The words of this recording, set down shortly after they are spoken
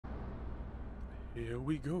Here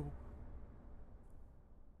we go.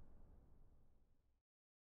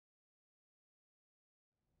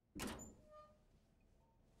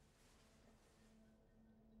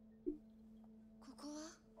 ここは？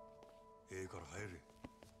ええから入れ。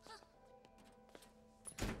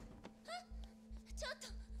ちょっと。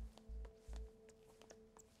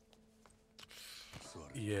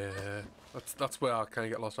 Yeah, that's where I kind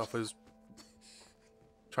of get lost off, is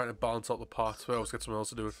trying to balance out the parts where I always get someone else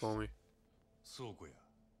to do it for me.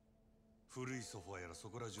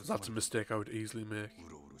 That's a mistake I would easily make.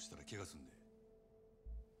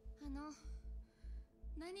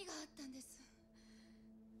 何があったんです？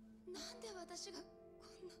なんで私がこ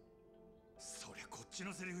んな。そりゃこっち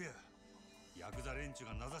のセリフや。ヤクザ連中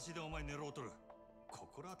が名指しでお前狙うとる。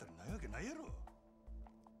心当たりないわけないやろ。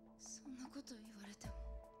そんなこと言われても。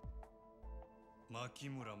牧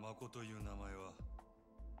村誠という名前は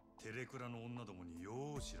テレクラの女どもに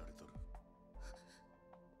よう知られとる。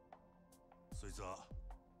そいつは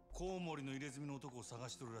コウモリの入れ墨の男を探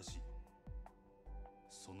しとるらしい。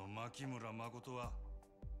その牧村誠は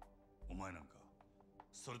お前なんか、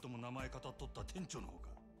それとも名前語っとった店長の方か？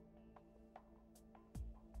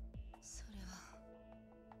それは。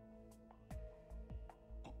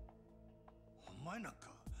お前なん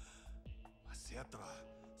か。せやったら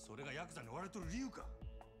それがヤクザに追われとる理由か？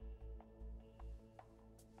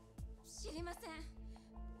知りません。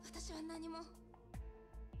私は何も。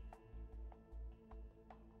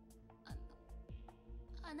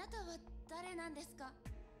あなたは誰なんですか？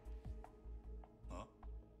あ、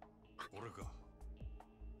俺か。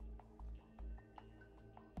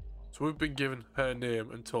 So we've been given her name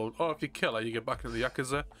and told, oh, if you kill her, you get back into the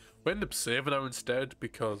Yakuza. We end up saving her instead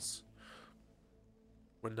because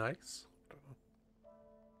we're nice. I don't know.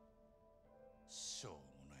 しょうも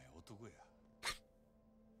ない男や。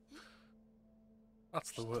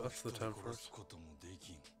 That's the word, that's the term for it. こともで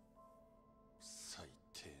きん。最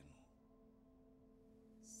低の。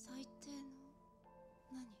最低の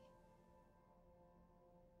何？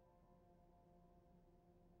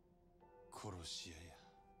殺し屋や。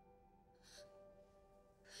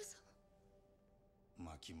嘘。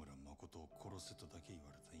牧村誠を殺せとだけ言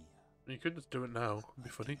われたんや。You could just do it now. It'd be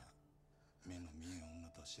funny. 目の見えん女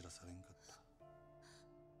とは知らされんかった。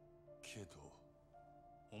けど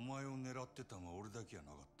お前を狙ってたのは俺だけや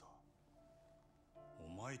なかった。お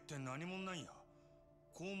前って何者なんや？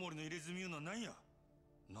コウモリの入れ墨いうのは何や？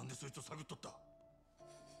なんでそいつを探っとった？いや、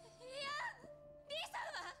リーさ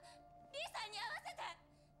んはリーさんに合わせて。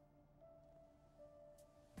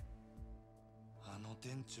あの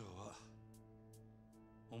店長は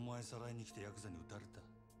お前さらいに来てヤクザに撃たれた。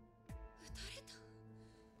撃たれた？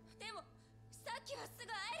でもさっきはす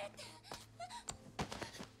ぐ会えるって。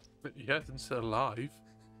 But yes, it's alive.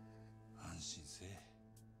 安心せえ。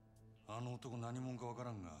あの男何者かわか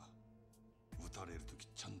らんが、撃たれるとき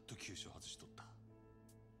ちゃんと急所外しとった。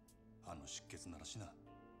あの出血ならしな。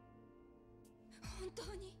本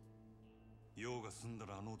当に？用が済んだ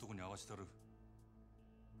らあの男に会わしたる。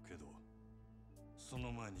けどそ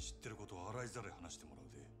の前に知ってることを洗いざらい話してもらう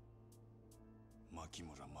で。牧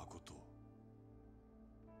村誠。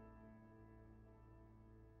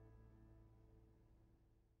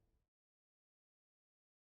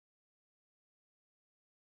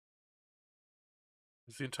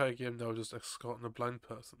Is the entire game now just escorting a blind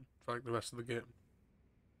person for like the rest of the game?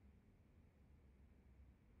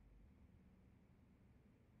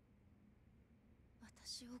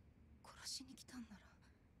 私を殺しに来たんな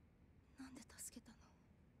らなんで助けた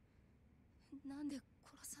の？なんで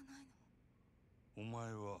殺さないの？お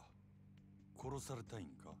前は殺されたいん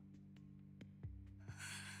か？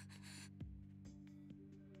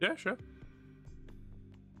 Yeah, sure.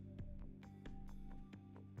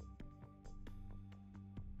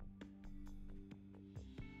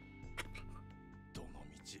 どの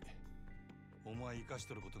道お前生かし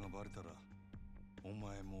とることがバレたら、お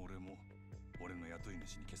前も俺も俺の雇い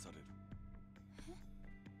主に消される。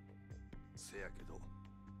せやけど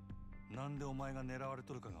なんでお前が狙われ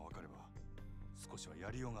とるかが分かれば少しはや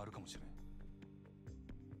りようがあるかもしれん。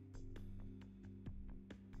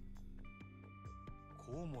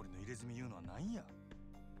コウモリの入れ墨言うのは何や？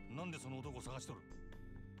なんでその男を探しとる？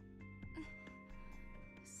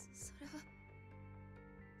それは。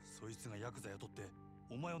そいつがヤクザ雇って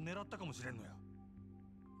お前を狙ったかもしれんのや。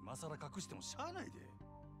今さら隠してもしゃあないで。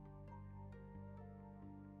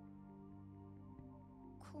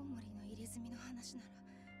コウモリの入れ墨の話なら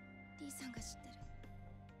リーさんが知ってる。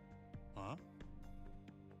あ？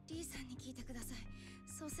リーさんに聞いてください。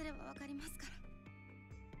そうすればわかりますから。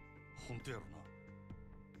本当やろな。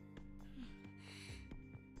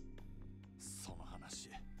その話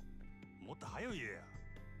もっと早よ言えや。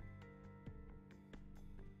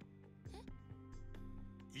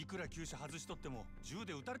いくら急車外しとっても銃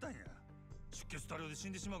で撃たれたんや。出血多量で死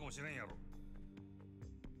んでしまうかもしれんやろ。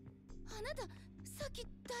あなたさっき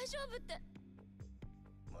大丈夫って。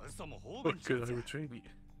マスターも方 What 便にし could ます I や。 between you?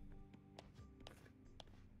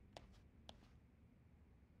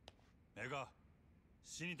 ええか、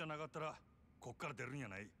死にたなかったらこっから出るんや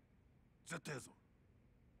ない。絶対やぞ。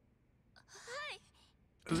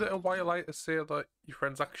Is it a white light to say that your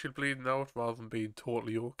friend's actually bleeding out rather than being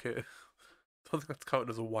totally okay? I don't think that's counted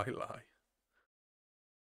as a white lie.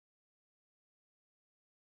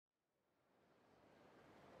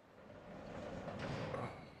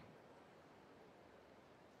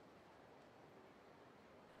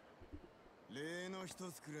 例の一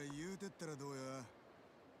つくらい言うてったらどうや。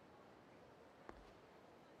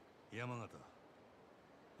山形、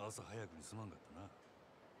朝早くにすまんかったな。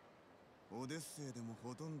オデッセイでも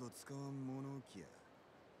ほとんど使わん物置や。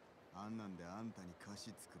あんなんであんたに菓子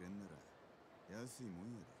作れんなら安いも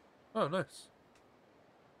んやで。 Oh, nice.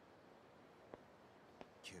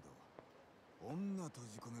 けど女閉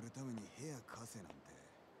じ込めるために部屋貸せなんて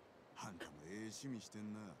あんたもええ趣味して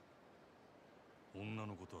んな。女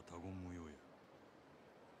のことは他言無用や。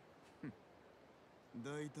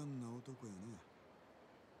大胆な男やな。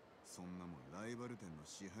そんなもんライバル店の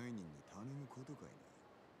支配人に頼むことかいな。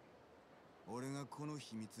俺がこの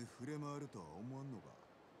秘密触れ回るとは思わんのか。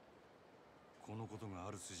このことが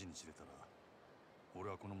ある筋に知れたら俺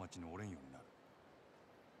はこの町におれんようになる。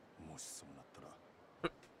もしそうなったら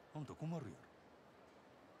あんた困るや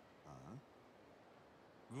ろ。ああ、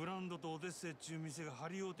グランドとオデッセイっちゅう店が張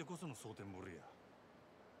り合うてこその蒼天堀や。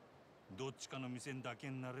どっちかの店だけ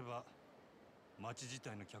になれば町自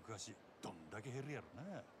体の客足どんだけ減るやろ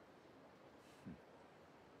な。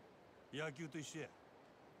野球と一緒や。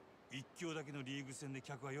一強だけのリーグ戦で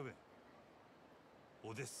客は呼べん。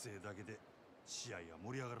オデッセイだけで試合は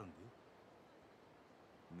盛り上がらんで。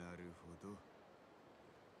なるほど。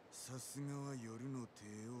さすがは夜の帝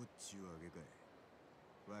王っちゅうわけかい。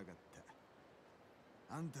わかっ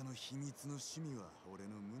た。あんたの秘密の趣味は俺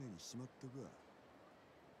の胸にしまっとくわ。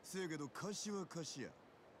せやけど貸しは貸しや。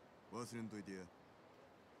忘れんといてや。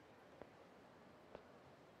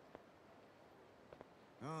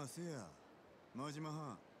ああ、せや、真島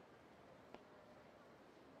藩。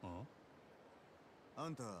あ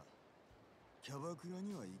んた、キャバクラ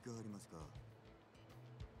には行かはりますか。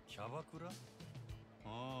キャバクラ？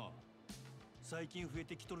ああ、最近増え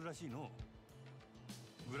てきとるらしいの。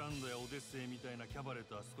グランドやオデッセイみたいなキャバレー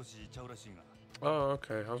とは少しちゃうらしいが。Oh,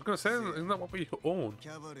 okay. I was going to say, isn't that what we own? キ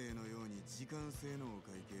ャバレーのように時間制のお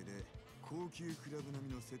会計で高級クラブ並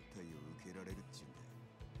みの接待を受けられるっちゅうんだ。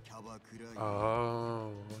キャバクラや。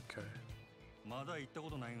Oh, okay. まだ行ったこ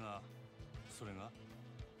とないが、それが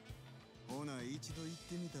ほな一度行っ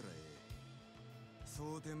てみたらええ。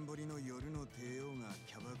蒼天堀の夜の帝王が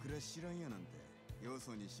キャバクラ知らんやなんてよ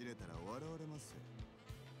そに知れたら笑われます。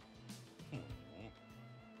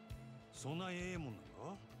そんなええもんなん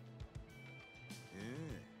か。え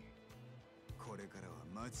え、これからは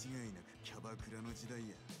間違いなくキャバクラの時代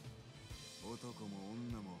や。男も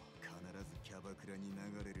女も必ずキャバクラに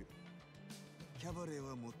流れる。キャバレー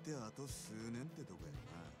は持ってあと数年ってとこ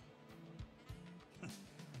やな。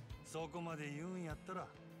そこまで言うんやったら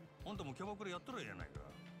あんたもキャバクラやったらええやないか。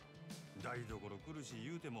台所来るし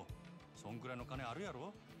言うてもそんくらいの金あるやろ。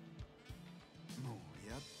もう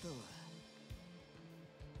やったわ。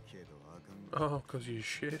けどあかんが。 Oh, because you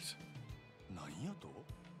shit. 何やと。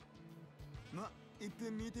ま、いっぺ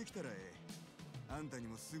ん見てきたらええ。あんたに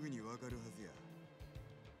もすぐにわかるはずや。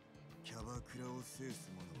キャバクラを制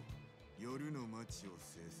す者、夜の街を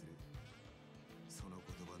制する。その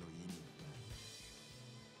言葉の意味だ。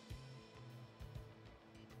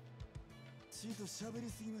ちいと喋り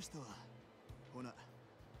すぎましたわ。ほな。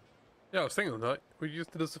 Yeah, I was thinking of that. We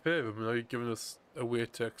just did us a favour, but now you're giving us a way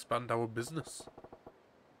to expand our business.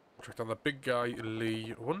 Track down that big guy,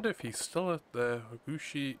 Lee. I wonder if he's still at the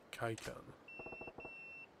Hagushi Kaikan.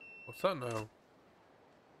 What's that now?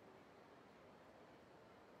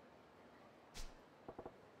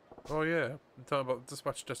 Oh yeah, I'm talking about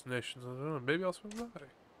dispatch destinations. I don't know, maybe I'll swing by.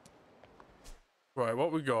 Right,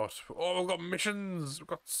 what we got? Oh, we've got missions! We've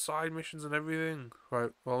got side missions and everything.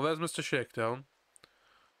 Right, well there's Mr. Shakedown.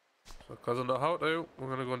 So, because I know how to, we're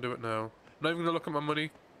going to go and do it now. I'm not even going to look at my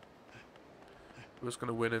money. We're just going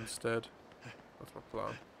to win instead. That's my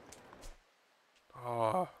plan.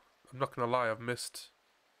 Ah, I'm not going to lie, I've missed.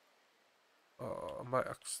 I might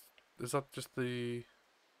is that just the...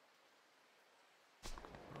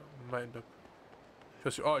 I might end up... Oh,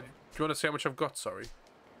 do you want to see how much I've got, sorry?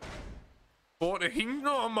 14?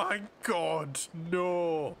 Oh my god,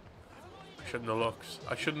 no. I shouldn't have looked.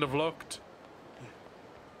 I shouldn't have looked.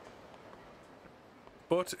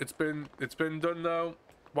 But it's been done now.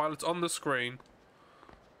 While it's on the screen,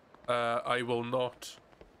 I will not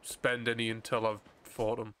spend any until I've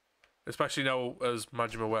fought him. Especially now as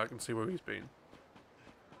Majima where I can see where he's been.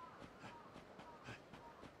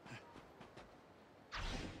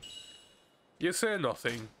 You say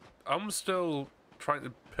nothing. I'm still trying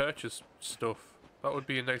to purchase stuff. That would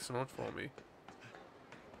be a nice amount for me.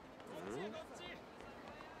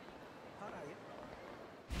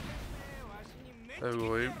 Oh,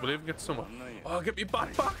 we'll even get someone. Oh, get me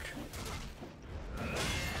back!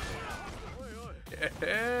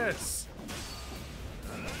 Yes!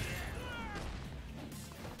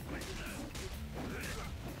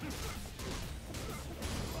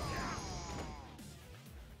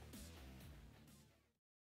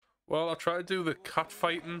 Well, I tried to do the cat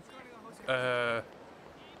fighting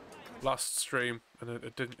last stream, and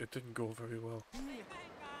it didn't go very well.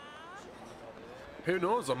 Who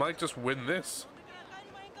knows? I might just win this.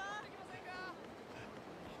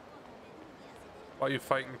 Why are you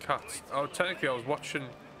fighting cats? Oh, technically I was watching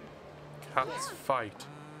cats fight.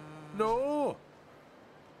 No!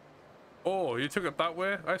 Oh, you took it that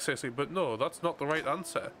way? I say so, but no, that's not the right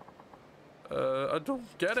answer. I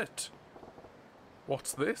don't get it.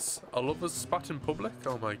 What's this? A lover's spat in public?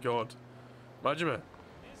 Oh my god. Majima.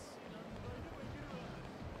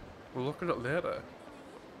 We'll look at it later.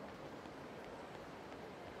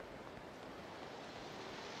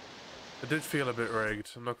 It did feel a bit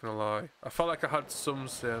rigged, I'm not gonna lie. I felt like I had some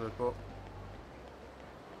say in it, but...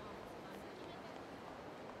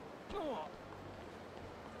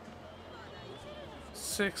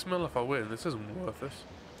 $6 mil if I win, this isn't worth it.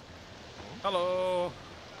 Hello!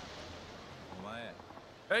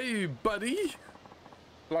 Hey, buddy!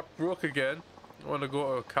 Black broke again. I want to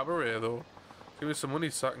go to a cabaret though. Give me some money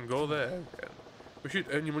so I can go there again. We should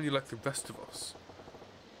earn your money like the rest of us.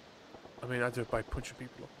 I mean, I do it by punching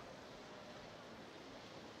people up.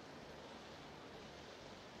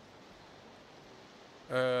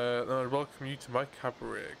 I'd welcome you to my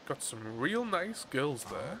cabaret. Got some real nice girls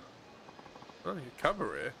there. Oh, your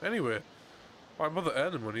cabaret? Anyway, why bother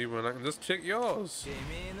earning money when I can just take yours?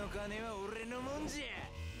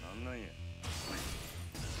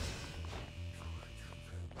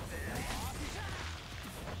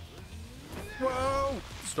 Whoa!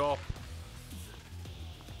 Stop.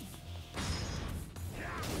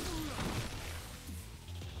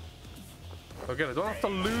 Again, I don't have to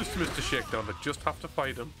lose to Mr. Shakedown, I just have to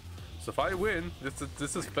fight him. So if I win,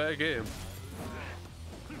 this is fair game.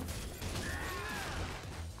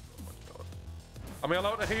 Am I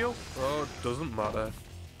allowed to heal? Oh, it doesn't matter.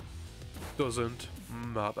 Doesn't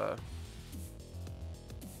matter.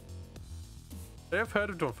 I have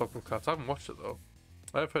heard of Don't Fuck With Cats. I haven't watched it though.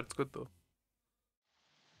 I have heard it's good though.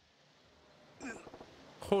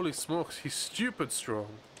 Holy smokes, he's stupid strong.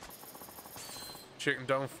 Shaking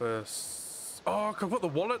down first. Oh, can I put the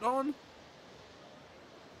wallet on?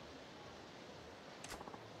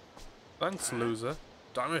 Thanks, loser.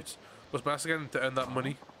 Damn it. Was my ass again to earn that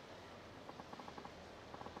money.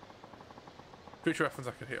 Future reference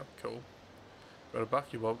I can heal. Cool. Got a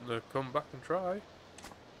back you want to come back and try.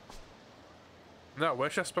 Now,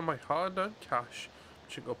 where should I spend my hard-earned cash?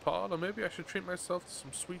 Should go part, or maybe I should treat myself to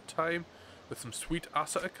some sweet time with some sweet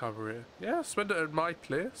ass at a cabaret. Yeah, spend it at my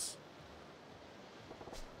place.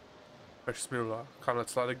 Precious Miller, can't let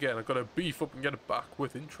slide again. I've got to beef up and get it back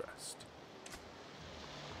with interest.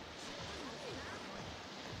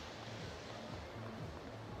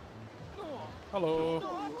 Hello.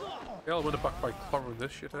 Yeah, I'll win it back by clobbering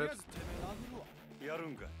this shithead.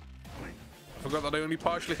 I forgot that I only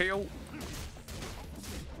partially heal.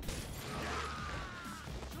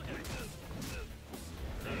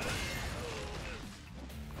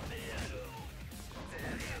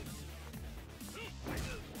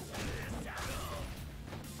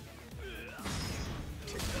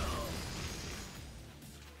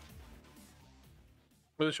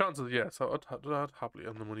 With the chances, yes, I'd happily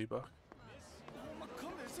earn the money back.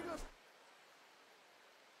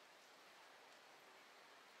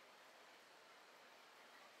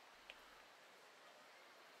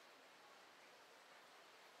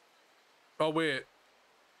 Oh wait,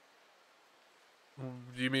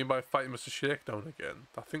 do you mean by fighting Mr. Shakedown again?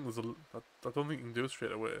 I think there's I don't think you can do it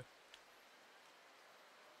straight away.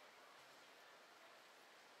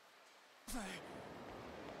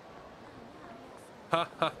 Ha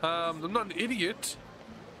ha ha! I'm not an idiot.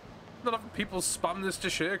 I'm not having people spam this to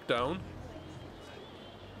Shakedown.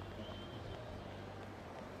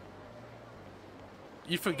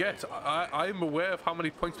 You forget, I'm aware of how many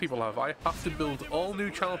points people have. I have to build all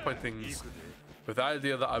new channel point things with the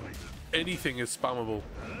idea that anything is spammable.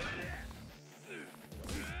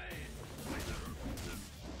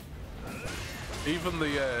 Even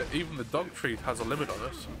the dog treat has a limit on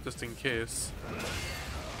it, just in case.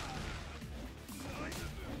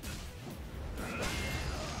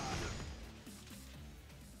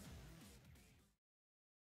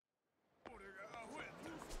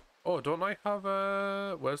 Oh, don't I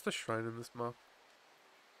have where's the shrine in this map?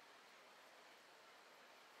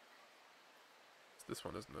 It's this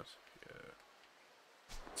one, isn't it? Yeah.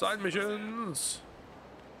 Side missions!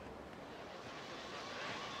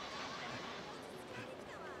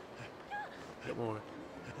 Get more.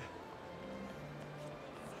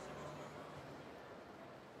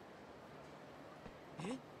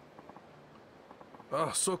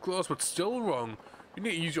 Ah, so close, but still wrong. You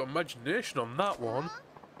need to use your imagination on that one.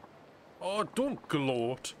 Oh, don't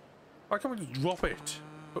gloat. Why can't we just drop it?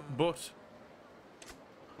 But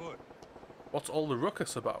What? what's all the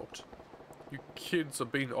ruckus about? You kids are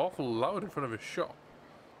being awful loud in front of a shop.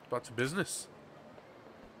 Back to business.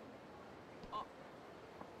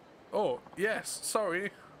 Oh, yes,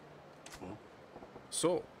 sorry. Huh?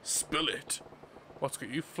 So, spill it. What's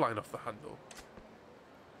got you flying off the handle?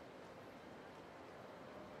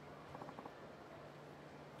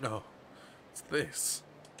 No, it's this.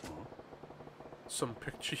 Huh? Some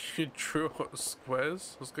picture you drew out of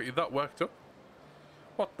squares has got you that worked up?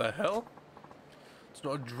 What the hell? It's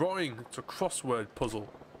not a drawing, it's a crossword puzzle.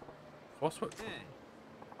 Crossword?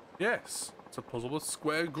 Yes, it's a puzzle with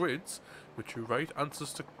square grids, which you write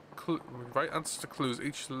answers to clues.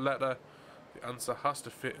 Each letter the answer has to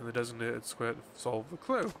fit in the designated square to solve the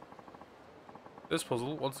clue. This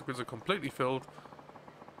puzzle, once the grids are completely filled,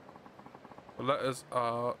 the letters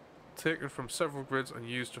are taken from several grids and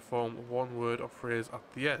used to form one word or phrase at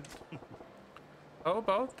the end. How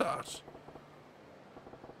about that?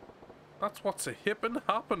 That's what's a hip and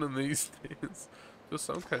happening these days. Does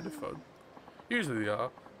sound kind of fun. Usually they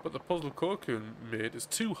are, but the puzzle Kokun made is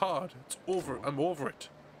too hard. It's over. I'm over it.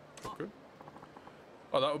 Okay.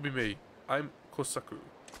 Oh, that would be me. I'm Kosaku.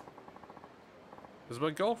 This is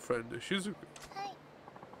my girlfriend, Shizuku. Hi.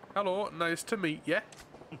 Hello, nice to meet ya.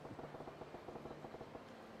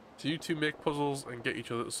 Do you two make puzzles and get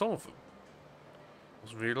each other to solve them?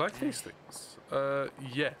 Doesn't really like these things.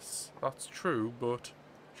 Yes, that's true, but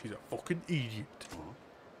she's a fucking idiot.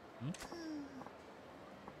 Hmm?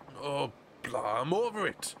 Oh, blah, I'm over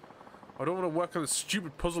it. I don't want to work on this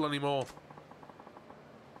stupid puzzle anymore.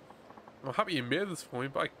 I'm happy you made this for me,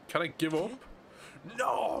 but can I give up?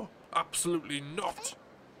 No, absolutely not.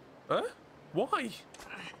 Huh? Why?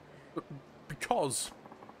 Because.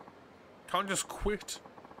 Can't just quit.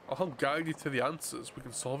 I'll help guide you to the answers. We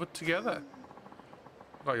can solve it together.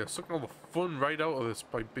 Oh, you're sucking all the fun right out of this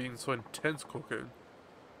by being so intense, Kokun.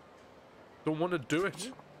 Don't want to do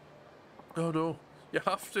it. Oh no, you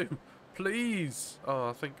have to. Please. Oh,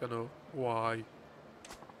 I think I know why.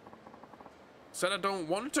 Said I don't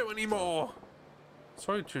want to anymore.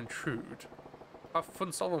 Sorry to intrude. Have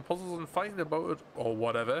fun solving puzzles and fighting about it, or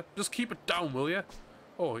whatever. Just keep it down, will you?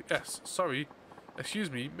 Oh, yes, sorry.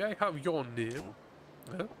 Excuse me, may I have your name?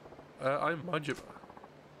 I'm Majima.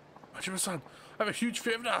 Majima-san, I have a huge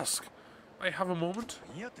favor to ask. I have a moment.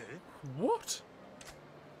 What?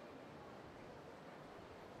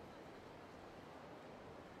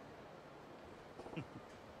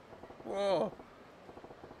 Whoa.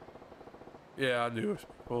 Yeah, I knew it.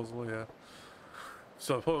 Proposal, yeah.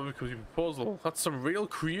 So the problem becomes your proposal. That's some real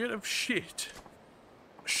creative shit.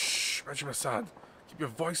 Shh, Majima-san. Keep your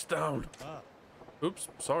voice down. Oops,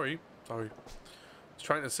 sorry. Sorry. I was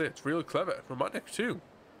trying to say it's real clever. Romantic too,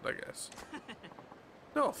 I guess.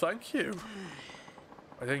 No, thank you.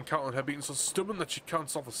 I didn't count on her being so stubborn that she can't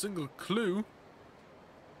solve a single clue.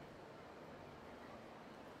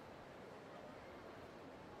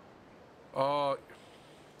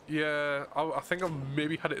 Yeah, I think I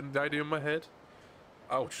maybe had it in the idea in my head.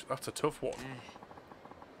 Ouch, that's a tough one.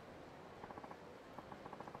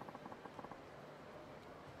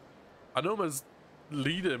 I know him as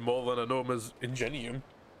leader more than I know him as Ingenium.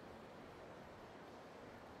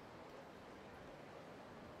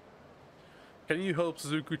 Can you help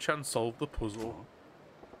Suzuku-chan solve the puzzle?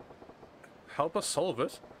 Help her solve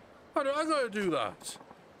it? How do I gotta do that?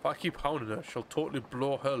 If I keep hounding her, she'll totally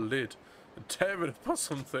blow her lid and tear it up or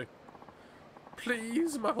something.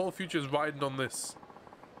 Please, my whole future is riding on this.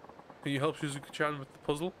 Can you help Shizuku-chan with the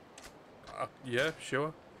puzzle? Yeah,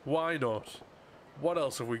 sure. Why not? What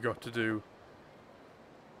else have we got to do?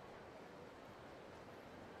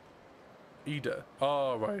 Ida.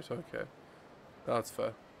 Oh, right, okay. That's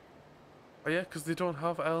fair. Oh yeah, because they don't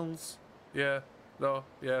have L's. Yeah. No.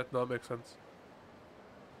 Yeah. No, it makes sense.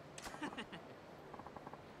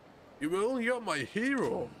 You will? You're my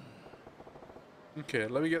hero. Okay,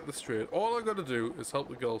 let me get this straight. All I gotta do is help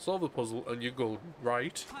the girl solve the puzzle and you're golden,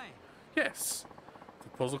 right? Yes. If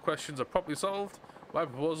the puzzle questions are properly solved, my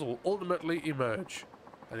proposal will ultimately emerge.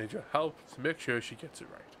 I need your help to make sure she gets it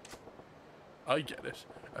right. I get it.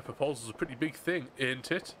 A proposal's a pretty big thing,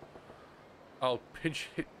 ain't it? I'll pinch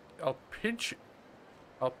hit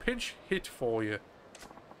for you.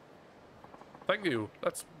 Thank you.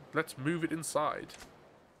 Let's move it inside.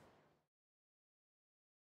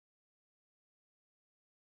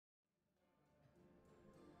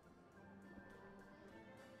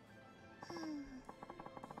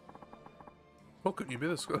 How could you be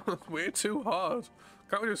this? Way too hard.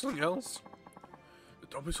 Can't we do something else?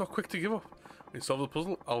 Don't be so quick to give up. When you solve the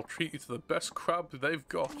puzzle, I'll treat you to the best crab they've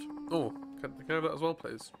got. Oh, can I have that as well,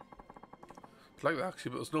 please? I'd like that actually,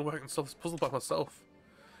 but there's no way I can solve this puzzle by myself.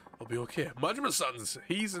 I'll be okay. Majima-san's,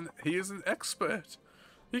 he is an expert.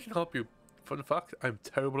 He can help you. Fun fact, I'm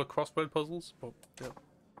terrible at crossword puzzles, but yeah.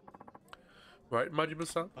 Right,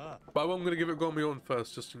 Majima-san? But I'm gonna give it a go on my own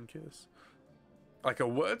first, just in case. Like a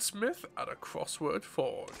wordsmith at a crossword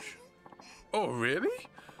forge. Oh, really?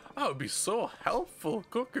 That would be so helpful.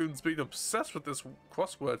 Cocoon's been obsessed with this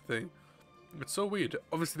crossword thing. It's so weird.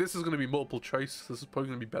 Obviously, this is going to be multiple choice. This is probably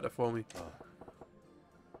going to be better for me.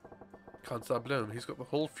 Can't stop blame. He's got the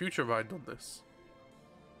whole future ride on this.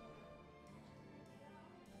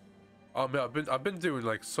 Oh man, I've been doing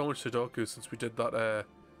like so much Sudoku since we did that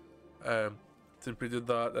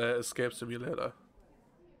escape simulator.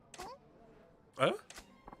 Huh?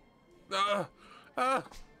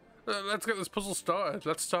 Let's get this puzzle started.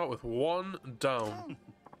 Let's start with one down.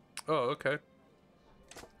 Oh, okay.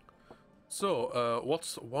 So,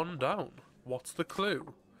 what's one down? What's the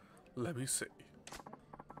clue? Let me see.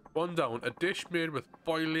 One down. A dish made with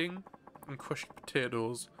boiling and crushed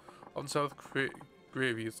potatoes on south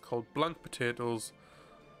gravy. It's called blank potatoes.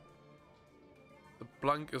 The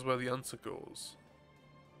blank is where the answer goes.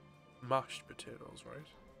 Mashed potatoes, right?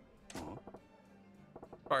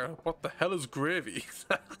 What the hell is gravy?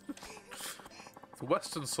 The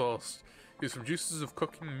Western sauce is from juices of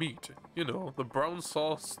cooking meat. You know, the brown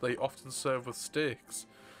sauce they often serve with steaks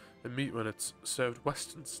and meat when it's served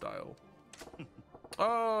Western style.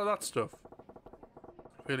 Oh, that stuff.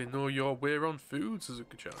 Really know your way around food,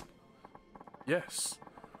 Suzuki-chan. Yes,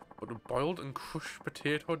 but a boiled and crushed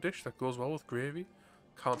potato dish that goes well with gravy?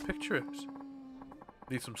 Can't picture it.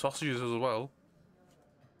 Need some sausages as well.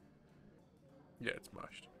 Yeah, it's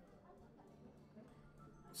mashed.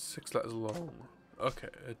 6 letters long. Okay,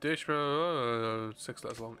 a dish 6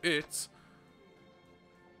 letters long. It's...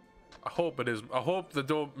 I hope it is. I hope they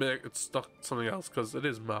don't make it stuck something else, because it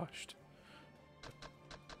is mashed.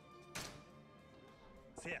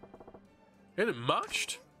 Ain't it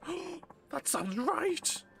mashed? That sounds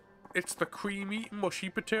right! It's the creamy, mushy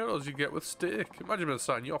potatoes you get with steak. Imagine it,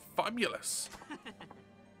 son, you're fabulous.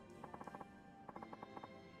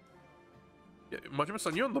 Yeah, imagine it,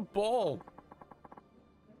 son, you're on the ball.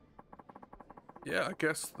 Yeah, I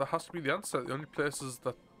guess that has to be the answer. The only places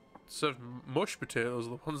that serve mush potatoes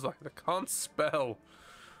are the ones that can't spell.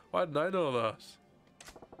 Why didn't I know that?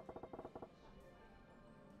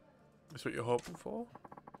 That's what you're hoping for?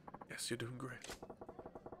 Yes, you're doing great.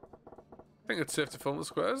 I think it's safe to fill in the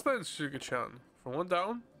squares then, Sugar-chan. From one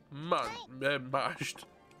down, mashed.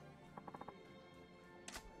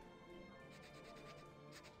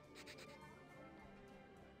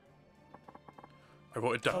 I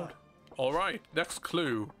wrote it down. Alright, next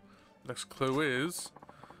clue. Next clue is...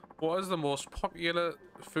 What is the most popular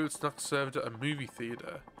food snack served at a movie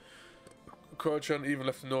theatre? Koro-chan even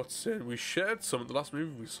left a note saying we shared some at the last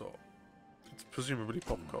movie we saw. It's presumably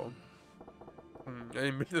popcorn. I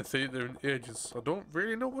ain't been to the theatre in ages. I don't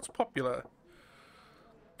really know what's popular.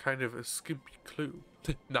 Kind of a skimpy clue.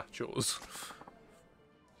 Nachos.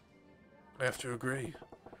 I have to agree.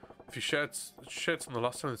 If you shared some the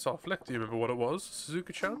last time they saw a flick, do you remember what it was,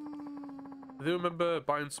 Suzuki-chan? I do remember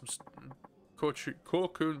buying some...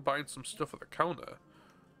 Kokun buying some stuff at the counter.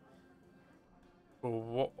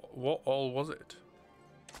 Well, what all was it?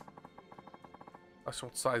 That's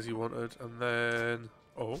what size you wanted, and then...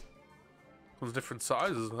 Oh. There's different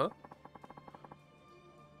sizes, huh?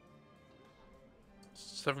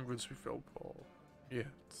 7 grins to be filled for... Yeah,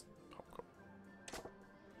 it's popcorn.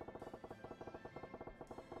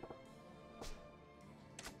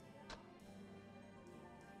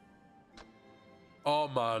 Oh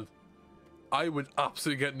man, I would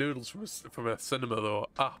absolutely get noodles from a cinema though.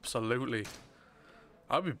 Absolutely,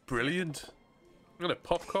 that'd be brilliant. And a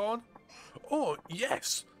popcorn? Oh,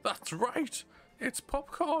 yes! That's right! It's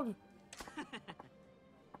popcorn!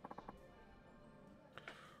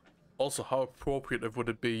 Also, how appropriate would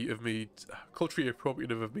it be of me, culturally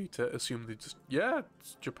appropriate of me to assume they just, yeah,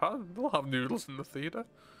 it's Japan, they'll have noodles in the theatre.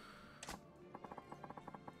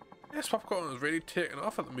 Yes, popcorn has really taken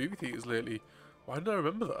off at the movie theatres lately. Why didn't I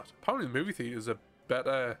remember that? Apparently the movie theatres are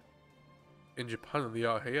better in Japan than they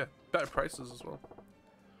are here. Better prices as well.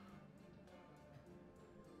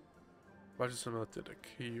 Imagine someone that did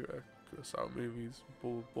Akira Kurosawa movies,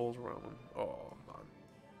 balls around. Oh man.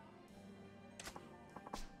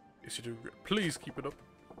 Yes, you're doing great. Please keep it up.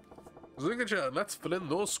 Zingachan, let's fill in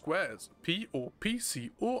those squares. Popcorn.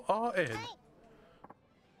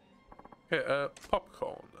 Okay,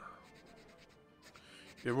 popcorn.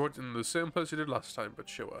 You wrote in the same place you did last time, but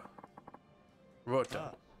sure. Wrote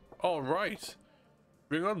down. Alright.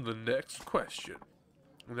 Bring on the next question.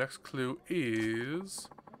 The next clue is...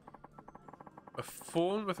 a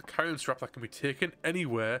phone with a carrying strap that can be taken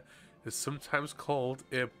anywhere is sometimes called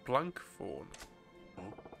a blank phone.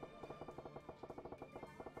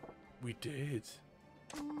 We did.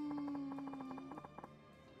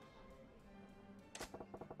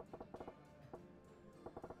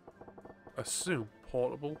 Assume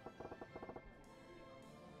portable.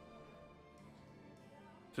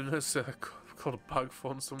 Didn't I say I called a bag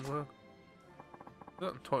phone somewhere?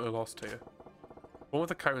 I'm totally lost here. One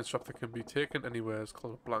with a carrying strap that can be taken anywhere is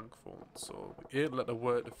called a blank phone. So the 8-letter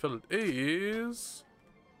word to fill it is...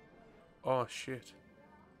 oh shit.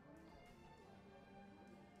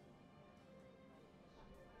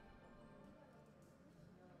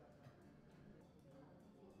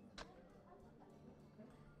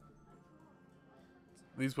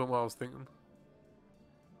 These weren't what I was thinking.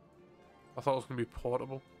 I thought it was going to be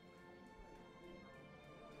portable.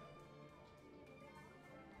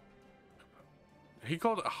 He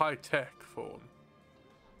called it a high-tech phone.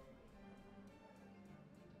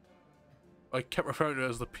 I kept referring to it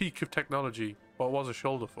as the peak of technology, but it was a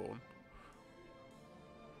shoulder phone.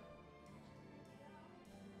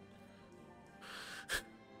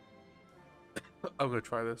 I'm going to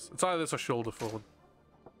try this. It's either this or shoulder phone.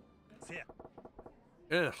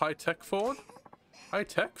 Yeah, high-tech phone?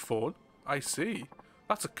 High-tech phone? I see.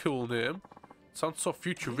 That's a cool name. Sounds so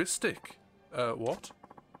futuristic. What?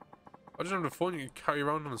 I just have a phone you can carry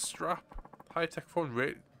around on a strap. High-tech phone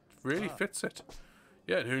really fits it.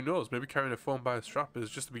 Yeah, and who knows? Maybe carrying a phone by a strap is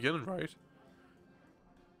just the beginning, right?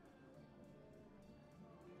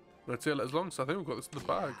 Let's see as long, so I think we've got this in the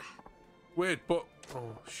bag. Wait, but...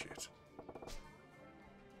 oh, shit.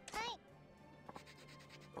 I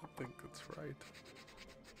don't think that's right.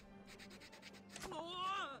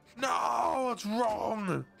 No, it's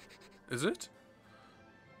wrong. Is it?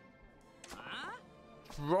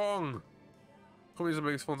 It's wrong. Companies that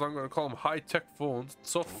make phones, I'm going to call them high-tech phones.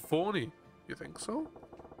 It's so phony. You think so?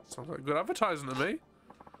 Sounds like good advertising to me.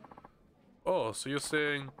 Oh, so you're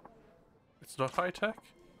saying it's not high-tech?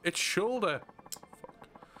 It's shoulder.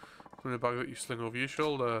 Fuck. It's a bag that you sling over your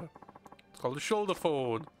shoulder. It's called a shoulder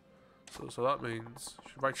phone. So that means you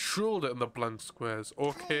should write shoulder in the blank squares.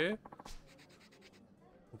 Okay.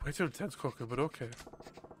 Way too intense cooking, but okay.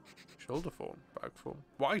 Shoulder phone, bag phone.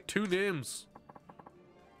 Why 2 names?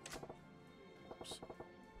 Oops.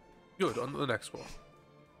 Good, on to the next one.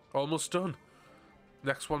 Almost done.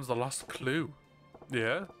 Next one's the last clue.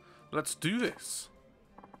 Yeah? Let's do this.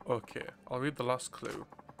 Okay, I'll read the last clue.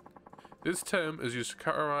 This term is used to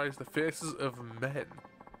categorize the faces of men.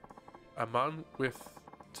 A man with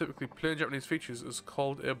typically plain Japanese features is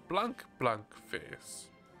called a blank face.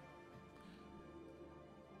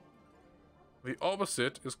 The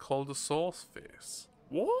opposite is called a sauce face.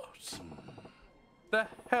 What? The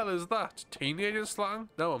hell is that? Teenager slang?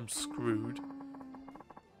 Now I'm screwed.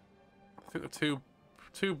 I think the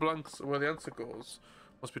two blanks where the answer goes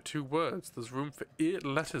must be 2 words. There's room for 8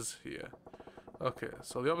 letters here. Okay,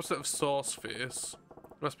 so the opposite of sauce face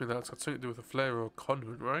must be that it's got something to do with a flavour or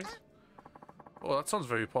condiment, right? Oh, that sounds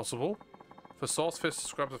very possible. For sauce face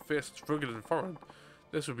describes a face that's rugged and foreign,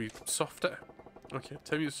 this would be softer. Okay,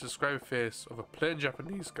 tell me to describe a face of a plain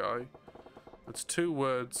Japanese guy. It's 2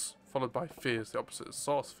 words followed by face. The opposite is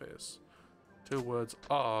sauce face. 2 words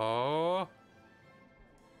are...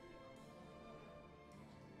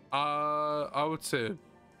 I would say...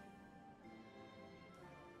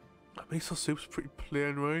 miso soup's pretty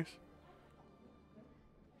plain, right?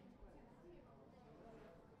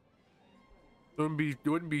 It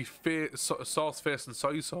wouldn't be sauce face and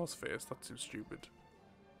soy sauce face. That seems stupid.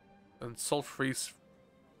 And salt-free...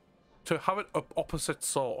 to have it opposite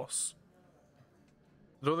sauce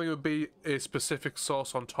I don't think it would be a specific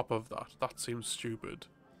sauce on top of that. That seems stupid.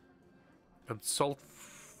 And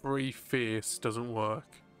salt-free face doesn't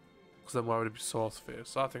work. Because then why would it be sauce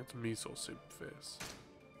face? I think it's miso soup face.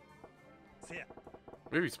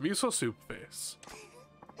 Maybe it's miso soup face.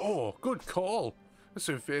 Oh, good call. This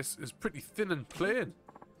soup face is pretty thin and plain.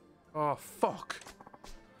 Oh, fuck.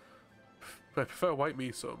 I prefer white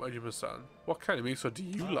miso, Majima-san. What kind of miso do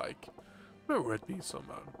you like? No red miso,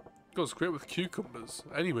 man. Goes great with cucumbers.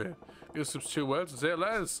 Anyway, miso soup's 2 words, it's 8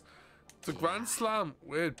 letters. It's a grand slam.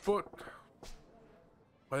 Wait, but...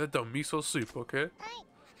 write that down, miso soup, okay?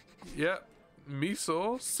 Yeah,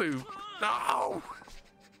 miso soup. No!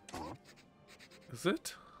 Is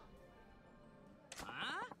it?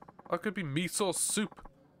 That could be miso soup.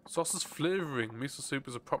 Sauce's flavouring. Miso soup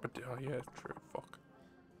is a proper... oh yeah, true, fuck.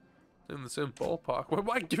 In the same ballpark. Well,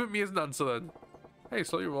 why give it me as an answer then? Hey,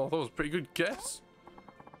 so you all thought it was a pretty good guess.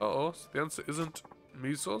 Uh-oh, so the answer isn't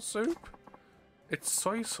miso soup? It's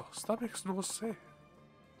soy sauce. That makes no sense.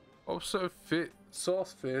 Opposite of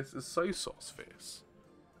sauce face is soy sauce face.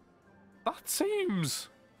 That seems...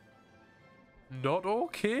 not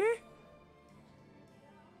okay?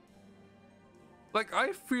 Like,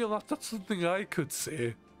 I feel that that's something I could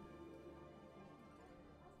say.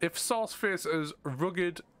 If sauce face is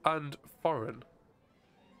rugged and foreign,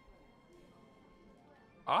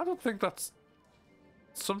 I don't think that's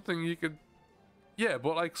something you could... yeah,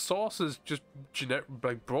 but like sauce is just generic,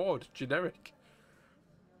 like broad, generic.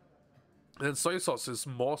 And then soy sauce is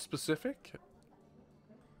more specific.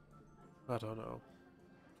 I don't know.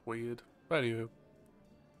 Weird. Anyway.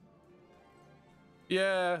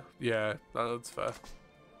 Yeah, that's fair.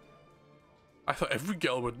 I thought every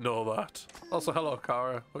girl would know that. Also, hello,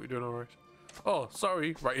 Kara. Hope you're doing alright. Oh,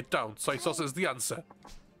 sorry. Write it down. Soy sauce is the answer.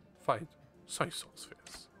 Fine. Soy sauce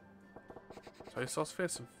face. Soy sauce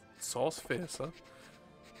face and sauce face, huh?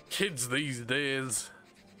 Kids these days.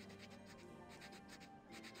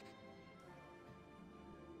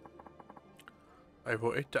 I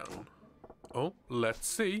wrote it down. Oh, let's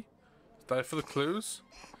see. Is that it for the clues?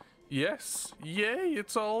 Yes. Yay,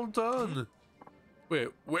 it's all done. Wait.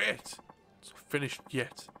 It's not finished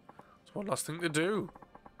yet. There's one last thing to do.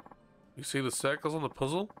 You see the circles on the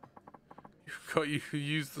puzzle? You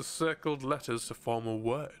use the circled letters to form a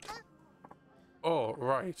word. Oh,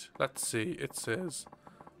 right. Let's see. It says,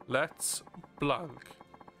 let's blank.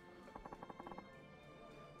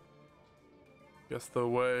 Yes, the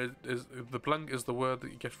word is... the blank is the word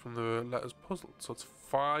that you get from the letters puzzled. So it's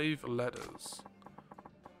 5 letters.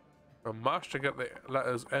 From mash, I get the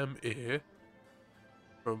letters M-A.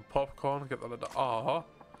 From popcorn, I get the letter R.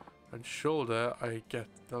 And shoulder, I get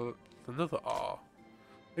another R.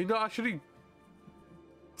 You know, actually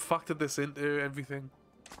factored this into everything.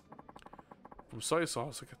 From soy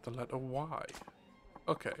sauce, I get the letter Y.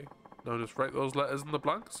 Okay. Now just write those letters in the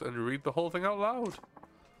blanks and read the whole thing out loud.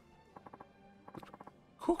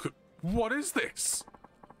 Cook, what is this?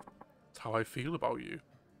 That's how I feel about you.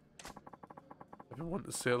 I've been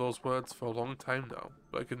wanting to say those words for a long time now,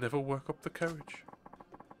 but I could never work up the courage.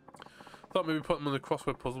 Thought maybe putting them in the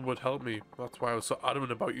crossword puzzle would help me. That's why I was so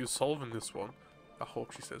adamant about you solving this one. I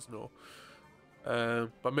hope she says no.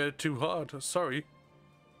 But I made it too hard. Sorry.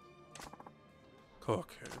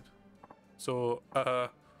 Okay. So,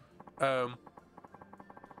 what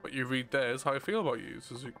you read there is how I feel about you,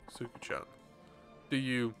 Suzuki-chan. Do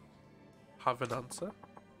you have an answer?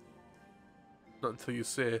 Not until you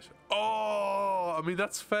say it. Oh, I mean,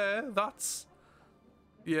 that's fair. That's...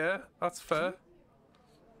 yeah, that's fair.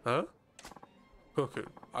 Huh? Goku,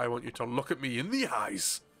 I want you to look at me in the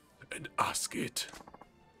eyes and ask it.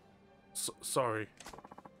 Sorry.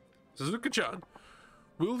 Suzuki-chan,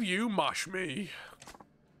 will you mash me?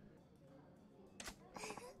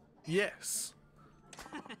 Yes.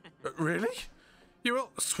 Really? You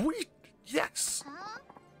will? Sweet. Yes.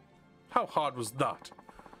 How hard was that?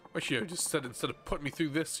 Wish you just said instead of putting me through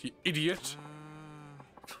this, you idiot.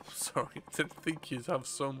 Sorry, I didn't think you'd have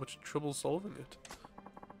so much trouble solving it.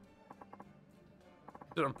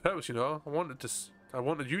 Did it on purpose, you know. I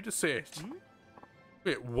wanted you to say it.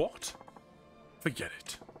 Wait, what? Forget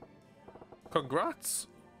it. Congrats,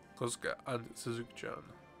 Kosuke and Suzuki-chan.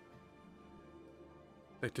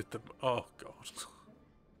 They did them. Oh god.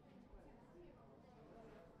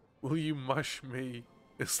 Will you mash me?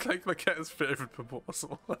 It's like my cat's favorite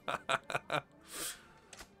proposal.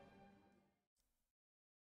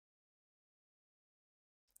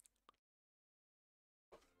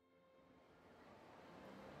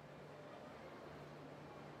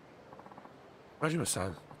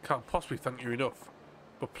 Majima-san, can't possibly thank you enough.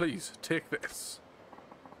 But please, take this.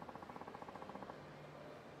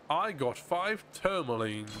 I got 5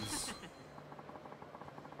 tourmalines.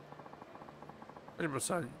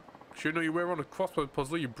 100%. Sure, know you were on a crossword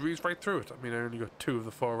puzzle, you breezed right through it. I mean, I only got 2 of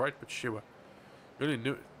the 4 right, but sure. You really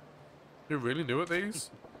knew it. You really knew it,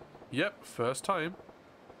 these? Yep, first time.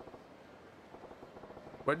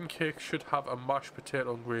 Wedding cake should have a mashed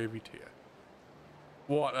potato and gravy tier.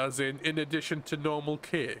 What, as in addition to normal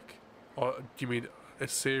cake? Or do you mean a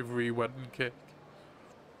savoury wedding cake?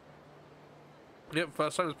 Yep,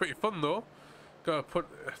 first time was pretty fun though. Gotta put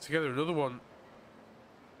together another one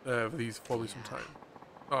for these for some time.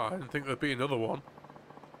 Oh, I didn't think there'd be another one.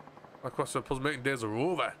 Of course, the puzzle making days are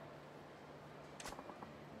over.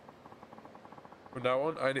 From now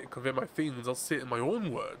on, I need to convey my feelings. I'll say it in my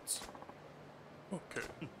own words. Okay.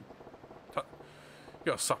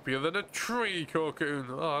 You're sappier than a tree, Cocoon.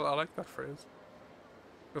 Oh, I like that phrase.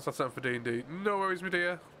 Guess that's something for D&D. No worries, my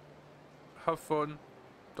dear. Have fun.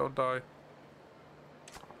 Don't die.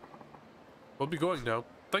 We'll be going now.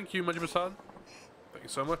 Thank you, Majima-san. Thank you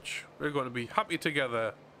so much. We're going to be happy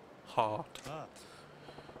together. Heart.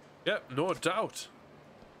 Yep, no doubt.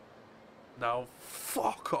 Now,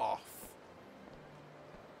 fuck off.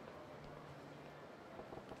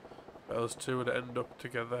 Those two would end up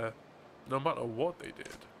together no matter what they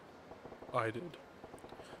did. I did.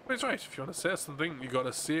 But it's right, if you want to say something, you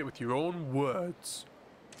gotta say it with your own words.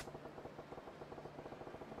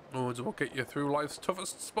 Words will get you through life's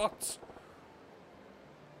toughest spots.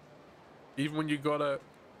 Even when you gotta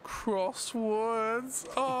cross words.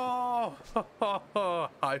 Oh!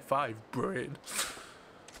 High five, brain.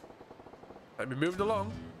 Let me move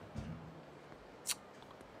along.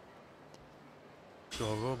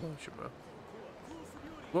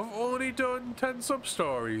 We've only done 10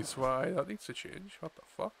 sub-stories. Why? That needs to change. What the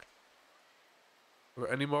fuck? Are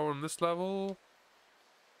there any more on this level?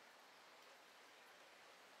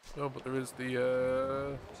 No, but there is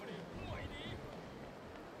the,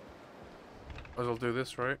 Might as well do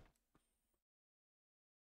this, right?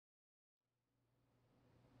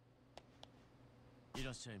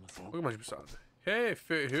 Look at my Hey,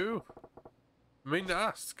 who? I mean to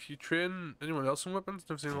ask, you train anyone else in weapons?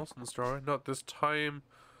 Never seen anyone else in the story. Not this time.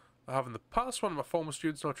 I have in the past. One of my former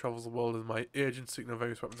students now travels the world as my agent seeking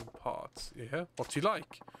various weapons and parts. Yeah? What's he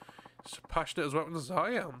like? He's as passionate as weapons as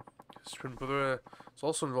I am. His twin brother is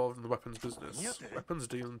also involved in the weapons business. Weapons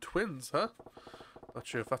dealing twins, huh? Not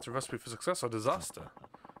sure if that's a recipe for success or disaster.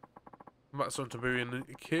 That's on Tiberian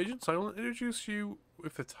occasions. I will introduce you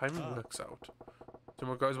if the timing works out. Two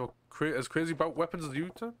more guys will as crazy about weapons as you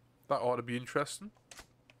two. That ought to be interesting.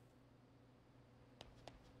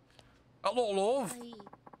 Hello, love.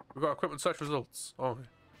 We've got equipment search results. Oh.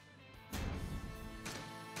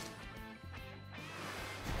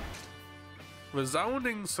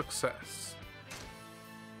 Resounding success.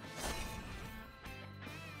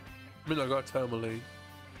 I mean, I got a tourmaline.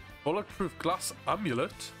 Bulletproof glass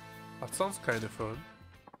amulet. That sounds kind of fun.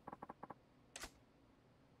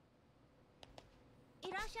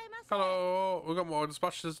 Hello, we've got more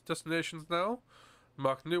dispatch destinations now.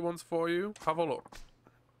 Mark new ones for you. Have a look.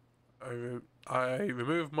 I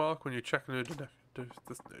remove mark when you check a new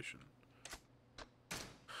destination.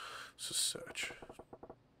 So search.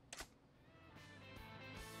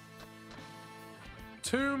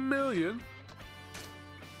 2 million?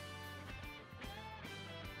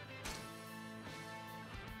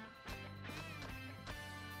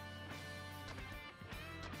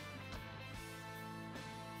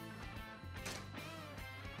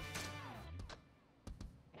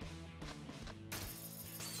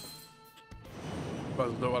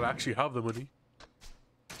 Well, no, I'll actually have the money.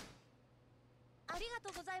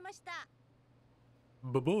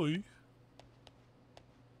 Bye-bye.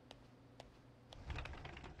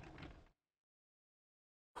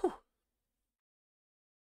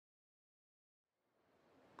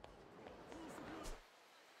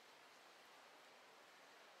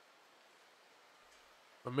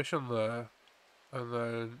 A mission there, and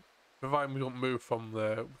then providing we don't move from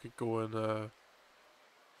there, we could go and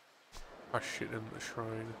crash it in the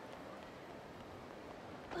shrine.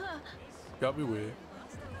 Got me weird.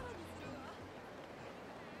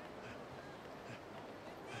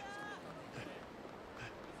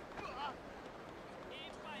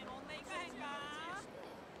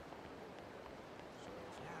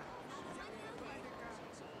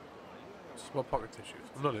 Small pocket tissues.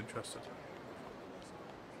 I'm not interested.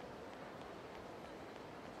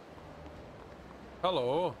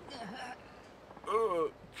 Hello.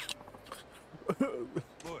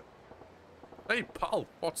 Hey pal,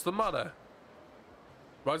 what's the matter?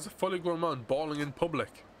 Why is a fully grown man bawling in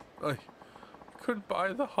public? I couldn't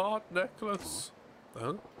buy the heart necklace.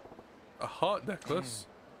 Huh? A heart necklace?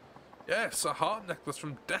 Yes, a heart necklace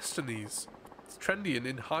from Destiny's. It's trendy and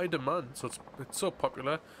in high demand, so it's so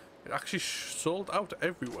popular, it actually sold out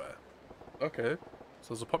everywhere. Okay,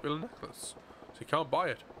 so it's a popular necklace, so you can't buy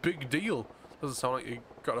it. Big deal. Doesn't sound like you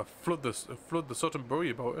gotta flood the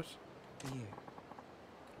Sotenburi about it. Yeah.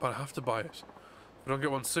 But I have to buy it. If I don't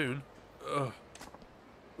get one soon, ugh.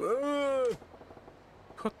 Ugh.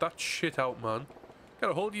 Cut that shit out, man.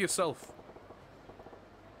 Get a hold of yourself.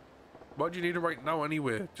 Why do you need it right now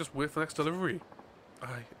anyway? Just wait for the next delivery.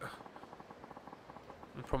 I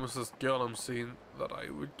promised this girl I'm seeing that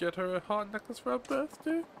I would get her a heart necklace for her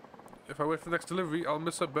birthday. If I wait for the next delivery, I'll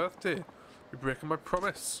miss her birthday. You're breaking my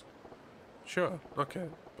promise. Sure, okay,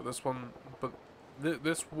 but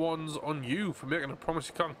this one's on you for making a promise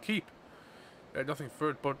you can't keep. Nothing for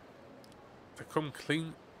it but to come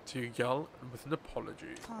clean to your gal with an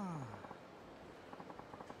apology.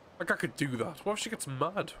 Like I could do that. What if she gets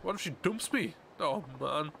mad? What if she dumps me? Oh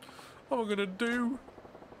man, what am I gonna do?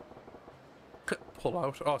 Pull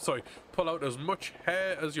out. Oh, sorry. Pull out as much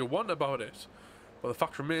hair as you want about it. But the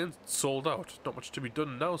fact remains, it's sold out. Not much to be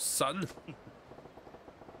done now, son.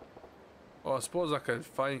 Oh, I suppose I could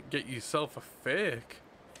get yourself a fake.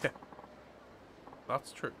 Yeah.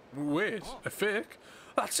 That's true. Wait, a fake?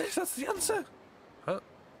 That's it, that's the answer. Huh?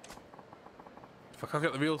 If I can't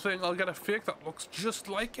get the real thing, I'll get a fake that looks just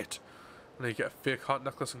like it. And then you get a fake heart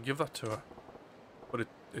necklace and give that to her. But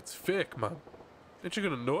it's fake, man. Ain't you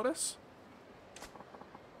gonna notice?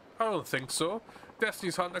 I don't think so.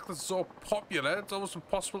 Destiny's heart necklace is so popular, it's almost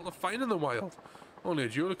impossible to find in the wild. Only a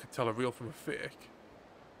jeweler could tell a real from a fake.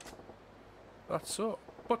 That's so.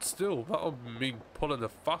 But still, that'll mean pulling a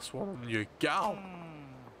fast one on your gal.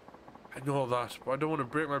 I know that, but I don't want to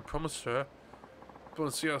break my promise to her. Don't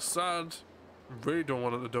want to see her sad. I really don't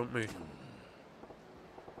want her to dump me.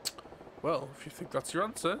 Well, if you think that's your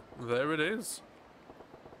answer, there it is.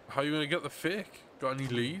 How are you going to get the fake? Got any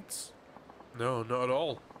leads? No, not at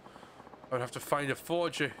all. I would have to find a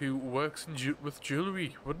forger who works with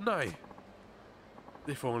jewellery, wouldn't I?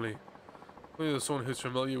 If only. Maybe there's someone who's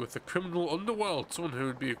familiar with the criminal underworld. Someone who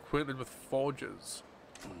would be acquainted with forgers.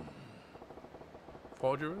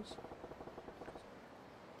 Forgers?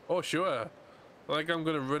 Oh, sure. I think I'm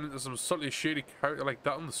going to run into some subtly shady character like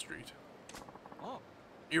that on the street. Oh.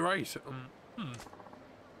 You're right.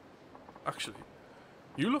 Actually,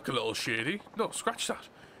 you look a little shady. No, scratch that.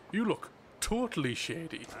 You look totally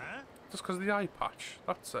shady. Huh? Just because of the eye patch.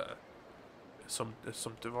 That's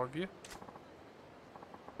assumptive of you.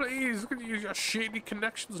 Please, look at your shady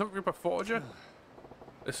connections, hooking up a forger.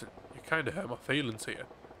 Listen, you kind of hurt my feelings here.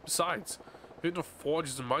 Besides, there's no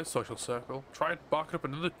forgers in my social circle. Try and bark up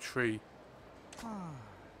another tree.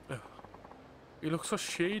 Ugh. You look so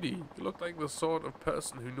shady. You look like the sort of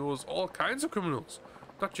person who knows all kinds of criminals,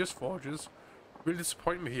 not just forgers. Really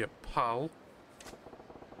disappoint me here, pal.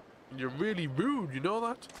 You're really rude, you know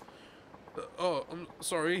that? Oh, I'm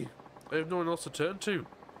sorry. I have no one else to turn to.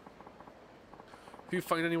 If you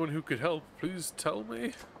find anyone who could help, please tell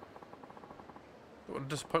me. Don't want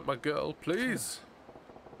to disappoint my girl, please.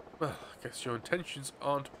 Well, I guess your intentions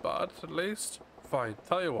aren't bad, at least. Fine,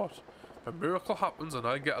 tell you what. If a miracle happens and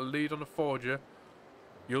I get a lead on a forger,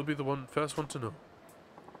 you'll be the first one to know.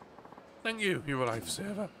 Thank you, you're a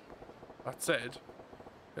lifesaver. That said,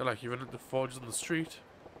 you're like you run into forgers on the street.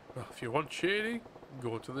 Well, if you want shady,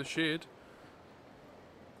 go to the shade.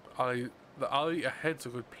 The alley ahead's a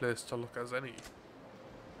good place to look as any.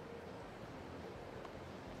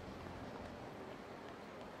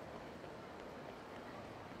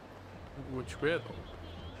 Which way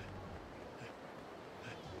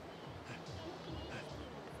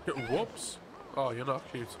though? Whoops! Oh, you're not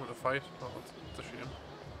actually someone to fight? Oh, that's a shame.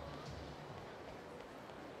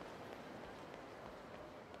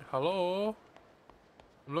 Hello?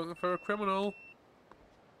 I'm looking for a criminal.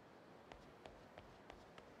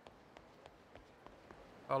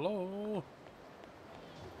 Hello?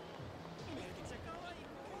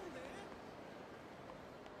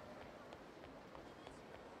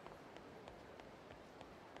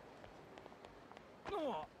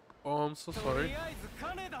 Oh, I'm so sorry.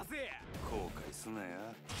 後悔すなや。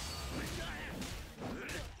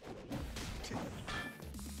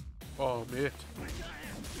 Oh, mate.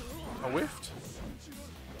 I whiffed.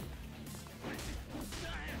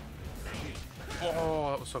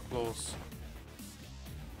 Oh, that was so close.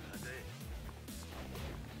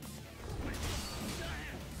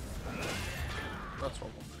 That's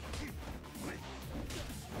one.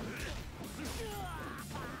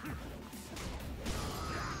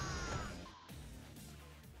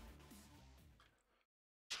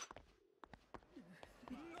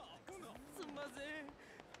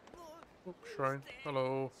 Oh, shrine.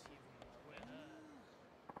 Hello.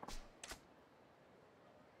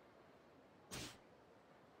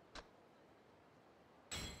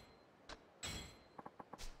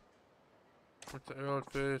 With the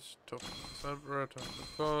outfit, top Emperor, top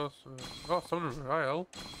of course. Oh, Thunder Royale.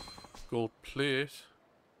 Gold plate.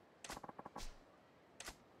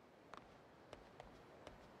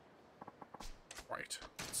 Right.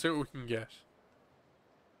 Let's see what we can get.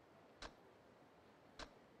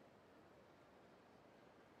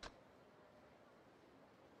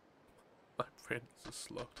 My friend is a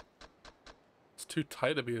slut. It's too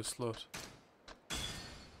tight to be a slut.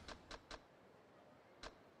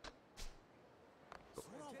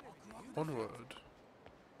 Onward.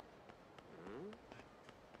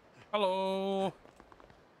 Hello.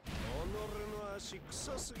 の足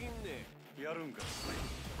臭すぎんね。やるんか。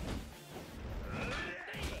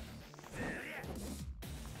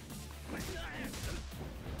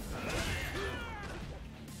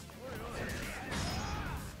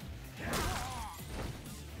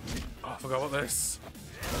 Oh, I forgot about this.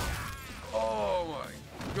 Oh my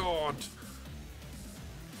god.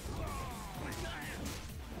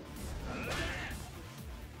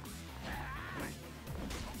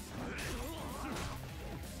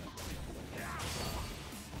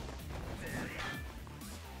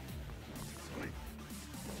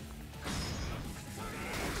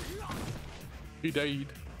 He died.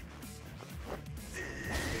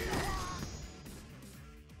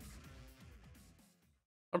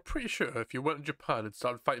 I'm pretty sure if you went to Japan and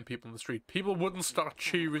started fighting people in the street, people wouldn't start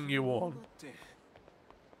cheering you on.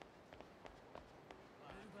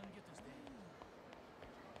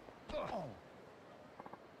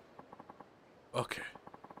 Okay,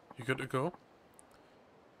 you good to go?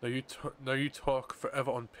 Now you talk forever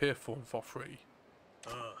on payphone for free.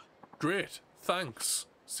 Great, thanks.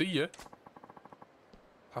 See ya.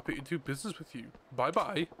 Happy to do business with you. Bye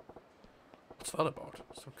bye. What's that about?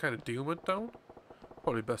 Some kind of deal went down?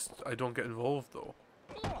 Probably best I don't get involved though.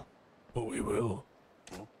 But we will.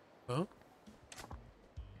 Huh?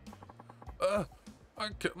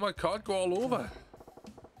 My card go all over.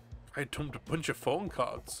 I dumped a bunch of phone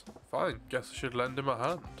cards. Fine, guess I should lend him a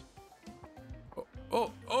hand.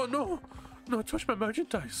 Oh no! No, touch my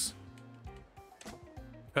merchandise.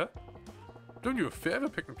 Huh? Doing you a favour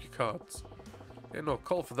picking up your cards. Ain't no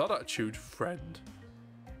call for that attitude, friend.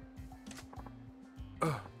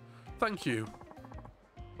 Thank you.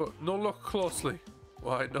 But no, look closely.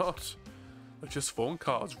 Why not? They're just phone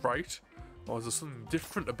cards, right? Or is there something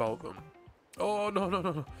different about them? Oh,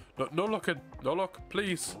 no. No looking. No look,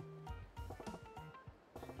 please.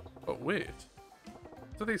 Oh, wait.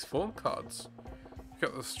 What are these phone cards? You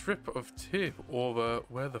got the strip of tape over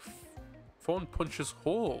where the phone punches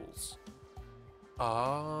holes.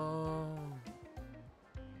 Ah.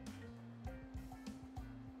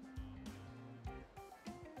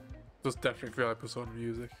 Does definitely feel like episode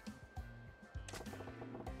music.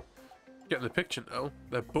 Getting the picture now.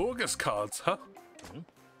 They're bogus cards, huh?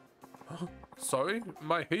 Huh? Sorry,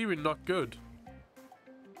 my hearing not good.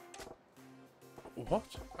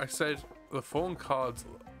 What? I said the phone cards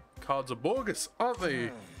are bogus, aren't they?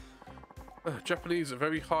 Japanese are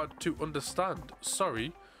very hard to understand.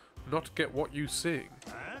 Sorry, not get what you saying.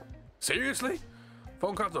 Seriously?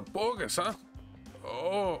 Phone cards are bogus, huh?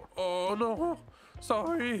 Oh no.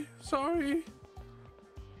 Sorry.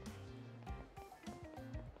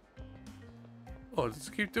 Oh, does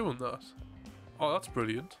it keep doing that? Oh, that's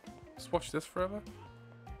brilliant. Just watch this forever.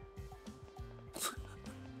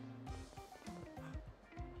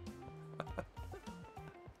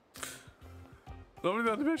 Normally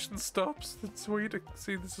the animation stops. That's why you to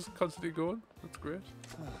see this is constantly going. That's great.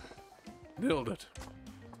 Nailed it.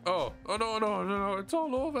 Oh no, it's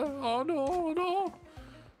all over. Oh no.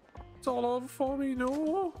 It's all over for me,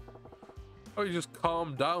 no. Oh, you just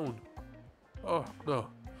calm down. Oh, no.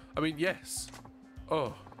 I mean, yes.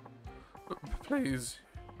 Oh. Please,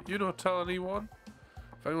 you don't tell anyone.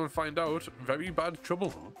 If anyone find out, very bad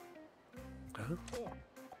trouble. Huh?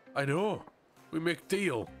 I know. We make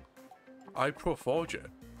deal. I pro forger.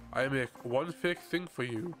 I make one fake thing for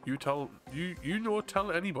you. You tell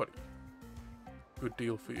anybody. Good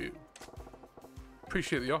deal for you.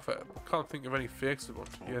 Appreciate the offer, but can't think of any fakes we want.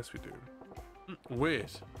 Yes, we do.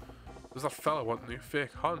 Wait. There's that fella wanting a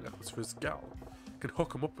fake heart necklace for his gal. Can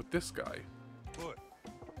hook him up with this guy. What?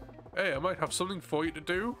 Hey, I might have something for you to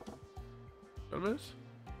do. Wait a minute.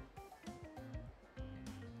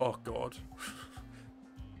 Oh god.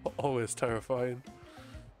 Always terrifying.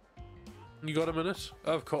 You got a minute?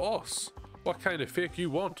 Of course. What kind of fake you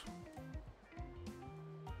want?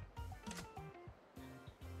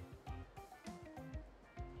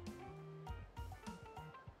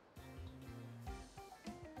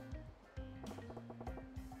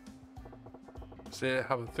 Say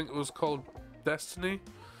I think it was called Destiny.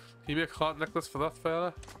 Can you make a heart necklace for that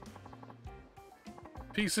fella?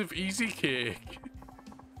 Piece of easy cake.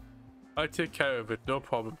 I take care of it, no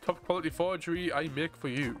problem. Top quality forgery I make for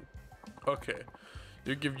you. Okay,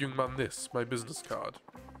 you give young man this, my business card.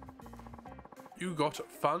 You got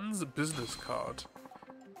Fan's business card.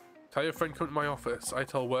 Tell your friend come to my office. I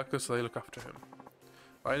tell workers so they look after him.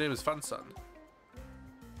 My name is Fan-san.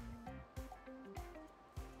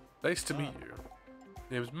 Nice to meet you.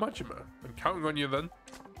 Name's Majima. I'm counting on you then.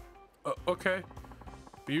 Okay.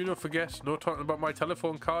 But you don't forget, no talking about my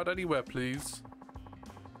telephone card anywhere, please.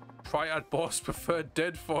 Triad boss preferred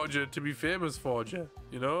dead forger to be famous forger,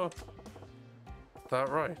 you know? That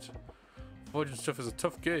right. Forging stuff is a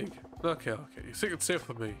tough gig. Okay, you think it's safe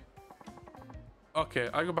for me. Okay,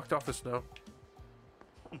 I go back to office now.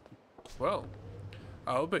 Well,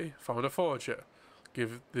 I'll be found a forger.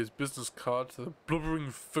 Give this business card to the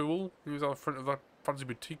blubbering fool who was out front of that fancy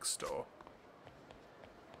boutique store.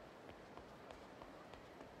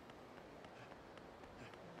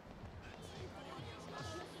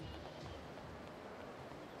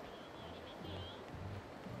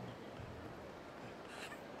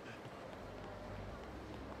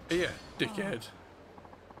 Yeah, dickhead.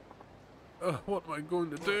 What am I going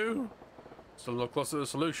to do? Still no closer to the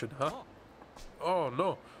solution, huh? Oh,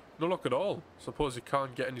 no. No luck at all. Suppose you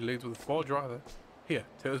can't get any leads with the forger either. Here,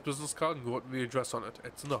 take this business card and go to the address on it.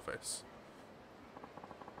 It's an office.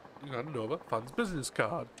 You got it over. Fan's business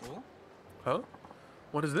card. Huh?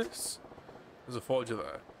 What is this? There's a forger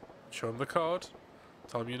there. Show him the card.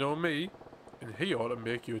 Tell him you know me. And he ought to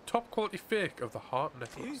make you a top quality fake of the heart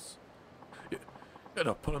necklace. You're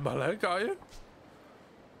not pulling my leg, are you?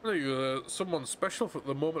 I know you're someone special from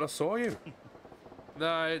the moment I saw you.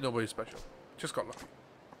 Nah, ain't nobody special. Just got lucky.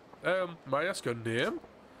 May I ask your name?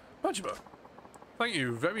 Majima. Thank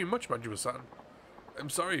you very much, Majima-san. I'm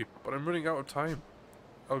sorry, but I'm running out of time.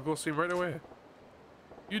 I'll go see him right away.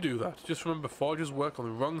 You do that. Just remember, forgers work on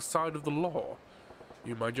the wrong side of the law.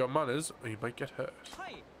 You mind your manners, or you might get hurt.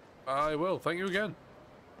 I will. Thank you again.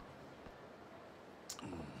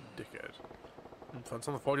 Dickhead. Fan's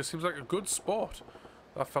on the forger seems like a good sport.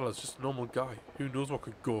 That fella's just a normal guy. Who knows what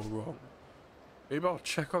could go wrong? Maybe I'll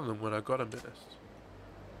check on them when I got a minute.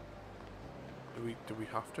 Do we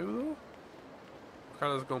have to though?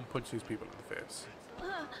 Can't just go and punch these people in the face.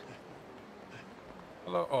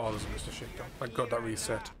 Hello? Oh, there's Mr. Shakedown. Thank God that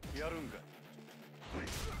reset.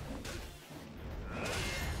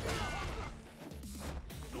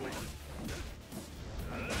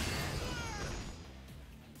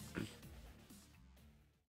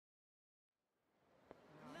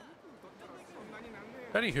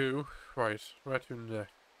 Anywho, right, where to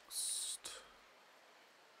next?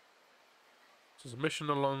 There's a mission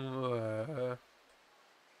along there.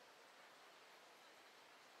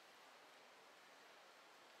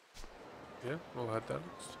 Yeah, we'll head there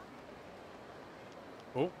next.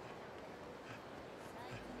 Oh.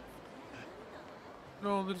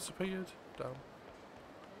 No, they disappeared. Damn.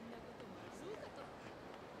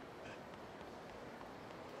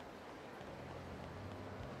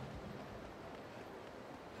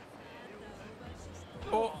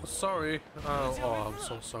 Oh, sorry. Oh, I'm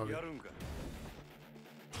so sorry.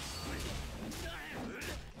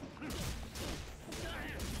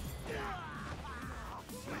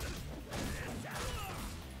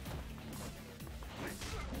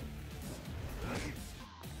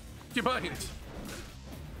 Do you mind?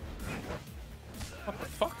 What the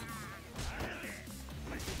fuck?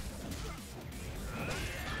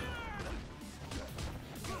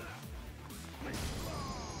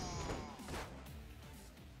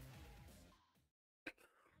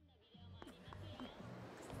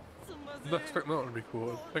 I didn't expect that to be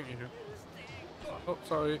cool. Thank you. Oh,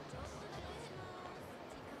 sorry.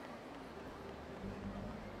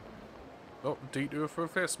 Oh, detour for a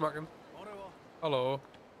face smacking. Hello.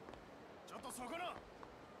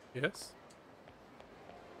 Yes?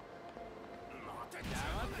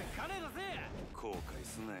 後悔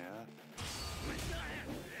すなや。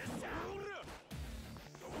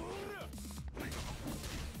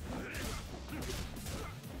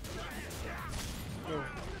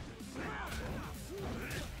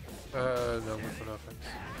No, for nothing.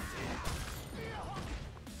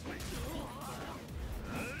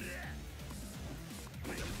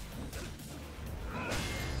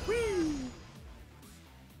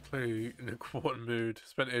 Clearly in a quad mood.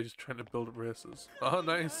 Spent ages trying to build up races. Oh,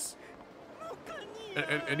 nice.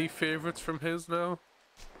 Any favorites from his now?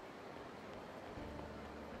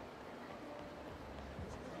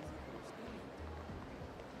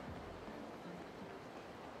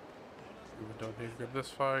 Moving down here, grab this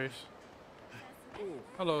fight.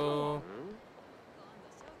 Hello.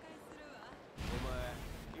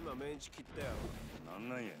 今メンチ切ったよ。なん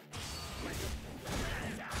なんや。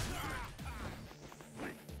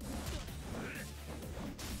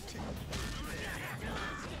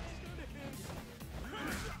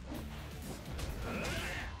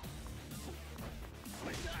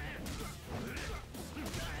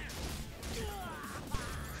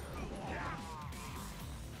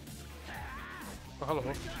Oh, hello.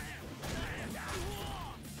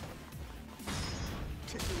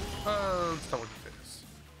 Someone face.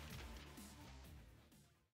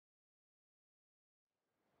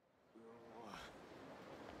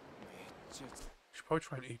 Should probably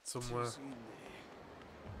try and eat somewhere.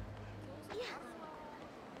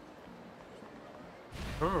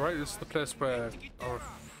 Remember, right? This is the place where our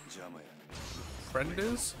friend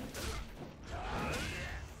is.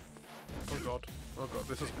 Oh god! Oh god!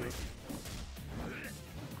 This is good.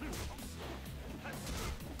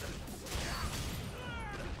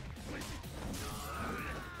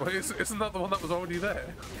 Wait, isn't that the one that was already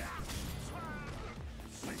there?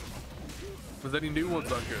 Was any new ones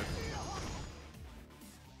that good?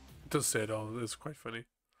 It does say it all. It's quite funny.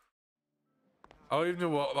 I don't even know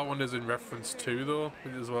what that one is in reference to, though,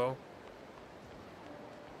 as well.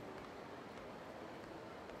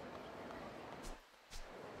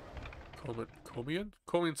 Comian?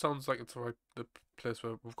 Comian sounds like it's the place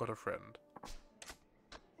where we've got a friend.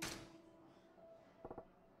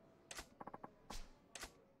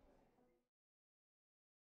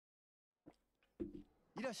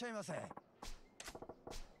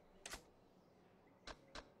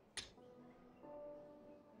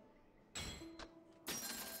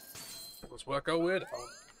 Let's work our way down.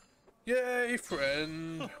 Yay,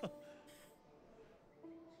 friend!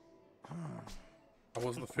 How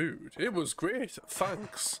was the food? It was great,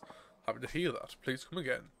 thanks. Happy to hear that. Please come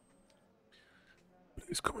again.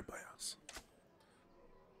 Please come in my house.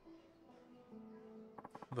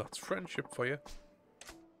 That's friendship for you.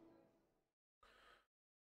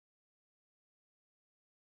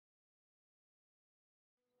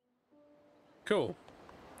 Cool.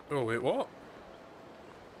 Oh wait, what?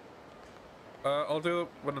 I'll do it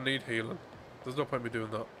when I need healing. There's no point in me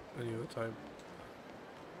doing that any other time.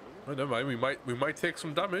 Oh, never mind. We might take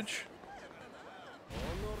some damage.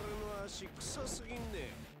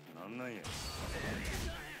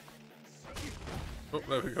 Oh,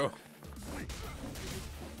 there we go.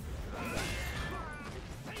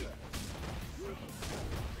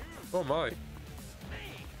 Oh my.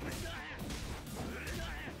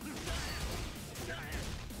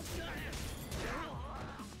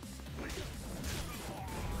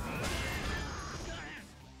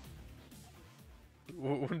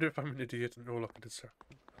 I wonder if I'm an idiot and all I can distract.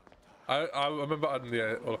 I remember adding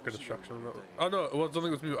the all I can distraction on that. Oh no, it was, I don't think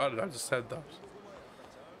it was me who added it, I just said that.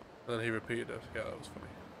 And then he repeated it. Yeah, that was funny.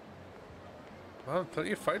 Man,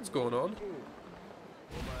 plenty of fights going on.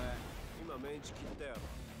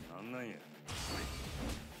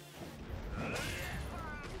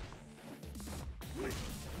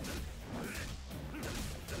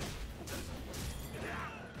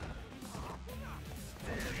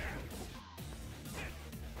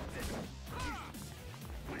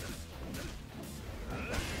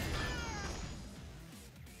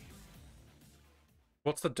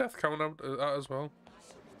 What's the death count out as well?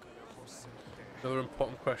 Another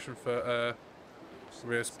important question for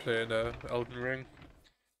race playing Elden Ring.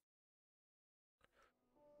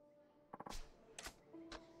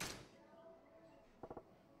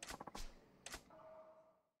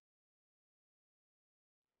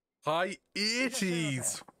 High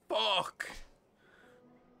 80s! Fuck!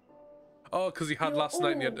 Oh, because he had last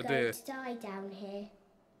night and he had today. Die down here.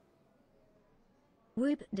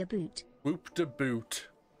 Whoop de boot. Whoop de boot.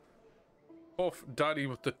 Off daddy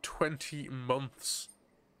with the 20 months.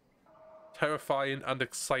 Terrifying and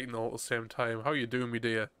exciting all at the same time. How you doing, me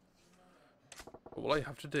dear? What will I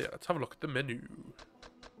have today? Let's have a look at the menu.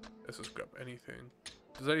 Let's just grab anything.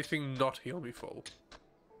 Does anything not heal me full?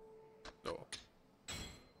 No.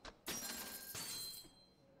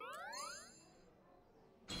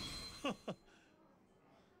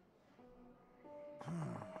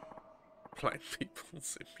 Blind people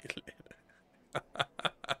simulator.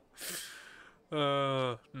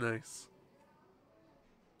 Nice.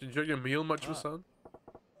 Did you enjoy your meal, Majima-san?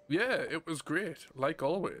 Yeah, it was great, like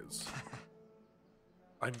always.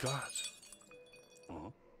 I'm glad.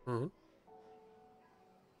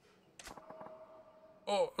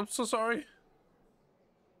 Oh, I'm so sorry.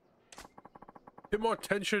 Pay more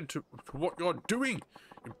attention to what you're doing.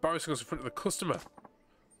 Embarrassing us in front of the customer.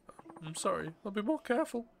 I'm sorry. I'll be more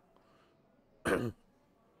careful. Don't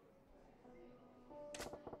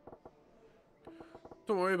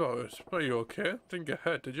Don't worry about it. Are you okay? Didn't get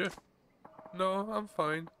hurt, did you? No, I'm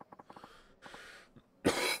fine.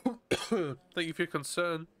 Thank you for your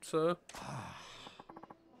concern, sir.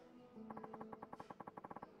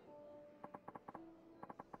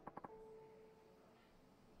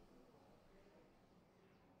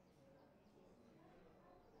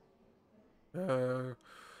 Go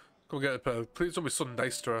get it, but please don't be so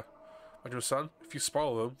nice to her. Majima-san, if you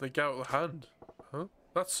spoil them, they get out of hand. Huh?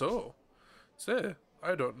 That's so. Say,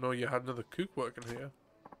 I don't know you had another cook working here.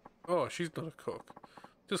 Oh, she's not a cook.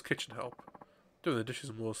 Just kitchen help. Doing the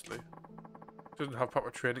dishes mostly. She doesn't have proper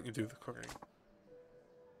training to do the cooking.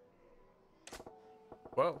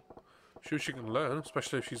 Well, sure she can learn,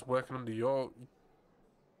 especially if she's working under your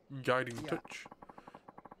guiding touch.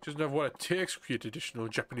 She doesn't have what it takes to create traditional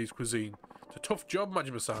Japanese cuisine. It's a tough job,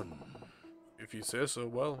 Majima-san. If you say so.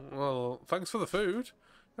 Well, thanks for the food.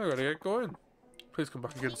 I gotta get going. Please come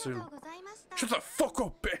back again soon. Shut the fuck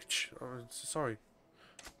up, bitch! Oh, sorry.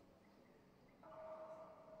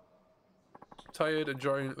 Tired,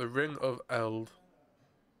 enjoying the Ring of Eld.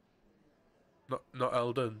 Not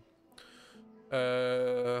Elden.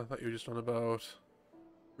 That you were just on about.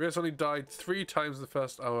 Reyes only died 3 times in the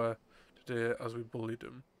first hour today as we bullied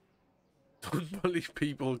him. Don't bully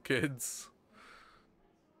people, kids.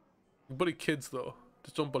 Bully kids though.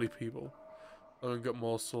 Just don't bully people. And then got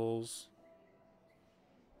more souls.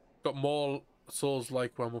 Got more souls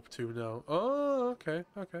like where I'm up to now. Oh, okay,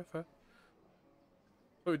 fair.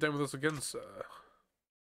 Are you down with us again, sir?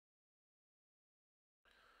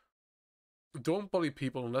 Don't bully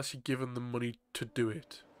people unless you're giving them money to do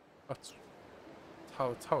it. That's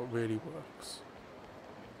how it really works.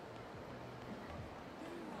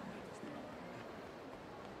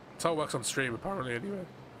 That's how it works on stream, apparently, anyway.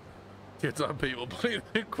 Kids and people bullying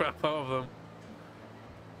the crap out of them.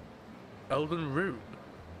 Elden Rune.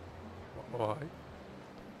 Why?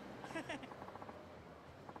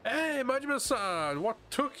 Hey, Majima-san! What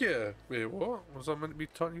took you? Wait, what? Was I meant to be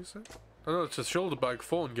talking, you said? I know it's a shoulder bag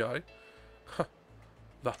phone guy.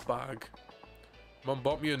 That bag. Mum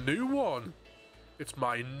bought me a new one. It's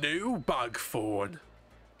my new bag phone.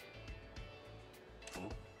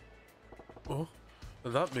 Oh,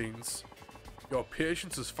 and that means your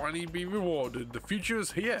patience has finally been rewarded. The future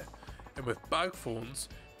is here. And with bag phones,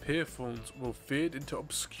 pay phones will fade into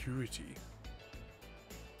obscurity.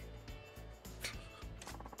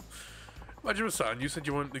 Majima-san, you said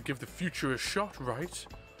you wanted to give the future a shot, right?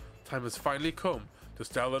 Time has finally come to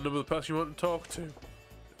dial the number of the person you want to talk to.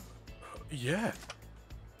 Yeah.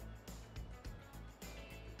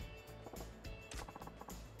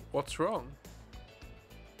 What's wrong?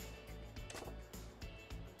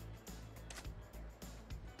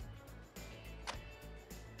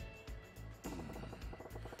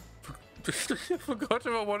 I forgot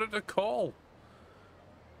who I wanted to call.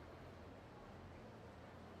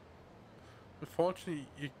 Unfortunately,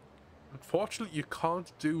 you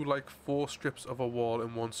can't do like 4 strips of a wall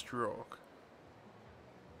in one stroke.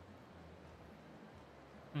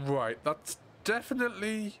 Right, that's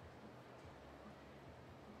definitely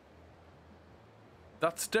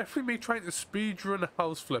me trying to speedrun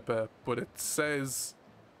House Flipper, but it says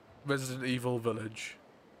Resident Evil Village.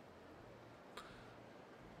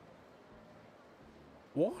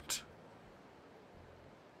 What?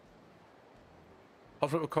 House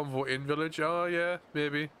Flipper Convo in Village? Oh yeah,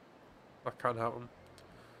 maybe. That can happen.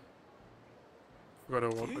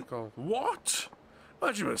 Forgot what to call. What?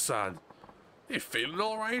 Majima-san, you feeling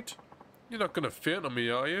alright? You're not gonna faint on me,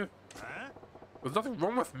 are you? There's nothing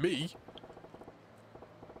wrong with me.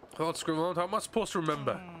 I'll scream around. How am I supposed to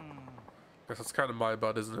remember? Guess that's kind of my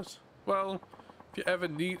bad, isn't it? Well, if you ever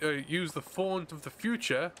need to use the phone of the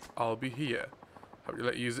future, I'll be here. Happy to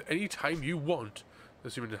let you use it any time you want,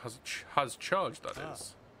 assuming it has charge, that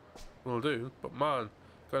is. Will do. But man,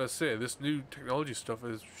 gotta say, this new technology stuff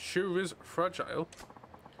sure is fragile.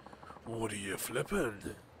 What are you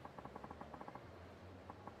flipping?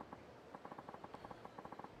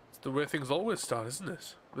 It's the way things always start, isn't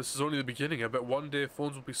it? This is only the beginning. I bet one day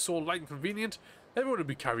phones will be so light and convenient, everyone will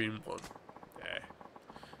be carrying one. Yeah.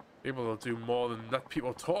 Maybe they'll do more than let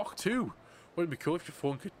people talk too. Wouldn't it be cool if your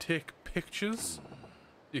phone could take pictures?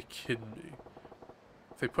 You're kidding me.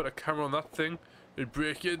 If they put a camera on that thing, it'd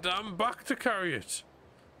break your damn back to carry it.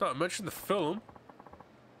 Not to mention the film.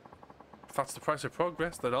 If that's the price of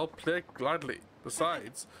progress, then I'll play gladly.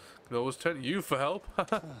 Besides, I can always turn to you for help.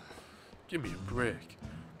 Give me a break.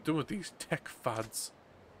 I'm done with these tech fads.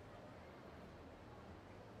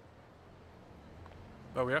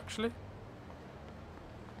 Are we actually?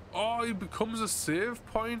 Oh, it becomes a save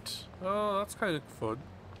point? Oh, that's kind of fun.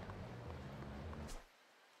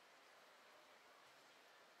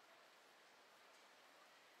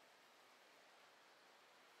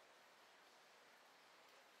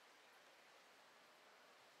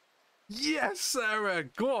 Yes, Sarah!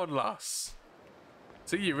 Go on, lass!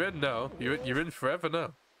 See, you're in now. You're in forever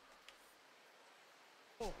now.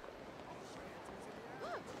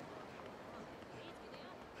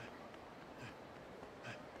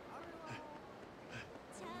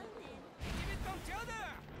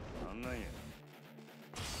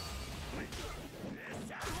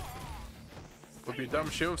 Would be a damn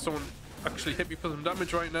shame if someone actually hit me for some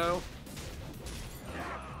damage right now.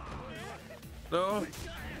 No?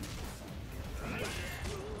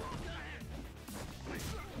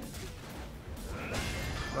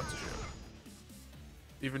 That's a shame.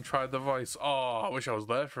 Even tried the voice. Oh, I wish I was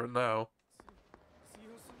there for it now.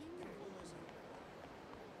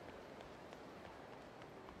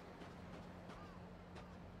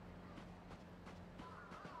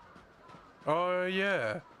 Oh,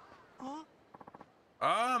 yeah.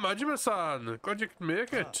 Ah, Majima-san! Glad you could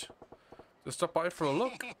make it. Just stop by for a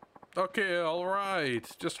look. Okay, alright.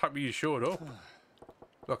 Just happy you showed up.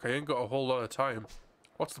 Look, I ain't got a whole lot of time.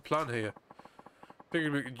 What's the plan here?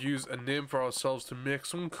 Figured we could use a name for ourselves to make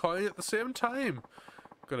some coin at the same time.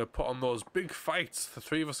 Gonna put on those big fights, the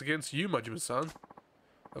three of us against you, Majima-san.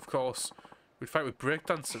 Of course, we'd fight with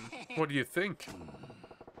breakdancing. What do you think?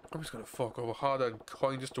 I'm just gonna fork over hard and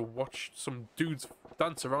coin just to watch some dudes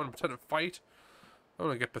dance around and pretend to fight. I don't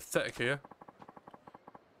want to get pathetic here.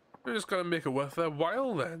 We're just gonna make it worth their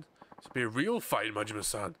while then. To be a real fight,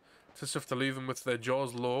 Majima-san. Just have to leave them with their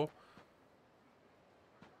jaws low.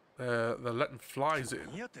 They're letting flies in.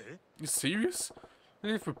 You serious?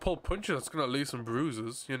 Even if we pull punches, that's gonna leave some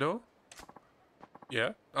bruises, you know?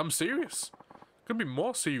 Yeah, I'm serious. Could be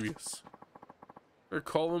more serious. We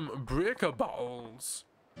call them breaker battles.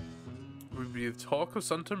 Would be the talk of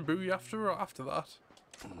Santenburi after that.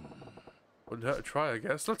 Wouldn't hurt to try, I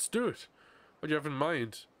guess. Let's do it. What do you have in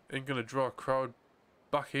mind? Ain't gonna draw a crowd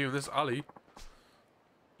back here in this alley.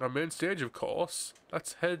 Our main stage, of course.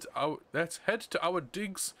 Let's head to our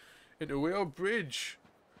digs into Whale Bridge.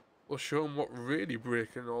 We'll show them what really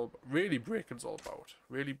breaking's all about.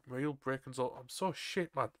 Real breaking's all. I'm so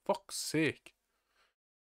shit, man. Fuck's sake.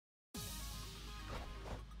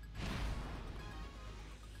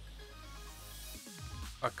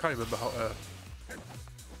 I can't remember how to.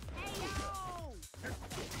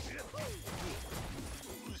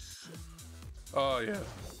 Oh yeah.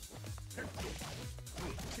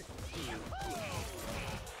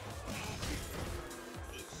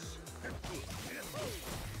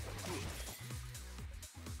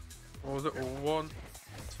 What was it? 1,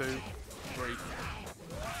 2, 3.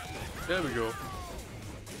 There we go.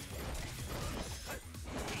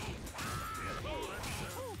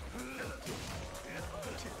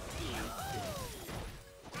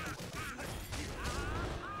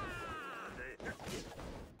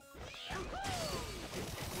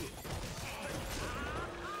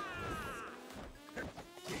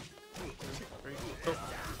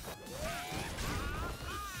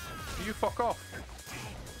 You fuck off.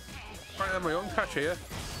 I have my own catch here.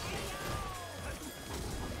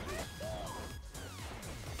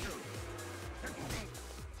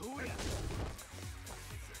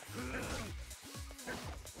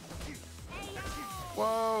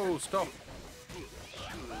 Whoa, stop.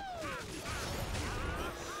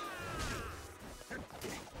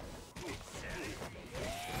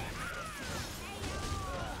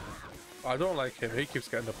 I don't like him. He keeps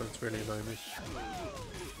getting up and it's really annoying me.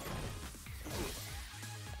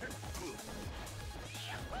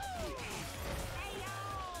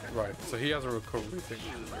 Right, so he has a recovery thing.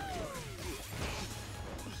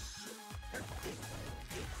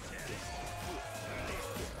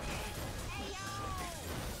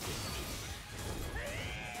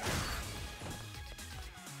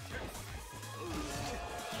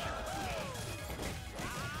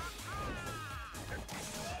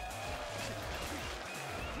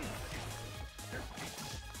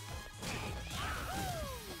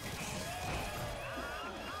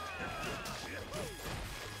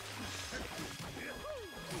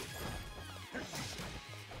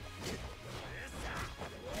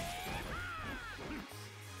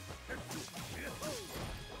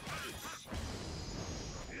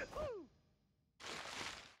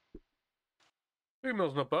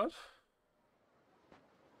 Female's not bad.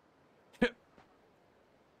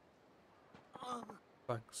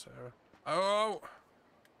 Thanks, Sarah. Oh!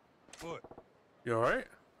 What? You alright?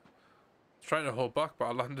 Trying to hold back, but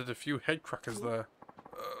I landed a few head crackers there.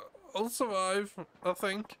 I'll survive, I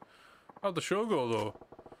think. How'd the show go, though?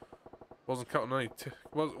 Wasn't counting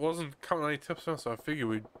any tips, so I figure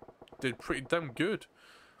we did pretty damn good.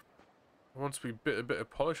 Once we put a bit of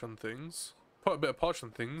polish on things,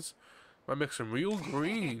 might make some real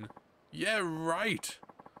green. Yeah, right.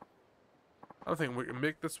 I think we can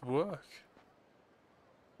make this work.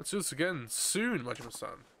 Let's do this again soon,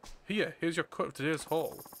 Majima-san. Here's your cut of today's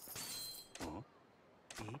haul. Oh,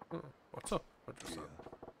 what's up, Majima-san?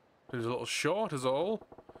 It was a little short is all.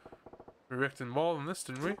 We reacted more than this,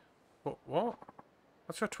 didn't we? What?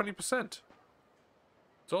 That's your 20%.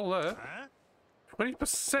 It's all there.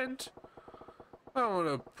 20%? I don't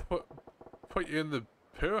want to put you in the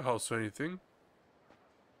poorhouse or anything.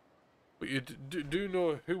 But you do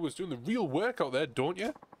know who was doing the real work out there, don't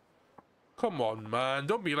you? Come on, man.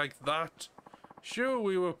 Don't be like that. Sure,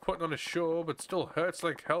 we were putting on a show, but still hurts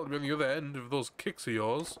like hell to be on the other end of those kicks of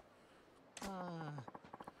yours. You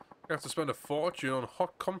have to spend a fortune on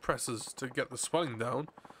hot compressors to get the swelling down.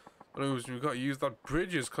 And we got to use that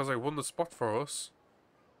bridges because I won the spot for us.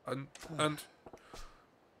 And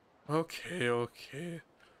okay.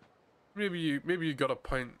 Maybe you got a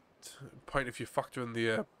point if you factor in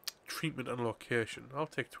the treatment and location. I'll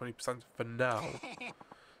take 20% for now.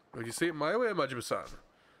 Would you see it my way, Majima-san?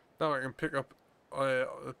 Now I can pick up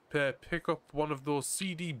one of those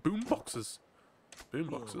CD boom boxes. Boom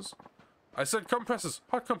boxes? I said compressors,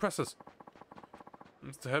 hot compressors.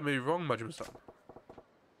 Must have heard me wrong, Majima-san.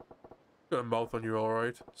 Got a mouth on you,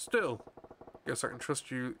 alright. Still, guess I can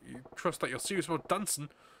trust you. You trust that you're serious about dancing.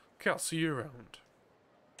 Okay, I'll see you around.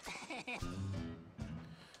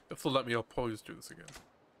 If they'll let me, I'll probably just do this again.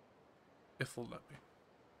 If they'll let me.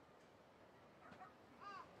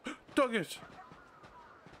 Dug it!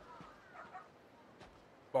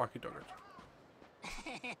 Barky dug it.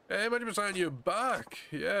 Hey, Majima-san, you're back!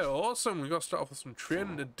 Yeah, awesome! We gotta start off with some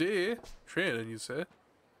training today. Training, you say?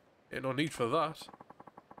 Ain't no need for that.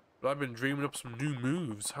 But I've been dreaming up some new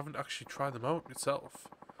moves. Haven't actually tried them out myself.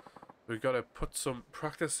 We gotta put some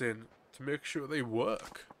practice in to make sure they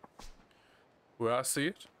work. Where I see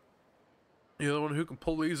it, you're the one who can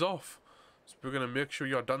pull these off. So we're gonna make sure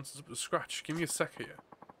your dance is up to scratch. Give me a sec here.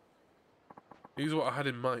 Here's what I had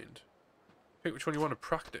in mind. Pick which one you want to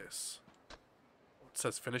practice. It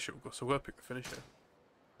says finisher, so we'll pick the finisher.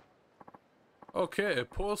 Okay,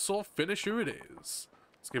 poor soul finisher it is.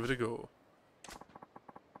 Let's give it a go.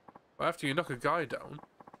 After you knock a guy down,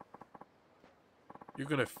 you're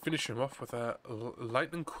gonna finish him off with a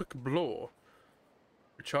lightning quick blow.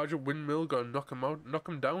 Recharge a windmill, gonna knock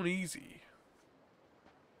him down easy.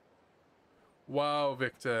 Wow,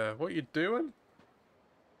 Victor, what you doing?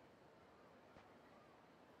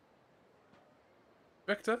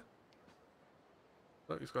 Victor?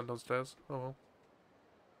 Oh, he's gone downstairs. Oh well.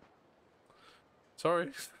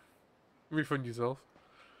 Sorry. Refund yourself.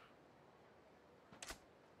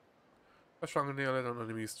 That's strong on the island on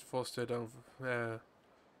enemies. Force stay down at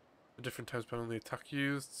different times depending on the attack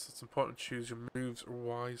used. So it's important to choose your moves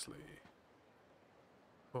wisely.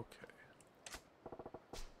 Okay.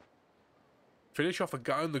 Finish off a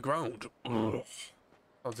guy on the ground. Ugh.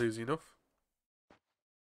 Sounds easy enough.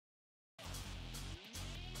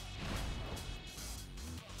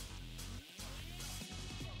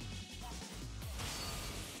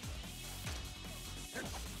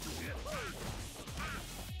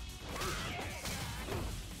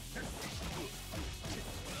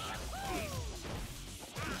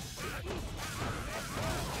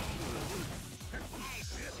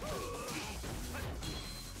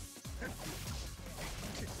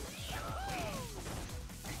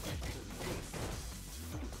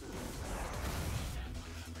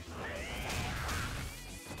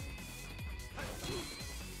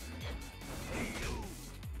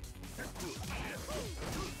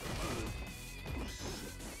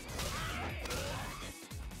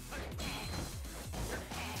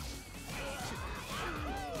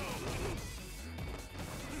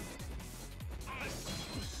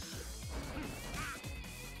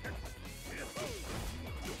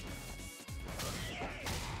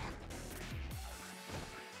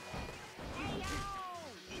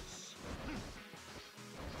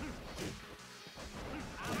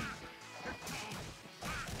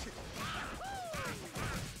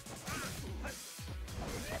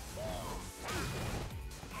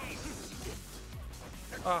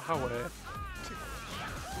 Aha, way.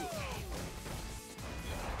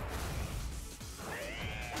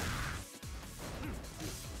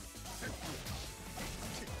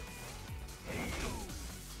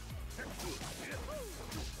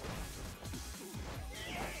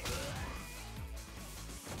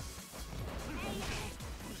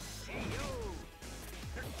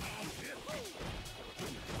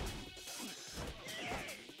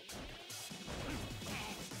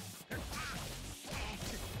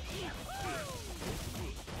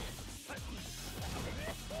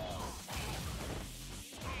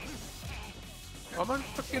 Oh man,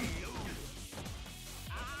 fucking.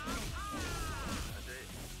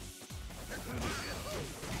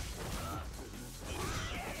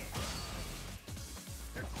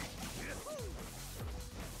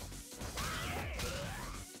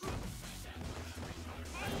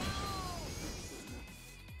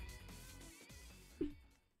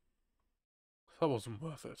 That wasn't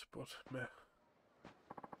worth it, but meh.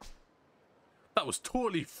 That was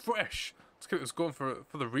totally fresh. Let's get this going for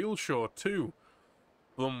the real show too.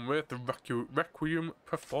 Along with the Requiem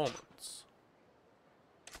performance.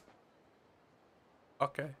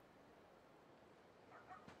 Okay.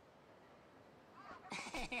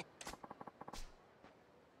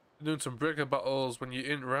 Doing some breaker battles when you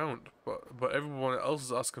ain't around, but everyone else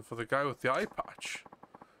is asking for the guy with the eye patch.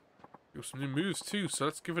 Got some new moves too, so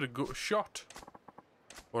let's give it a shot.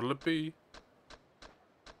 What'll it be?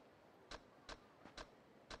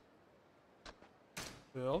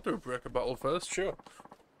 Yeah, I'll do a breaker battle first, sure.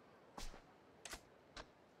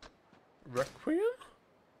 Requiem?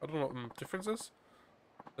 I don't know what the difference is.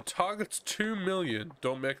 The target's 2 million.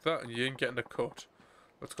 Don't make that and you ain't getting a cut.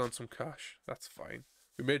 Let's go on some cash. That's fine.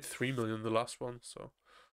 We made 3 million the last one, so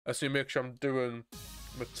I just need to make sure I'm doing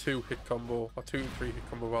my 2-hit combo, or 2 and 3-hit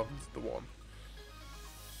combo rather than the one.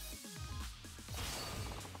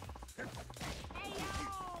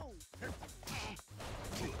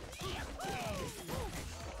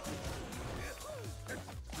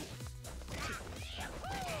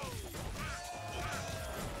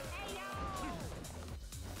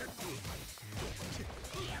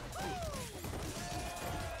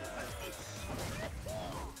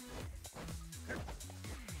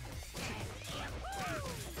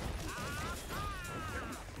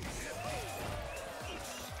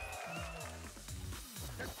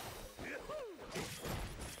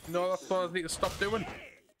 No, that's what I need to stop doing.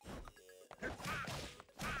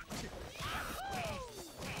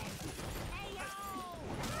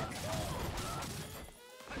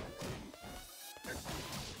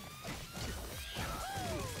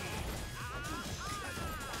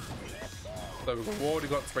 There we go. We already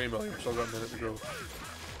got 3 million, so I've got a minute to go.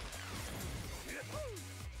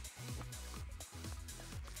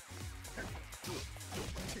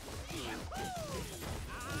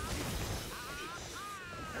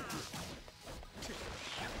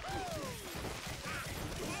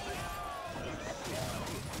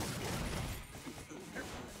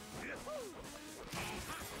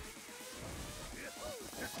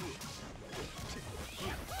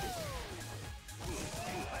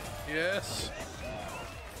 Yes.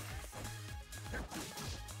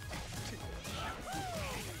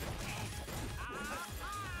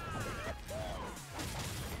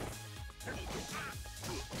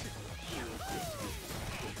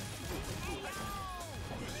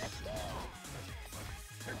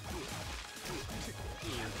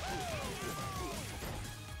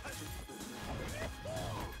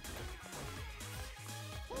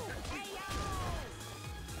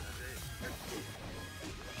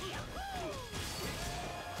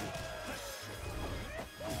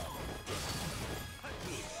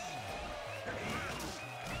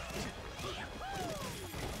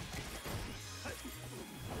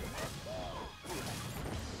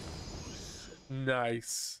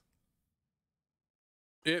 Nice.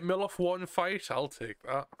 8 mil off one fight, I'll take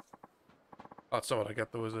that. That's not what I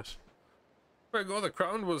get though, is it? There we go, the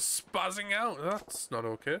crown was spazzing out. That's not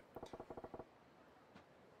okay.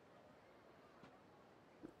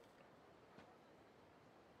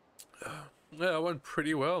 Yeah, it went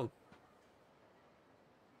pretty well.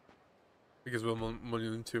 Because we're money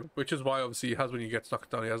into, which is why obviously he has, when he gets knocked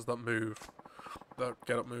down, he has that move, that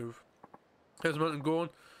get up move. Here's Mountain going.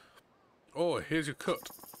 Oh, here's your cut.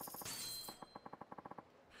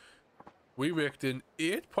 We raked in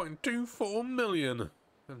 8.24 million,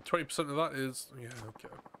 and 20% of that is, yeah,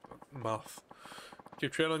 okay, math.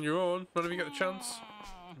 Keep trailing on your own whenever you get the chance.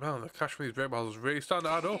 Man, the cash for these break battles is really starting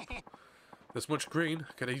to add up. This much green,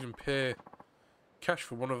 I could even pay cash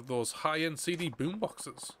for one of those high-end CD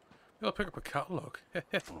boomboxes. I'll pick up a catalogue.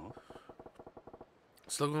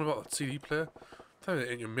 Still going about that CD player? Tell me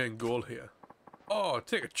that ain't your main goal here. Oh,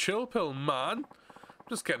 take a chill pill, man. I'm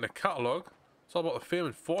just getting a catalogue. It's all about the fame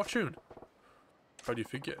and fortune. How do you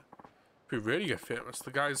figure? If we really get famous,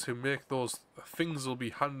 the guys who make those things will be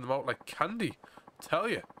handing them out like candy. I'll tell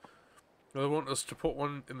you. They want us to put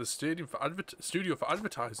one in the studio for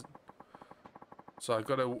advertising. So I've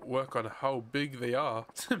got to work on how big they are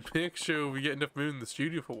to make sure we get enough room in the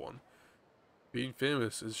studio for one. Being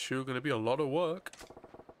famous is sure going to be a lot of work.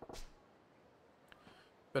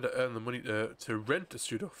 Better earn the money to rent a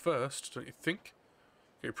studio first, don't you think?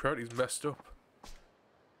 Get your priorities messed up.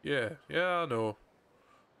 Yeah, I know.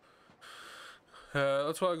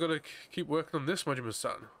 That's why I've got to keep working on this,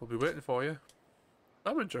 Majima-san. We'll be waiting for you.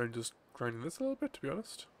 I'm enjoying just grinding this a little bit, to be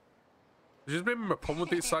honest. There's just maybe my problem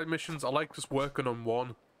with these side missions. I like just working on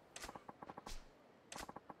one.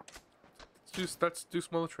 Let's do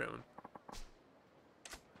smaller training.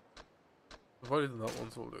 I've already done that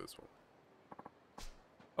one, so we'll do this one.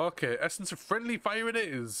 Okay, essence of friendly fire it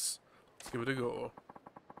is. Let's give it a go.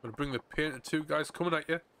 I'm gonna bring the painted two guys coming at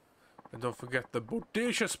you. And don't forget the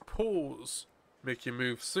bodacious pose. Make you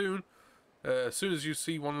move soon. As soon as you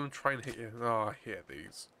see one of them try and hit you. Oh, I hate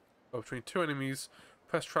these. Between two enemies,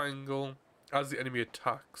 press triangle as the enemy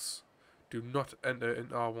attacks. Do not enter in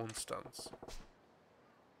R1 stance.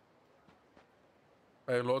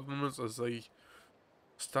 I load them as they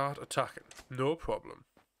start attacking. No problem.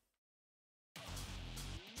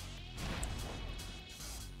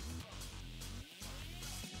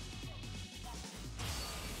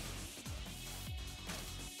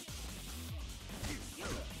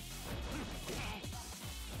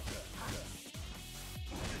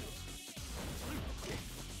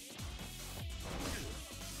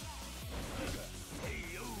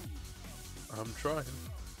 I'm trying.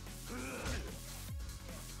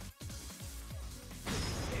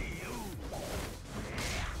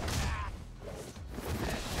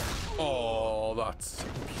 Oh, that's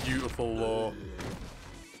beautiful though.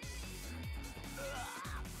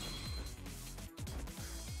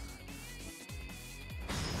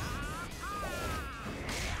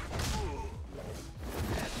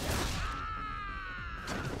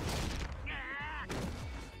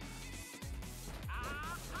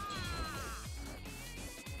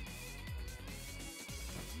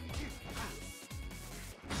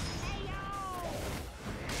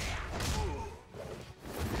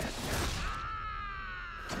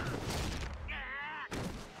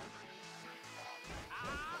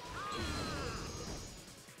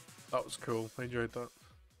 That was cool. I enjoyed that.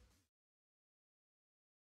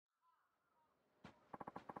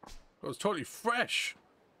 It was totally fresh.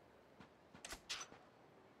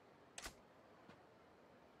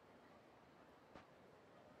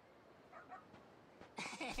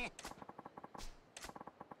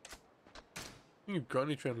 You've got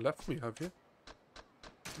any train left me, have you?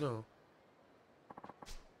 No.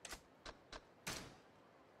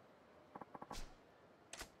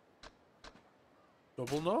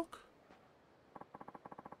 Double knock?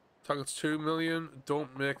 Target's 2 million.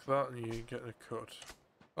 Don't make that and you get a cut.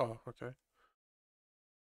 Oh, okay.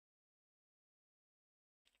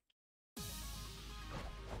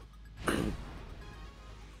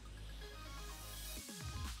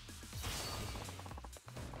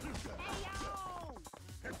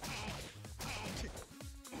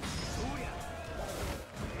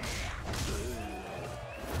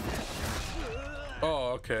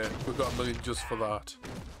 Oh, okay. We got 1 million just for that.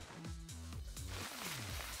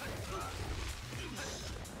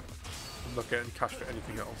 I'm not getting cash for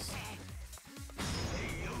anything else.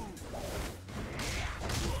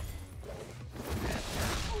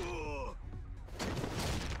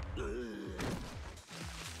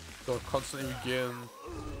 So constantly regain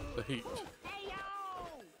the heat.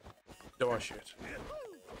 Oh shit.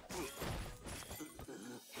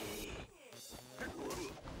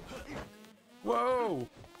 Whoa!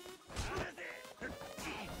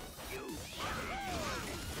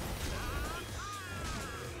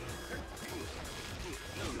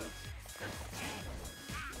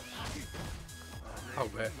 Oh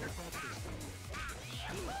man.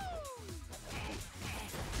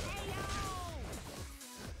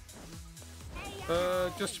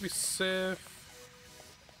 Just to be safe.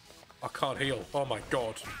 I can't heal. Oh my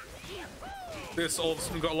god. This all of a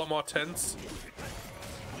sudden got a lot more tense.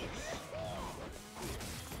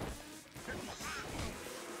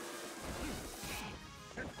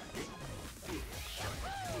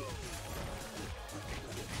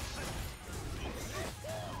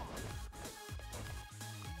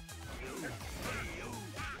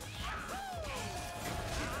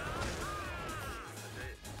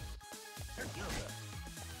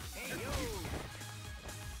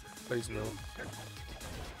 Please no.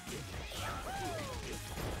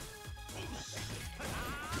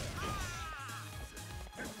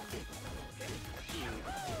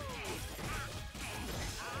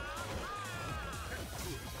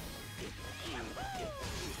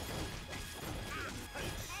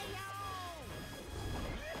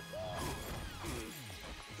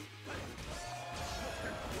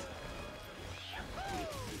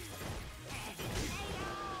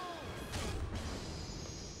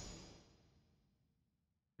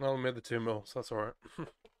 Well, we made the 2 mil, so that's alright.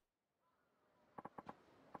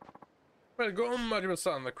 Way to go,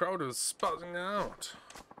 Majima-san. The crowd is spazzing out.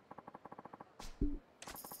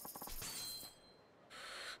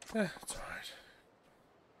 Yeah, it's alright.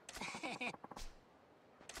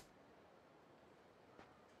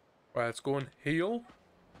 Right, let's go and heal.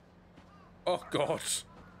 Oh, God.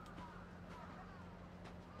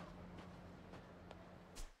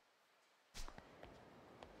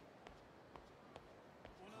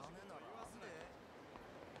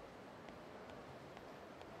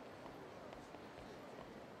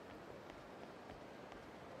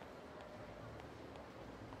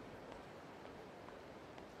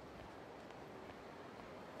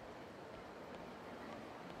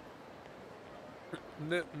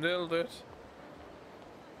 Nailed it.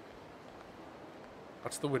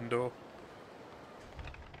 That's the window.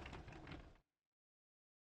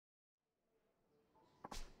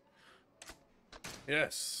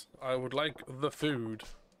 Yes, I would like the food.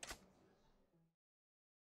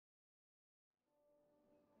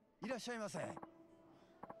 いらっしゃいませ。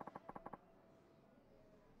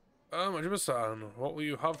 Majima-san, what will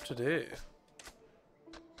you have today?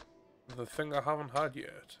 The thing I haven't had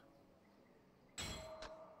yet.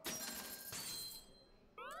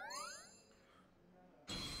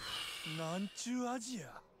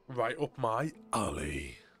 Right up my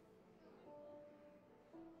alley.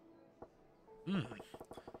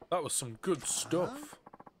 That was some good stuff.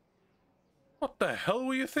 What the hell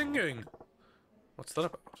were you thinking? What's that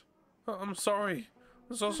about? I'm sorry.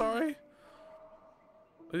 I'm so sorry.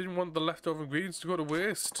 I didn't want the leftover ingredients to go to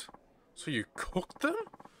waste. So you cooked them?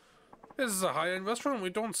 This is a high-end restaurant. We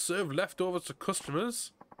don't serve leftovers to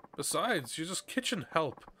customers. Besides, you're just kitchen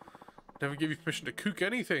help. Never give you permission to cook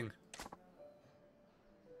anything.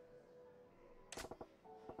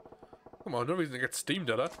 Come on, no reason to get steamed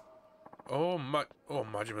at her. Oh,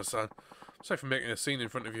 Majima-san. Sorry for making a scene in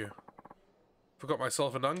front of you. Forgot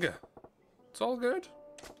myself in anger. It's all good.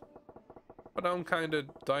 But now I'm kind of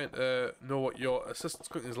dying to know what your assistant's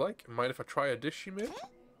cooking is like. Mind if I try a dish she made?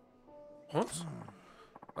 What?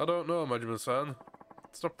 I don't know, Majima-san.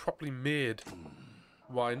 It's not properly made.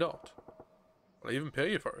 Why not? Will I even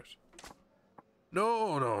pay you for it?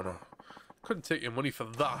 No. Couldn't take your money for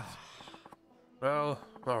that. Well,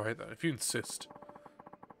 alright then, if you insist.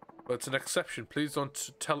 But it's an exception. Please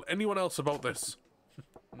don't tell anyone else about this.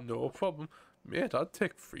 No problem. Mate, I'd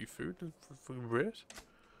take free food. It's fucking great.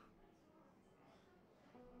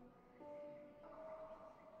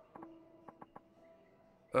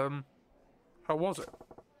 How was it?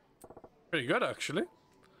 Pretty good, actually.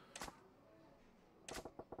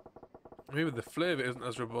 Maybe the flavour isn't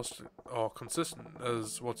as robust or consistent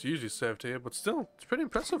as what's usually served here, but still, it's pretty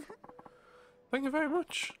impressive. Thank you very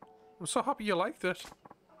much. I'm so happy you liked it.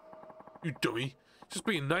 You dummy. Just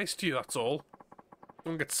being nice to you, that's all.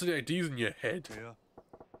 Don't get silly ideas in your head. Yeah.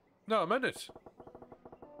 No, I meant it.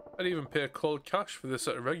 I'd even pay cold cash for this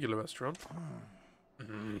at a regular restaurant.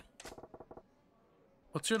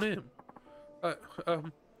 What's your name?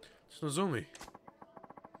 It's Nozomi.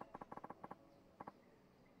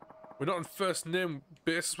 We're not on first name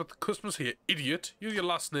basis with the customers here, idiot. Use your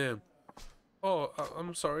last name. Oh,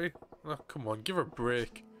 I'm sorry. Oh, come on, give her a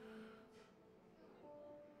break.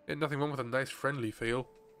 Ain't nothing wrong with a nice friendly feel.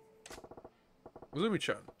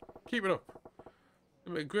 Nozomi-chan, keep it up.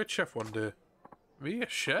 You'll be a great chef one day. Me, a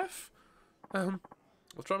chef? I'll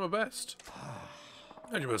try my best.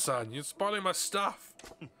 Anyway-san, you're spoiling my stuff.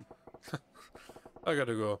 I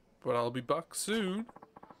gotta go, but I'll be back soon.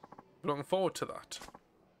 Looking forward to that.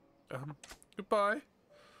 Goodbye.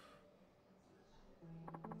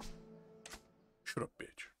 Shut up,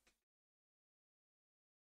 bitch.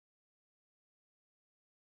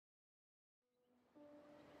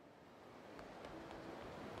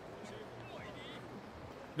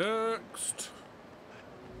 Next.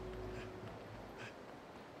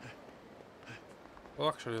 Well,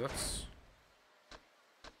 actually, let's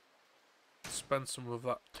spend some of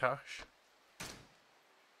that cash.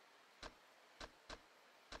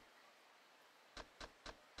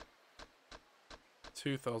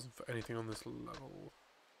 2,000 for anything on this level.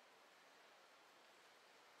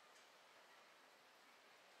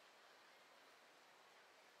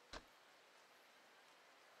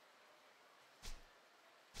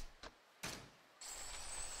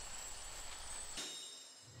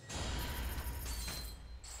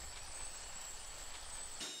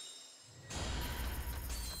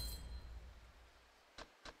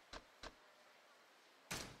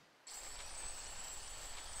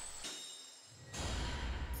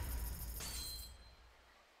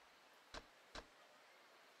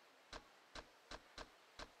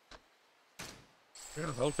 Yeah,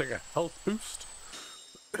 I'll take a health boost.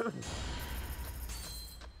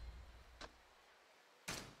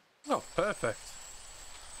 Oh, perfect.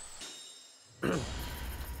 Your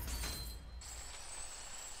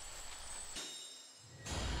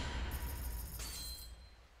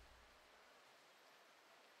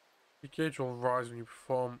gauge will rise when you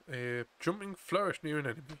perform a jumping flourish near an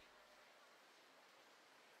enemy.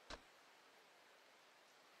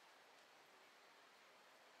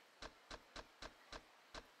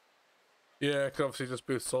 Yeah, it can obviously just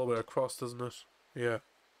boosts all the way across, doesn't it? Yeah.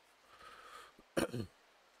 Oh,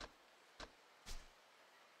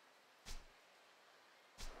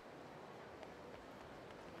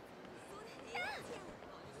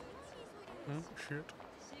 shit.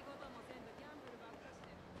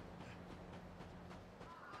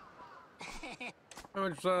 How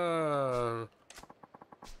much,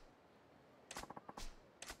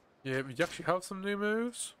 yeah, you actually have some new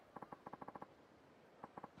moves.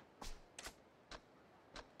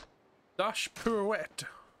 Dash pirouette.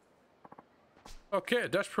 Okay,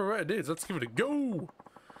 dash pirouette it is. Let's give it a go.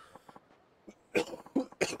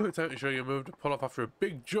 Time to show you a move to pull off after a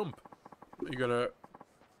big jump. You're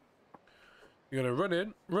gonna run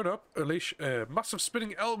in, run up, unleash a massive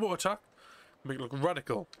spinning elbow attack, make it look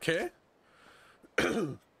radical. Okay.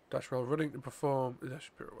 Dash while running to perform the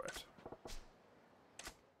dash pirouette.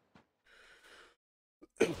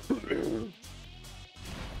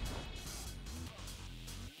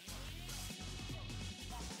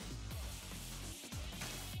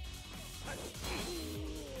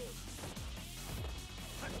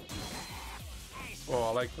 Oh,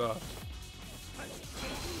 I like that.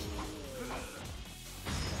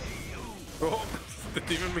 Oh,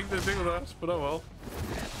 didn't even mean to do that, but oh well.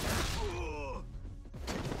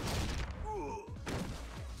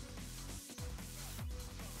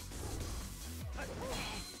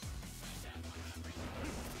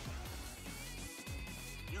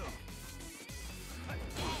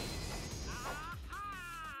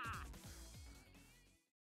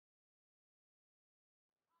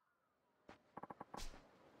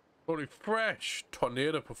 Holy fresh!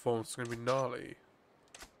 Tornado performance is gonna be gnarly.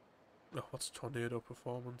 Oh, what's tornado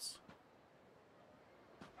performance?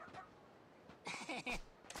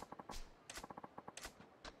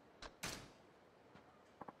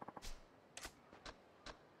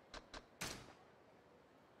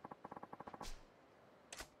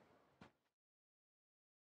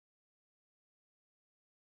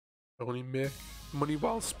 Only make money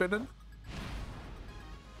while spinning?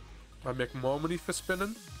 I make more money for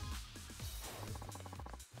spinning?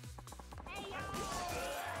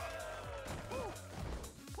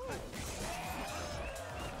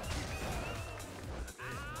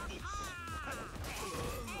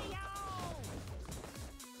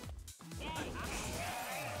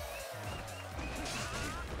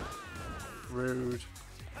 Rude.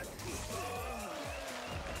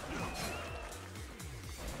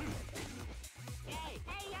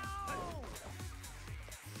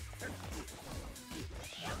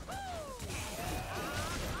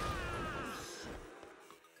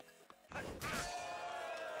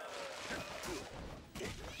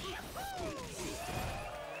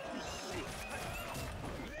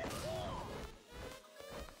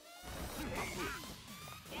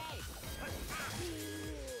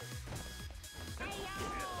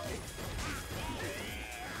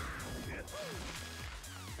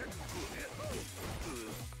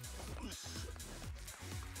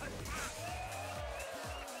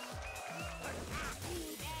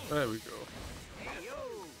 There we go.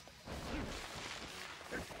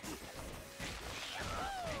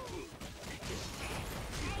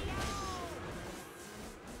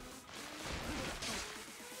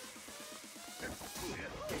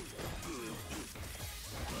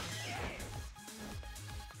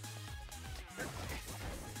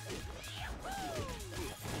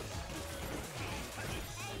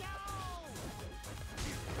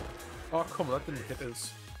 Oh, come on, that didn't hit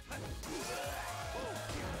us.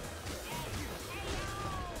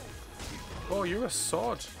 Oh, you're a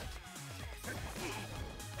sword.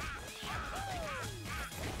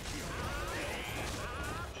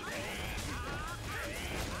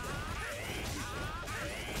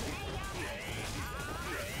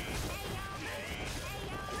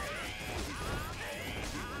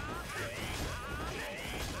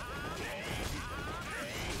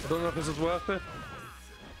 I don't know if this is worth it.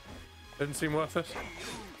 Didn't seem worth it.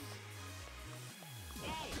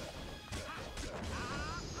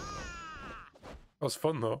 That was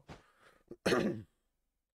fun though. I don't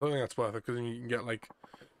think that's worth it because you can get like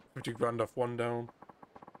 50 grand off one down.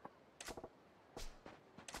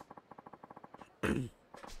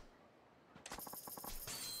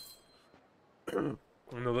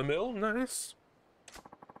 Another mill, nice.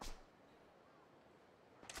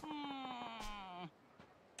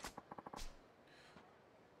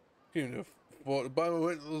 You know, bought to buy my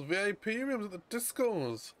way to those VIP rooms at the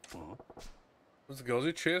discos. What's the girls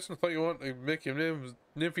you're chasing? I thought you wanted to make your name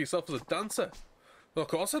for yourself as a dancer. Well, of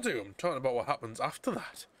course I do. I'm talking about what happens after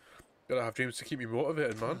that. Gotta have dreams to keep me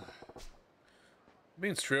motivated, man.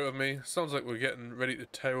 Being straight with me, sounds like we're getting ready to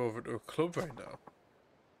tear over to a club right now.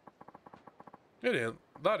 It ain't.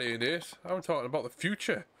 That ain't it. I'm talking about the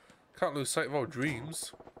future. Can't lose sight of our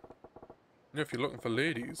dreams. You know, if you're looking for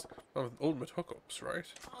ladies, I'm with ultimate hookups, right?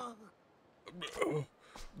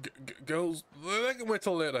 Girls, they can wait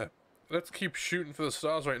till later. Let's keep shooting for the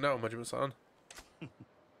stars right now, Majima-san.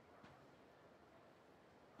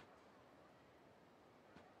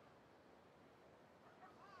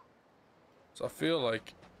 So I feel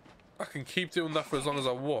like I can keep doing that for as long as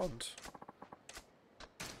I want.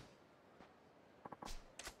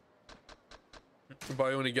 But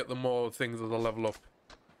I only get the more things as I level up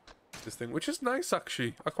this thing, which is nice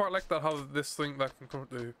actually. I quite like that, how this thing that can come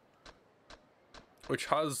to, which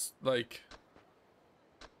has like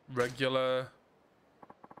regular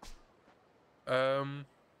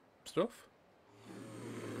stuff.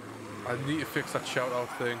 I need to fix that shout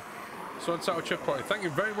out thing. So on Sour Chip Party, thank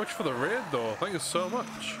you very much for the raid though. Thank you so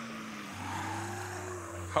much.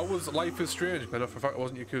 How was Life is Strange? I know for a fact it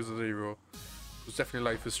wasn't Yakuza 0. It was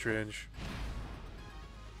definitely Life is Strange.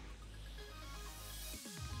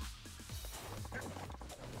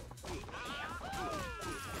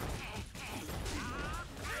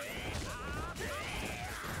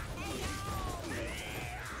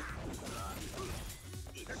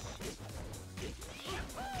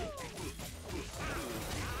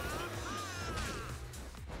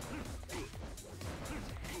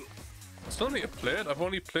 I still need to play it. I've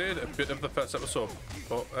only played a bit of the first episode,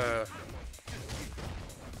 but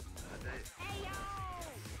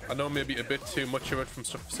I know maybe a bit too much of it from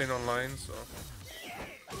stuff I've seen online, so.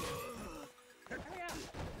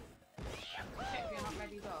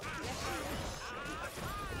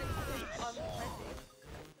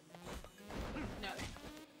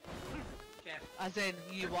 As in,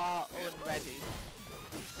 you are unready.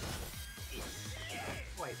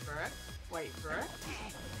 Wait for it. Wait for it.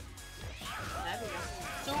 There we go.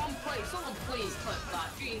 Someone please clip that.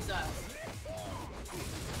 Jesus.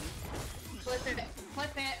 Clip it.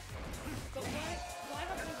 Clip it. But why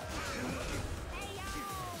haven't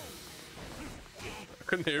I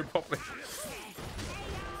couldn't hear it properly.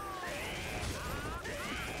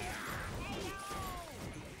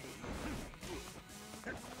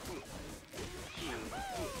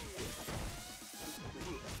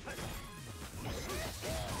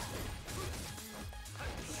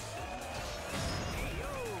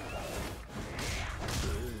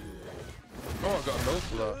 Oh, I got a note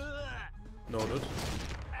for that. Noted.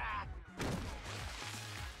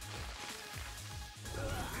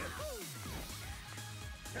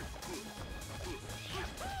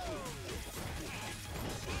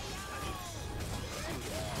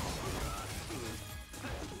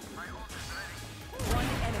 One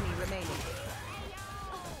enemy remaining.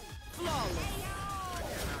 Flawless.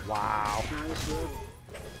 Wow.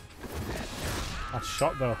 That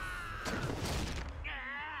shot though.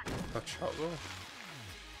 That shot though.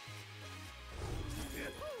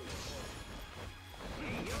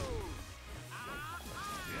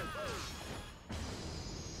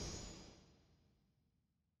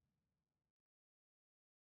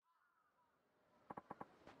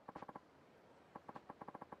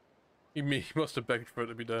 He must have begged for it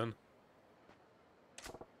to be done.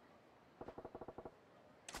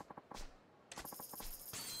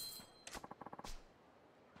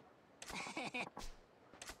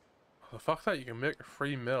 The fact that you can make a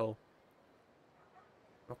free meal,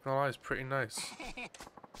 not gonna lie, is pretty nice.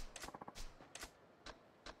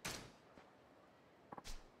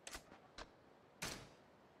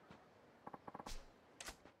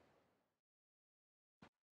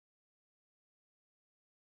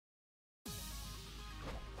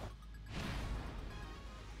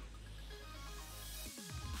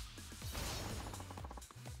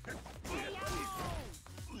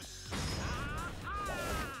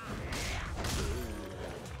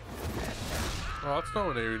 Oh, that's not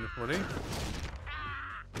really enough money.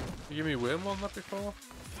 You give me way more than that before?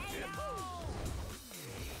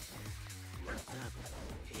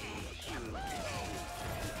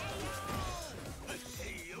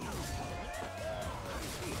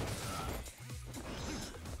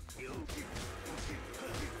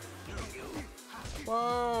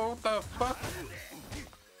 Whoa, what the fuck?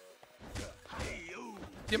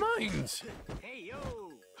 Do you mind?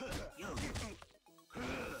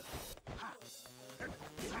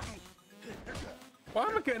 Why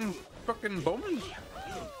am I getting fucking bummed?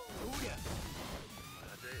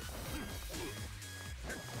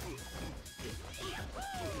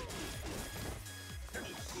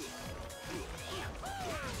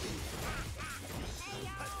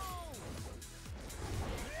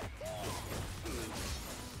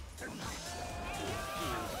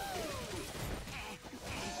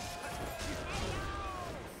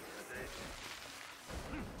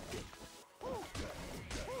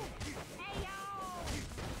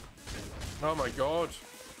 Oh my god.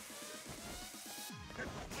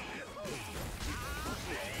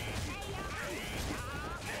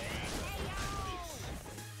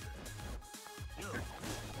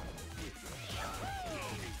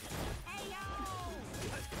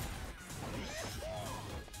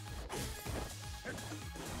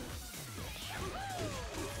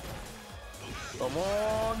 Come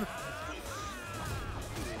on!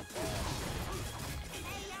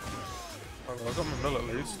 Oh, I got my mill at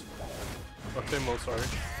least. Oh, 2 mil, sorry.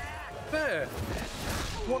 There!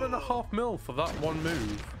 1.5 mil for that one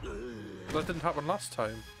move. That didn't happen last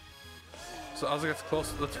time. So as it gets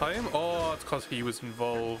closer to the time, oh, it's because he was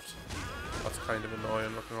involved. That's kind of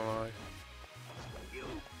annoying, not gonna lie.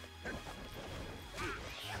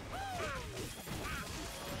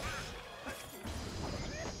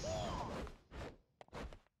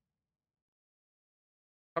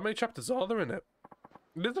 How many chapters are there in it?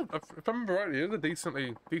 It isn't, if I remember rightly, it is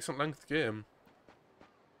a decent length game.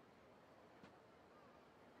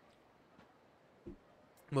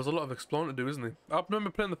 There's a lot of exploring to do, isn't there? I remember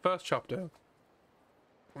playing the first chapter,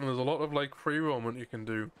 and there's a lot of like free roaming you can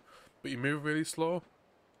do, but you move really slow.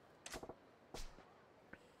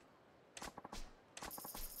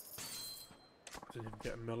 I didn't even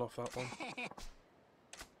get a mill off that one.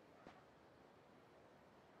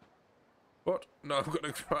 What? No, I've got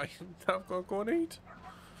to try. I've got to go and eat.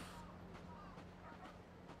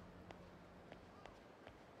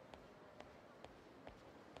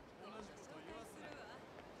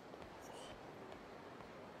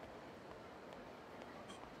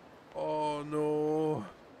 Oh no.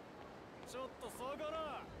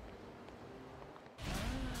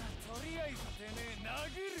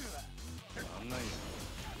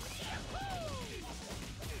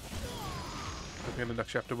 Okay, the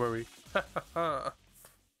next you have to worry.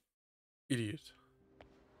 Idiot.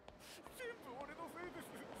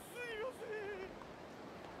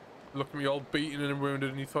 Look at me all beaten and wounded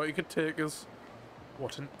and you thought you could take us.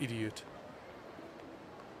 What an idiot.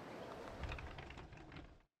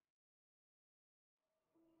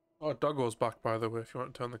 Oh, Doggo's back, by the way, if you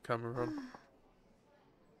want to turn the camera on.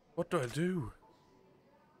 What do I do?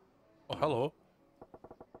 Oh, hello.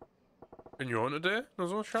 And you're on today,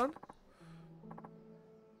 Nozo-chan?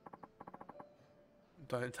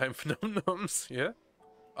 Dying time for num-nums, yeah?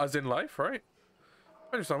 As in life, right?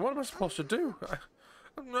 I just what am I supposed to do?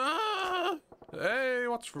 Hey,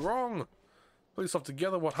 what's wrong? Put yourself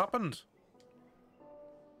together, what happened?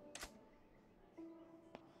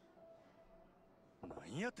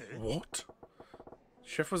 What?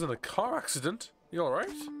 Chef was in a car accident? You alright?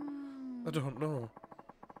 I don't know.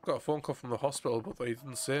 Got a phone call from the hospital, but they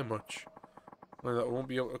didn't say much. Like that I won't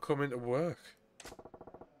be able to come into work.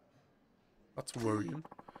 That's worrying.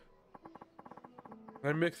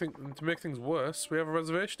 And to make things worse, we have a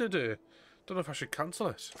reservation today. Don't know if I should cancel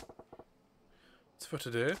it. It's for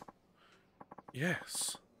today.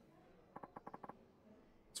 Yes.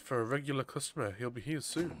 It's for a regular customer. He'll be here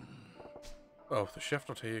soon. Oh, if the chef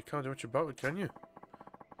not here, you can't do much about it, can you?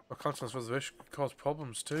 Or cancelling this reservation could cause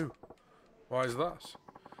problems too. Why is that?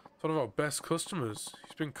 It's one of our best customers.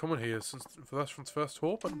 He's been coming here since the restaurant's first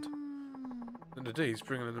opened. And today he's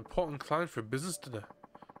bringing an important client for a business dinner.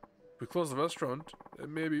 If we close the restaurant, there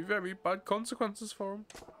may be very bad consequences for him.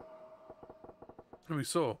 Maybe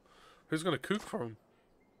so. Who's going to cook for him?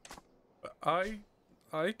 I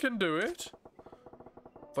can do it.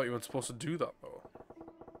 Thought you weren't supposed to do that though.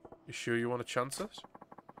 You sure you want to chance it?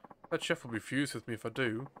 That chef will be furious with me if I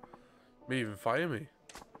do. May even fire me.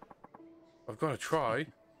 I've got to try.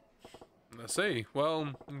 I see.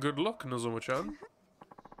 Well, good luck, Nozomu-chan.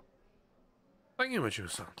 Thank you,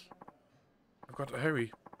 Majima-san. I've got to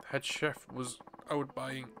hurry. The head chef was out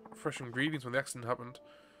buying fresh ingredients when the accident happened.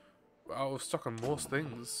 We're out of stock on most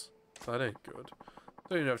things. That ain't good.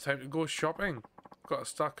 Don't even have time to go shopping. Got to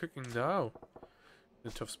start cooking now.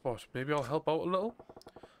 In a tough spot. Maybe I'll help out a little?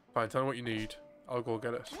 Fine, tell me what you need. I'll go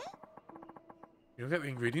get it. You'll get the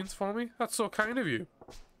ingredients for me? That's so kind of you.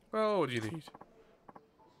 Well, what do you need?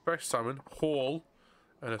 Fresh salmon, whole,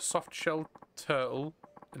 and a soft shell turtle,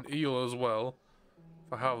 an eel as well.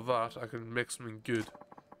 If I have that, I can make something good.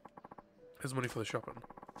 Here's money for the shopping.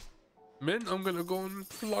 Min, I'm gonna go and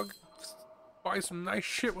buy some nice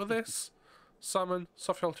shit with this. Salmon,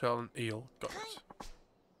 soft shell turtle, and eel. Got it.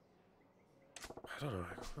 I don't know.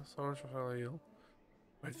 Salmon, soft shell, eel.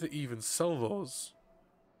 Where do they even sell those?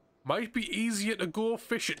 Might be easier to go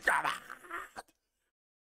fishing.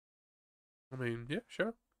 I mean, yeah,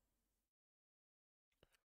 sure.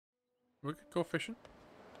 We could go fishing.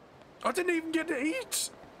 I didn't even get to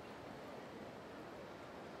eat!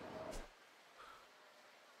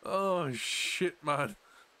 Oh, shit, man.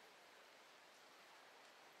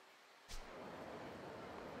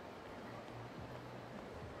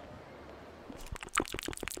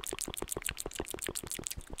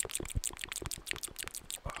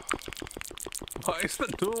 Why is there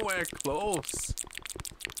nowhere close?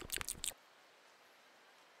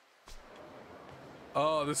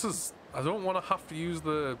 Oh, this is... I don't want to have to use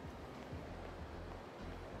the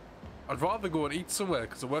I'd rather go and eat somewhere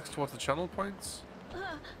because it works towards the channel points.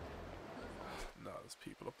 No, there's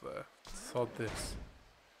people up there. Sod this.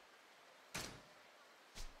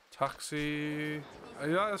 Taxi.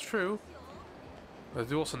 Yeah, that's true. I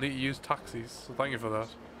do also need to use taxis, so thank you for that.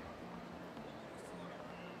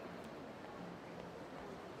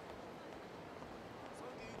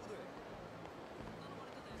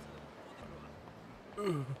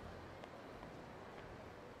 Ugh.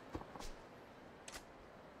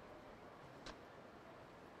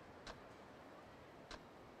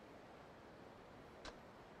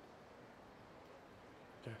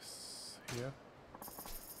 Yes, here.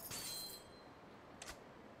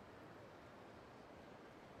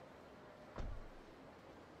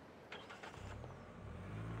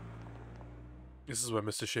 This is where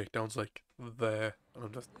Mr. Shakedown's like there,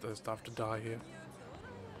 and I just have to die here.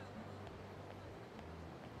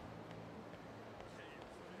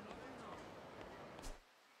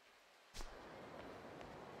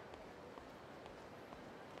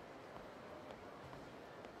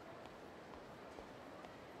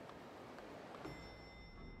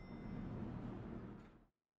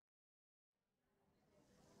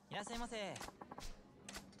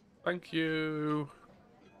 Thank you.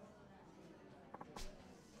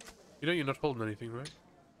 You know you're not holding anything, right?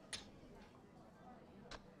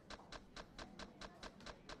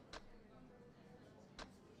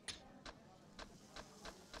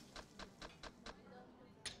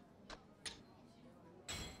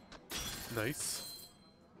 Nice.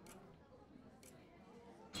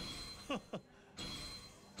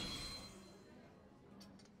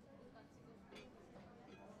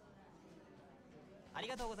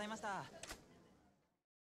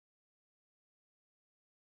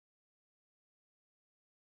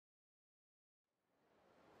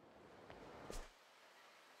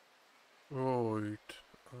 Right,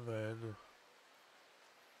 and then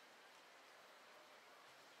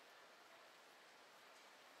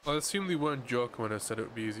I assume they weren't joking when I said it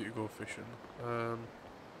would be easy to go fishing. I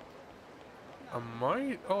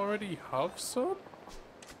might already have some.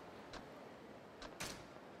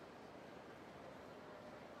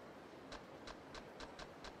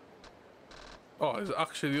 Oh, is it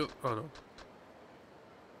actually the oh no.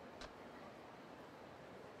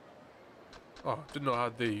 Oh, didn't know I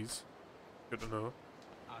had these. Good to know.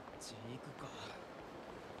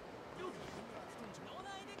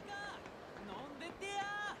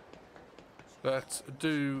 Let's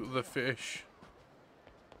do the fish.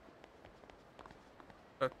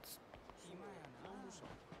 Let's...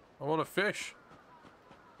 I want a fish.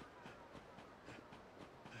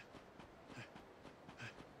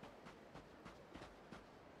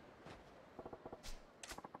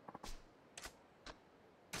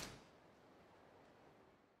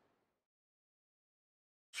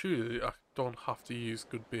 Surely I don't have to use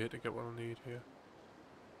good bait to get what I need here.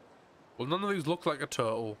 Well, none of these look like a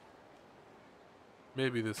turtle.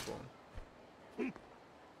 Maybe this one.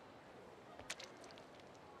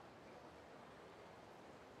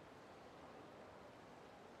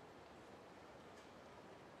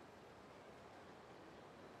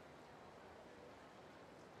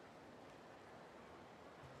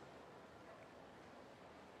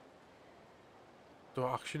 Do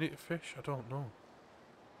I actually need a fish? I don't know.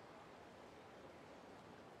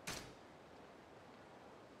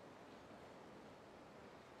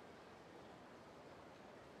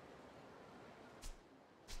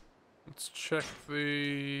 Let's check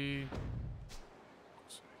the...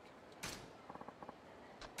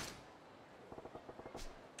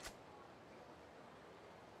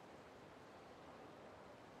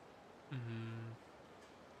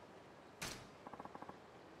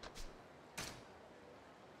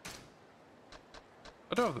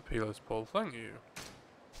 I don't have the peelers pull, thank you.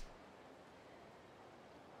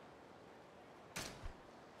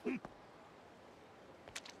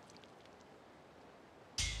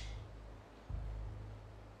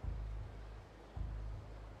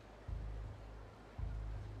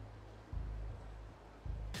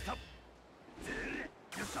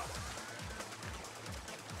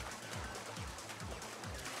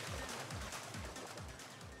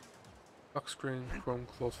 Lock screen, Chrome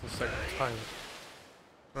close for the second time.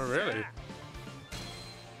 Oh really?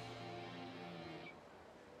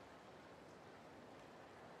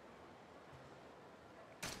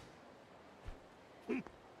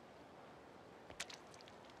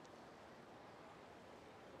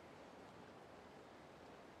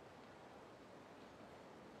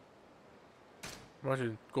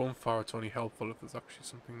 Imagine going far, it's only helpful if there's actually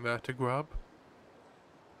something there to grab.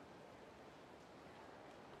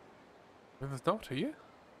 And there's not here.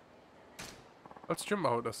 Let's jump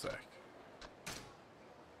out a sec.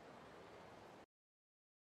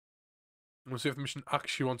 We'll see if the mission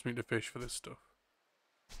actually wants me to fish for this stuff.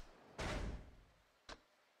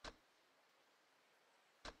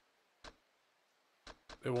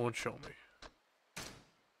 They won't show me.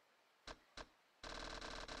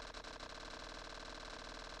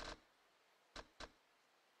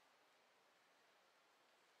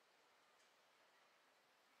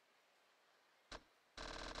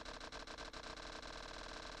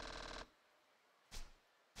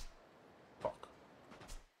 Fuck.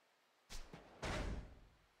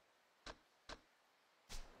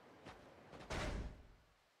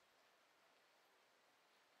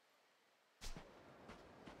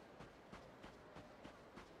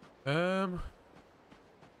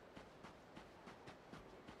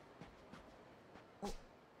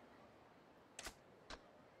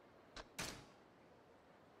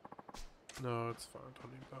 No, it's fine.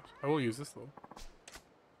 Don't need that. I will use this though.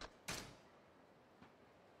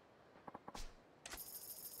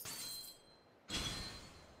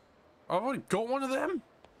 I've already got one of them.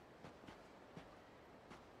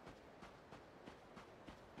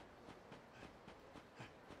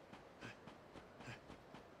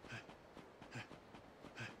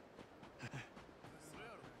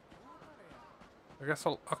 I guess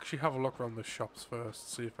I'll actually have a look around the shops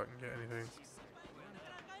first, see if I can get anything.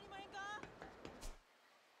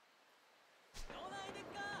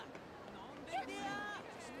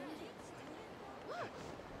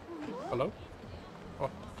 Hello? Oh,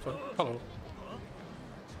 sorry. Hello.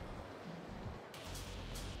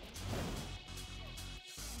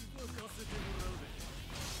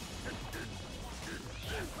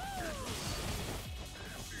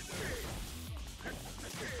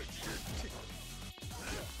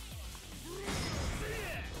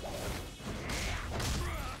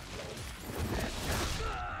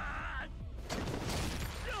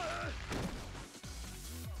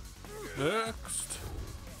 Next.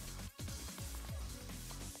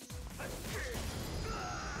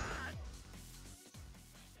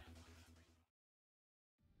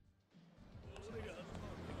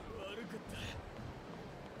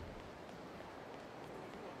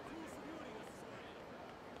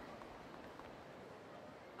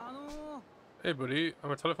 Hey buddy,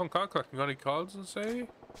 I'm a telephone card collecting. Got any cards and say?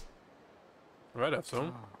 I might have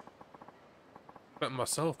some. Not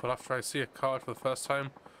myself, but after I see a card for the first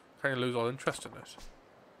time, I kind of lose all interest in it.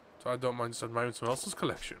 So I don't mind just admiring someone else's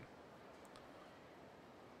collection.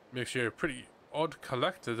 Makes you a pretty odd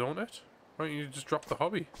collector, don't it? Why don't you just drop the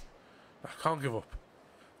hobby? I can't give up.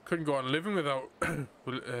 Couldn't go on living without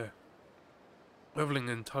reveling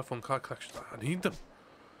in telephone card collections. I need them.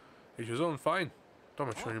 Each his own, fine. Don't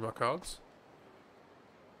mind showing you my cards.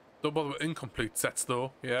 Don't bother with incomplete sets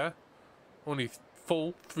though, yeah? Only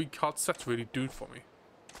full 3 card sets really do it for me.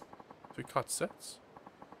 3 card sets?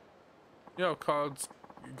 You know, cards,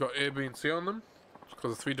 you got A, B, and C on them.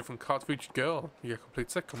 Because of 3 different cards for each girl. You get a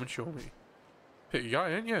complete set, come and show me. Pick a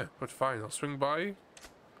guy, ain't you? But fine, I'll swing by.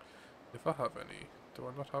 If I have any. Do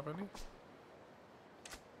I not have any?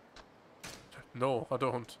 No, I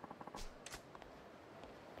don't.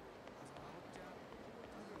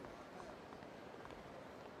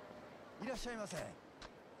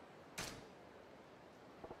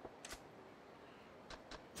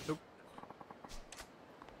 Nope.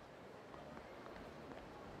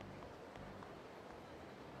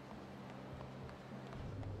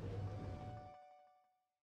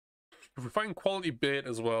 If we find quality bait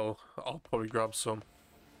as well, I'll probably grab some.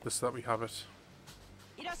 Just so that we have it.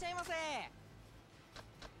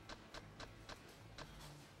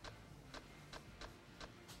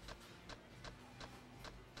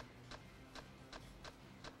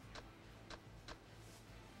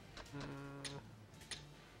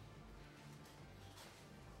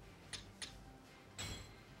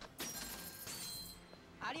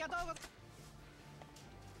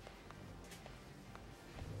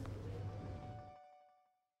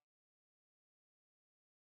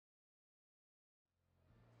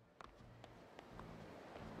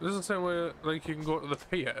 This is the same way, like, you can go to the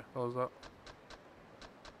pier, or is that?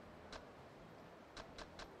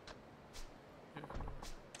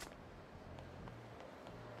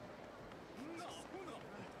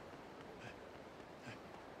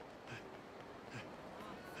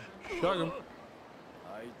 Shag him.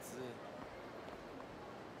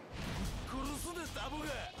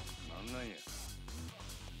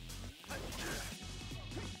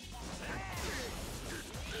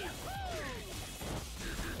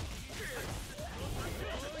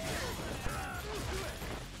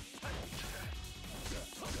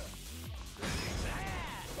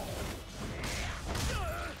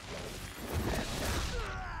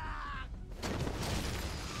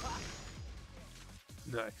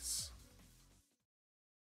 Nice.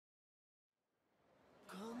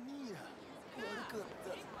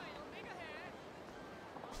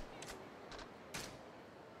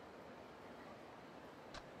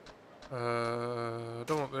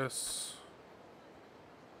 Don't want this.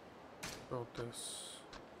 Don't want this.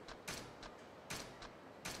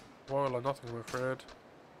 Well, or nothing, I'm afraid.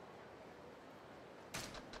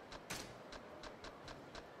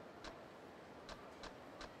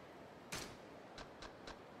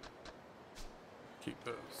 Keep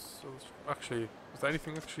this. So actually, is there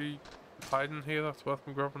anything actually hiding here that's worth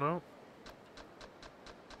me grabbing out?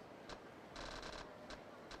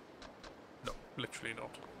 No, literally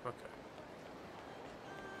not. Okay.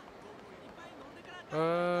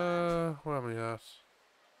 Where am I at?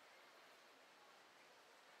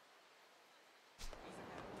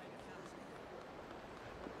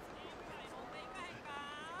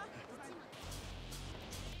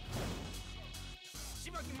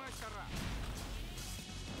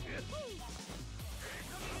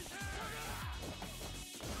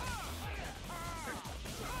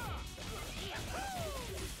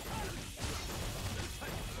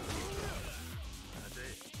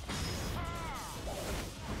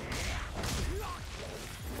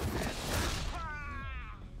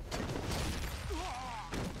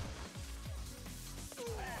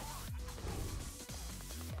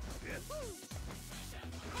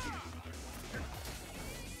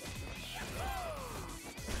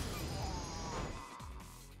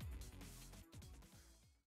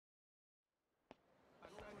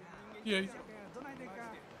 Yay.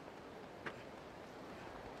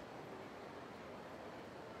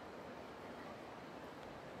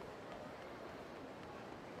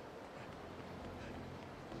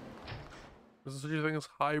 Is there such a thing as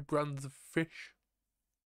high brands of fish?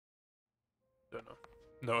 Don't know.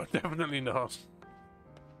 No, definitely not.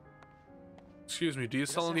 Excuse me, do you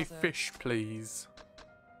sell any fish, please?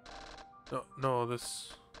 No, no,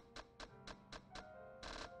 this...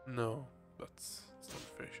 No, that's not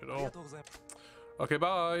fish at all. Okay,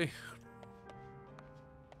 bye!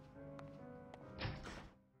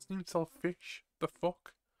 Doesn't even sell fish? The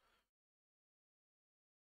fuck?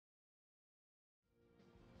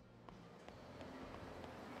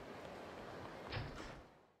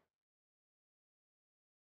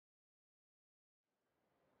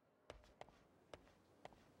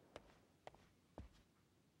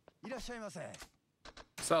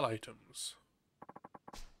 Sell items.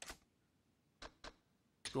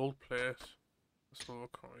 Gold plate. Silver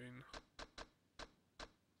coin.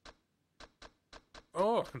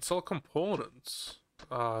 Oh, I can sell components.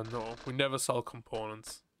 No, we never sell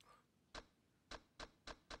components.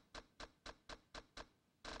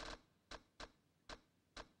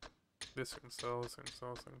 This I can sell, this I can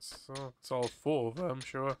sell, this I can sell. Sell 4 of them,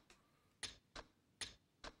 sure.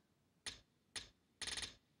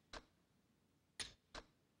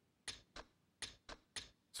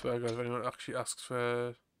 Swear guys, if anyone actually asks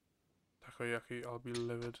for takoyaki, I'll be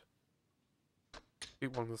livid.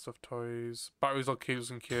 Keep one of the stuffed toys. Batteries I'll keep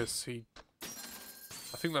in case he...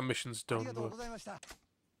 I think that mission's done, but...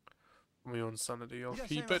 For my own sanity, I'll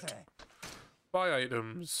keep it. Buy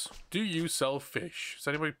items. Do you sell fish? Has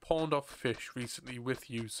anybody pawned off fish recently with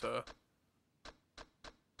you, sir?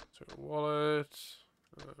 So, wallet...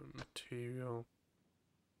 material...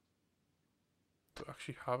 Do I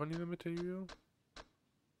actually have any of the material?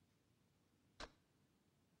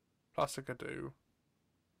 Plastic I do.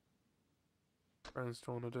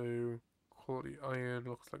 Grindstone I do. Quality iron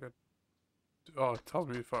looks like a... Oh, it tells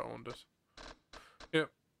me if I owned it. Yep,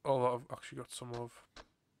 all that I've actually got some of.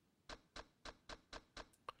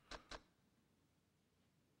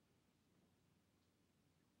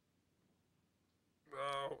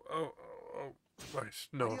 Oh. Right,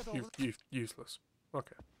 no, you useless.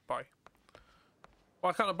 Okay, bye.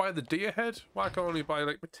 Why can't I buy the deer head? Why can't I only buy,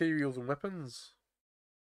 like, materials and weapons?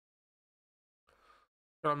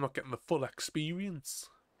 I'm not getting the full experience.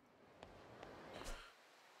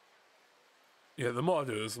 Yeah, the more I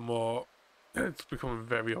do this, the more it's becoming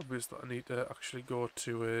very obvious that I need to actually go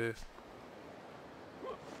to a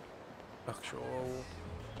actual...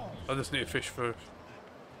 I just need to fish for...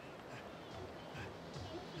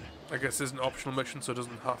 I guess it's an optional mission, so it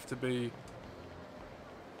doesn't have to be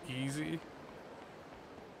easy.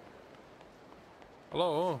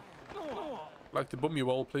 Hello? Like to bum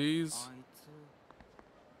you all, please.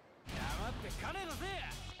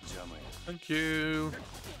 Thank you.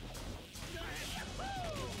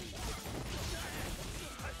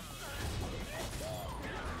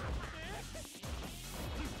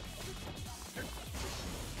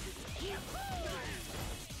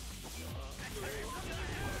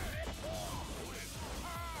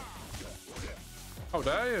 How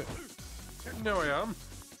dare you? No, I am.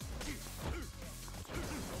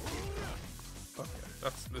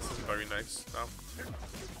 This is very nice now.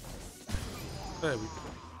 There we go.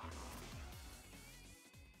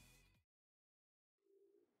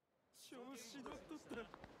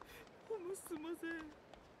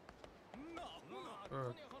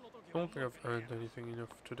 Don't think I've earned anything enough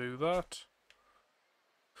to do that.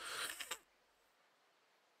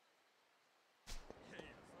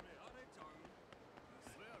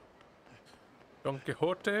 Don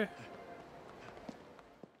Quixote.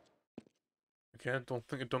 Again, don't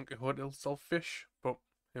think a Don Quixote will sell fish, but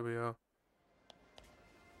here we are.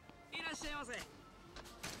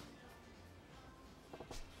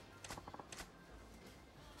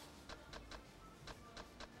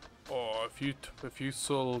 Oh, if you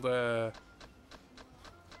sold you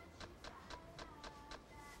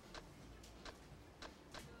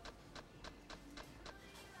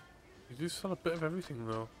do sell a bit of everything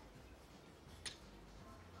though.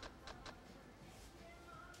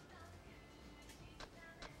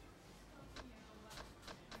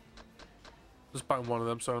 Just buying one of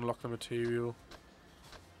them so I unlock the material.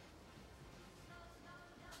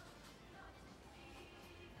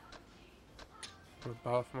 A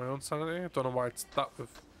bar for my own sanity. I don't know why it's that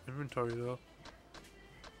with inventory though.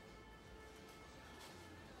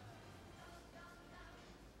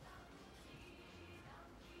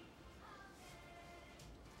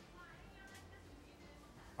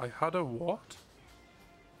 I had a what?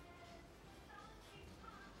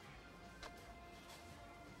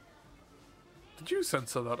 Did you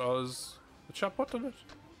censor that or is the chatbot done it?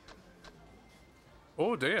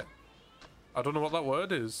 Oh dear. I don't know what that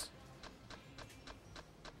word is.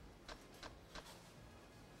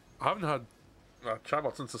 I haven't had a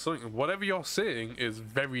chatbot censor something. Whatever you're saying is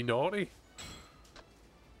very naughty.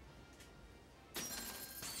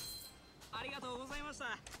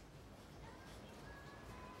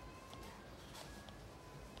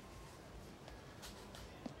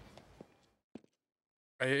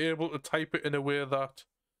 Are you able to type it in a way that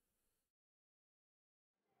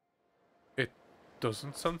it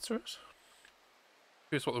doesn't censor it?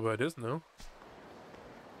 Here's what the word is now.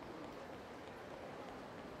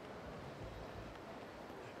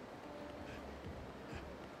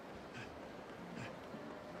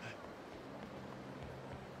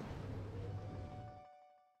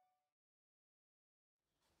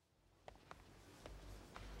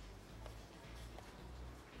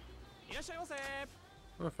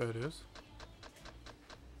 Oh, if it is.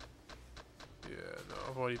 Yeah, no,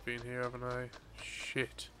 I've already been here, haven't I?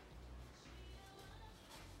 Shit.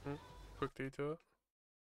 Quick detour.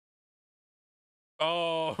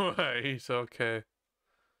 Oh, right, okay.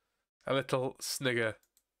 A little snigger.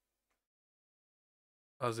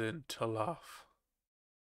 As in, to laugh.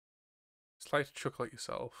 Slight chuckle at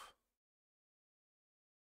yourself.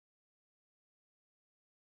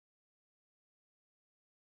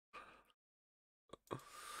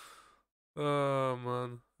 Oh,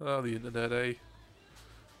 man. Oh, the internet, eh?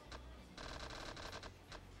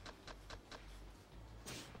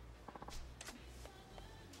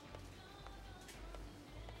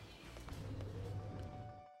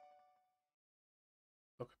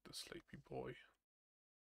 Look at the sleepy boy.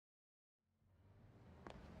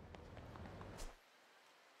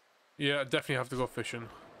 Yeah, I definitely have to go fishing.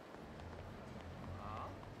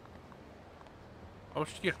 How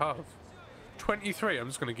much do you have? 23. I'm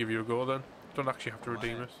just going to give you a go then. Don't actually have to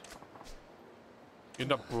redeem it. You're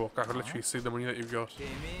not broke. I can literally see the money that you've got.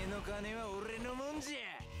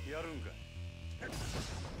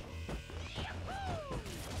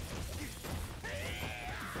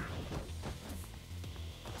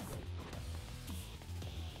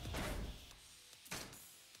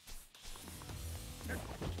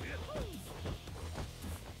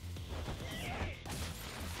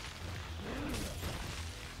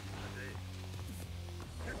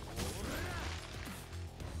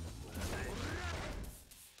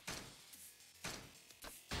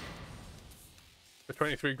 For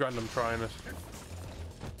 23 grand, I'm trying it.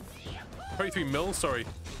 23 mil, sorry.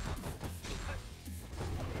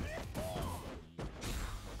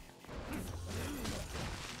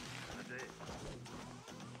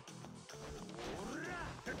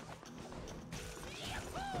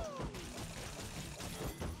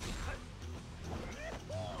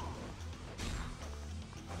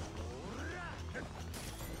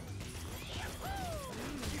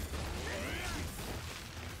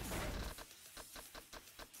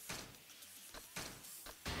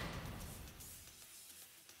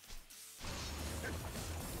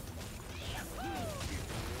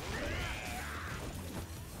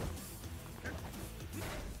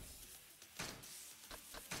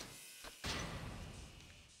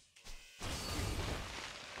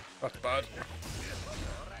 That's bad.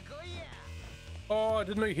 Oh, I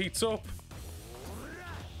didn't know he heats up.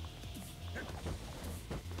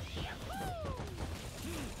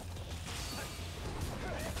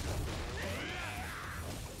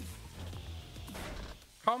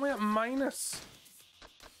 How am I at minus?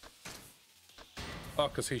 Oh,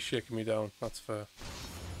 because he's shaking me down. That's fair.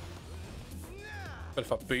 But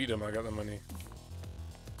if I beat him, I get the money.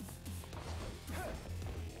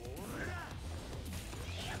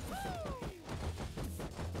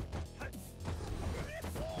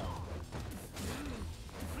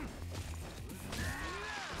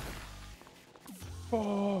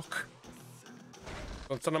 Fuck.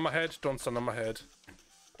 Don't stand on my head. Don't stand on my head.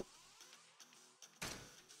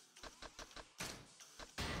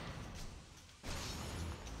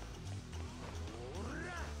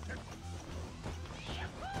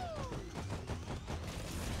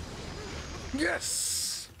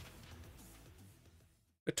 Yes!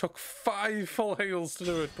 It took 5 full heals to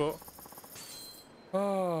do it, but...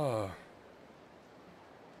 Ah.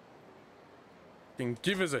 Can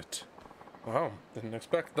give us it. Wow, didn't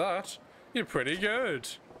expect that. You're pretty good.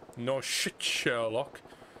 No shit, Sherlock.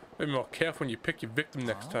 Be more careful when you pick your victim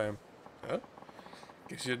next time. Huh?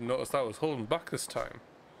 Guess you didn't notice that I was holding back this time.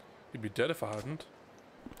 You'd be dead if I hadn't.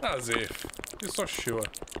 As if. You're so sure.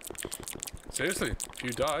 Seriously, if you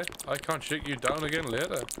die, I can't shake you down again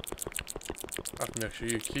later. I have to make sure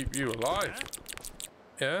you keep you alive.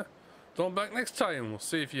 Yeah? Don't back next time. We'll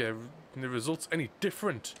see if the results any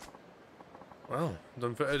different. Well,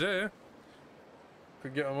 done for today.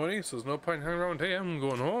 Could get my money, so there's no point hanging around here. I'm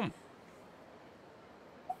going home.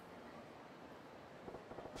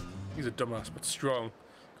 He's a dumbass, but strong.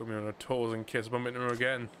 Got me on her toes in case I bump into her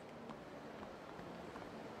again.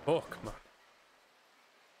 Fuck, man.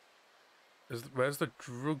 Where's the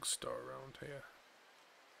drugstore around here?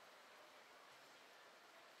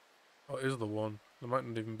 Oh, is the one? There might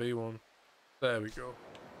not even be one. There we go.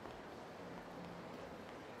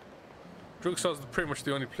 Drugstore's pretty much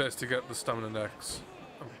the only place to get the stamina necks.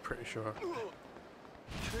 I'm pretty sure.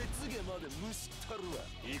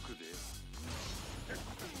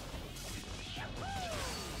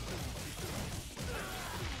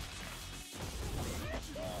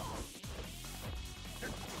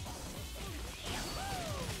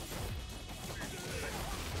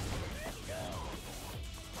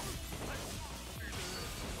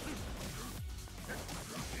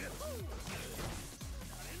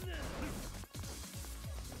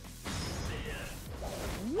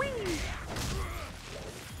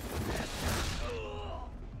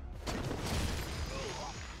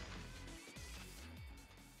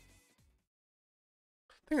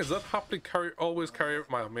 Thing is, I'd happily always carry out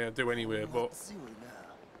my I do anyway, but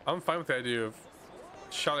I'm fine with the idea of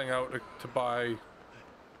shelling out to buy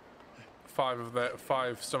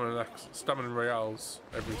 5 stamina reals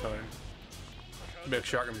every time. Make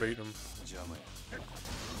sure I can beat them.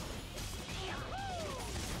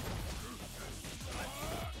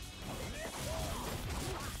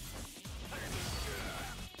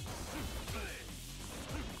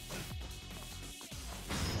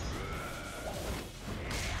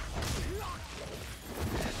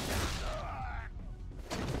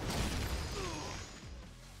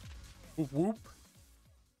 Whoop whoop.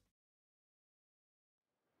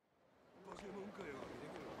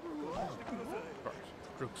 Right,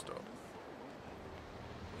 drugstore.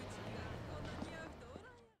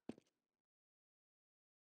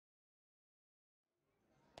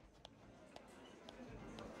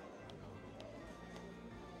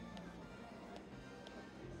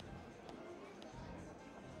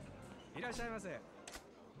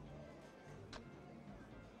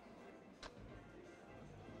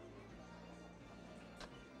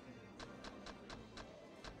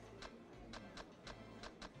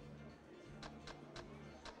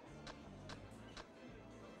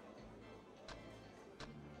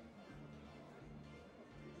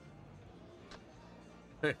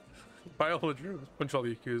 Hey, buy all the drugs, punch all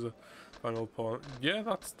the Yakuza, final point. Yeah,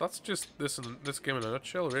 that's just this game in a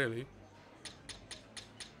nutshell, really.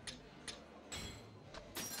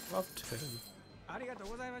 Love 10. I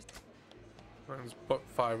can just put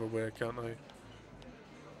 5 away, can't I?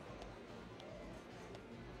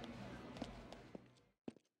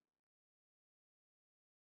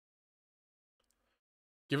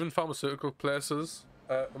 Given pharmaceutical places,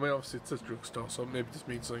 I mean obviously it says drugstore, so maybe this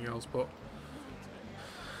means something else, but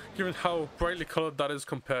given how brightly coloured that is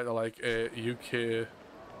compared to like a UK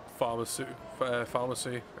pharmacy, that's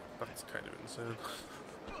kind of insane.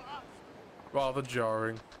 Rather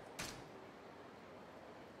jarring.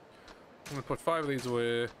 I'm gonna put 5 of these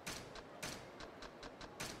away.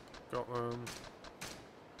 Got them.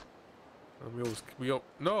 And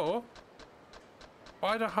no!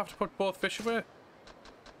 Why do I have to put both fish away?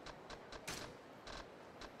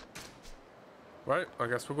 Right, I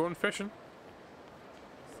guess we're going fishing.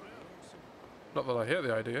 Not that I hate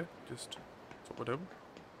the idea, just that's what we're doing.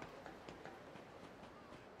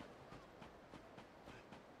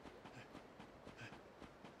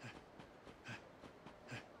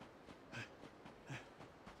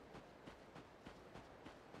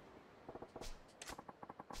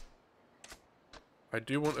 I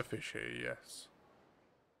do want to fish here, yes.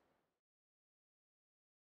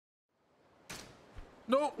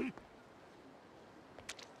 No!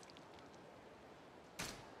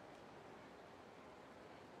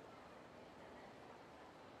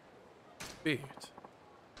 Bait.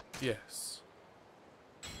 Yes.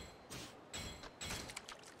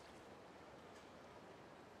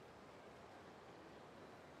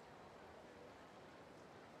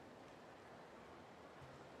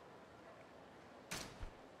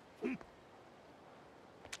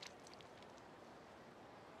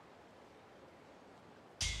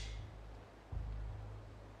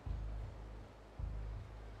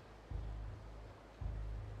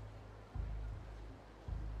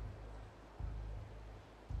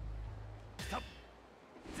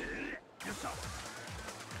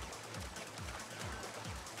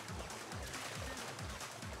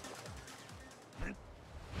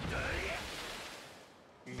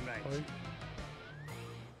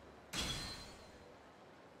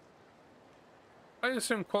 I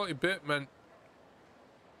assume quality bait meant,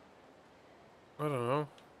 I don't know,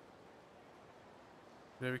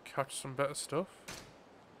 maybe catch some better stuff.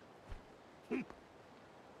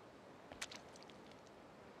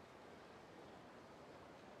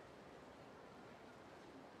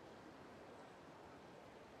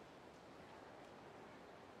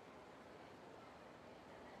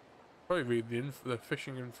 Probably read the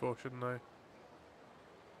fishing info, shouldn't I?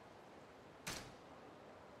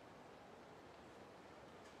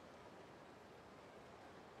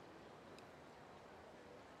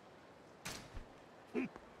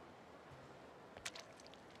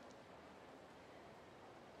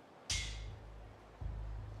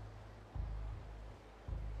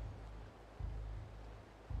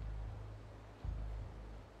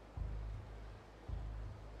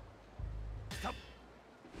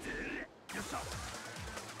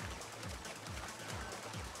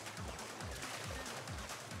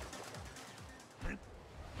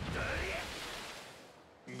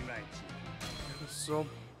 So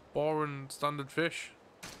boring standard fish.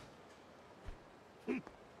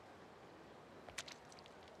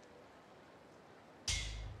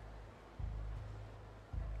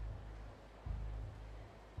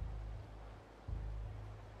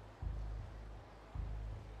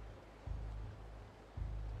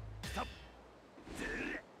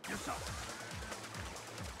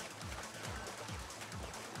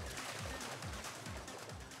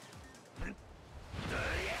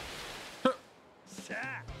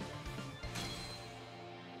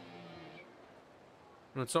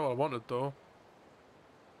 That's not what I wanted, though.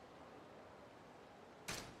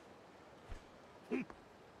 You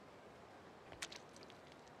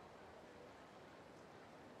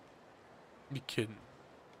kidding?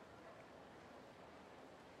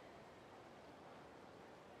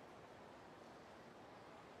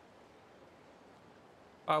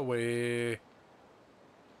 Away.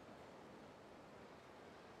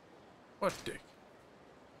 What dick?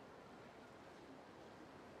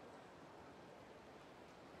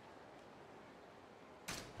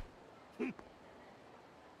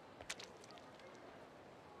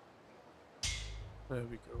 There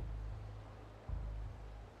we go.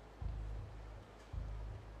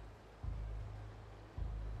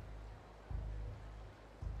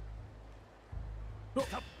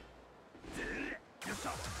 Oh.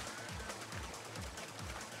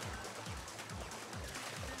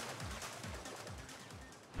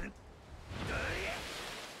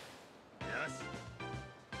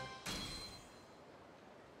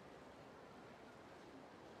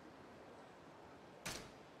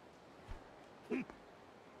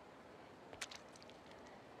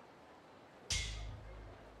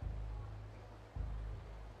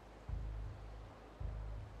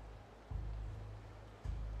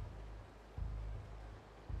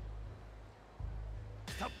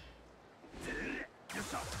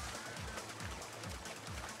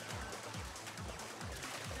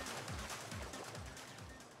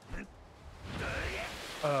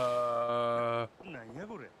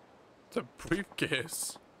 It's a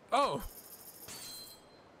briefcase. Oh!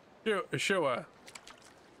 Sure.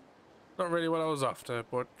 Not really what I was after,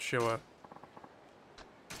 but sure.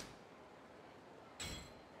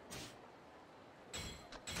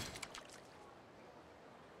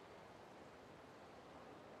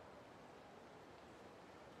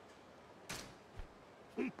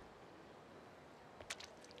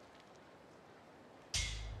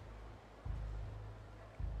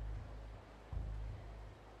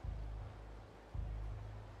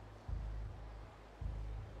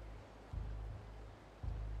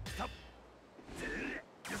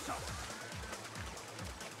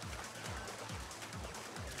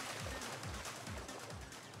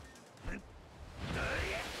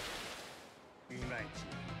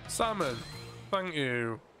 Salmon, thank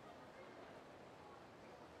you.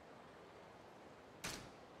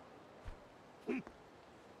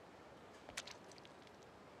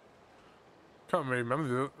 Can't really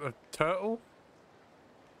remember a turtle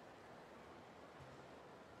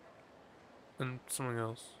and something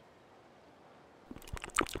else.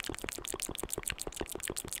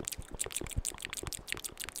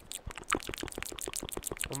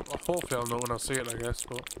 Hopefully I'll know when I see it, I guess,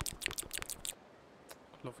 but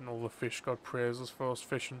loving all the fish God praises for us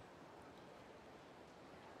fishing.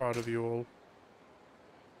 Proud of you all.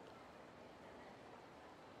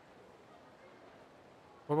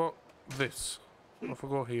 What about this? What if I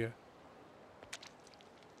go here?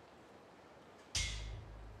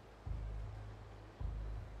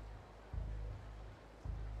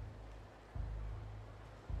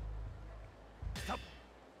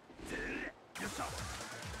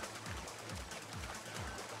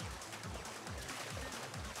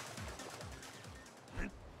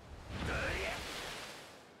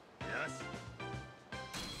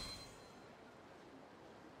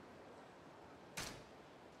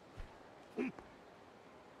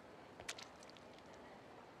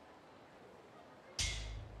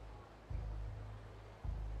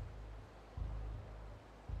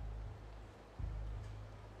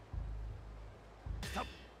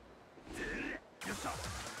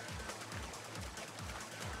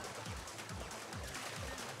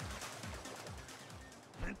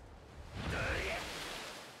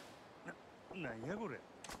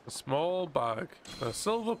 A small bag, a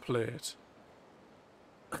silver plate.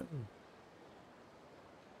 I'm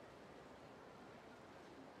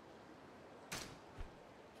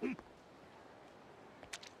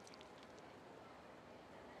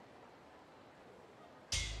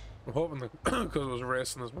hoping that because it was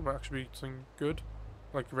racing, this might actually be something good,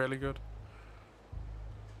 like really good.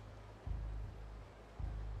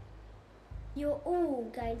 You're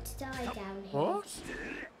all going to die down here. What?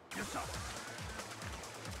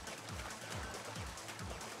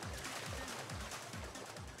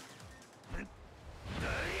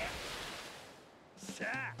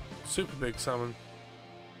 Super big salmon.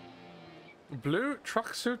 Blue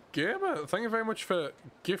Tracksuit Gamer, thank you very much for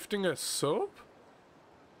gifting a sub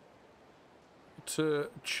to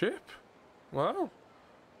Chip. Wow.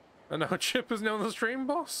 And now Chip is now the stream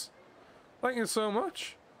boss. Thank you so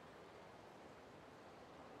much.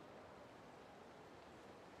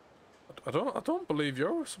 I don't believe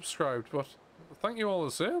you're subscribed, but thank you all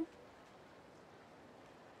the same.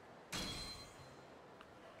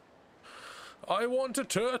 I want a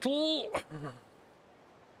turtle.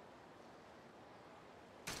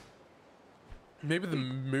 Maybe the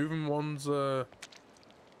moving ones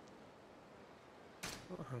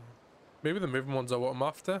maybe the moving ones are what I'm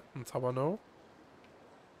after. That's how I know.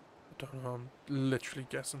 I don't know, I'm literally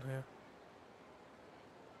guessing here.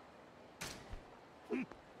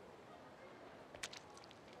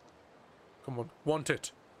 Come on, want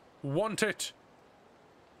it. Want it.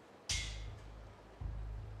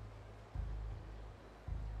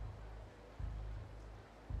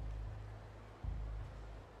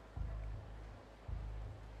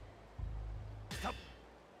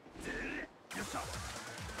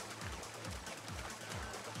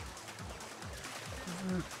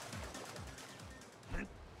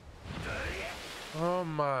 Oh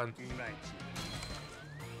man.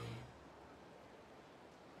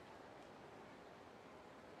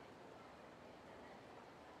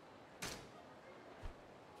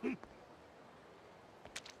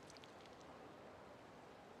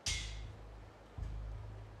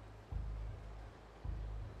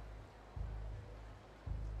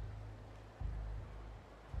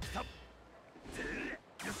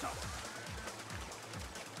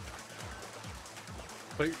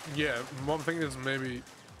 Like, yeah, one thing is maybe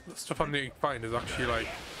the stuff I need to find is actually like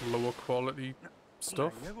lower quality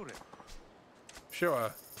stuff.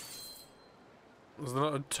 Sure. Is there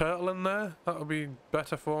not a turtle in there? That would be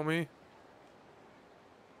better for me.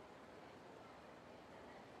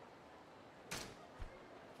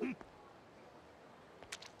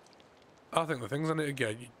 I think the things I need to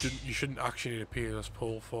get, you shouldn't actually need a peerless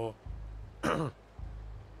pull for.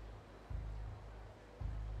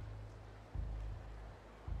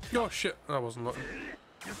 Oh shit, I wasn't looking.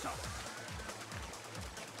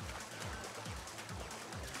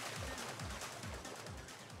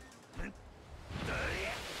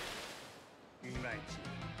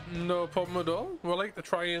 No problem at all. I like to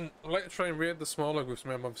try and raid the smaller groups. I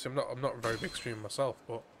mean, obviously, I'm not a very big streamer myself,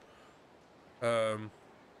 but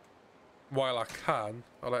while I can,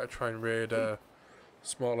 I like to try and raid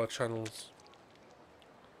smaller channels.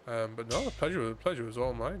 But no, the pleasure was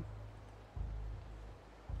all mine.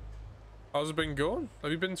 How's it been going?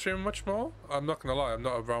 Have you been streaming much more? I'm not gonna lie, I'm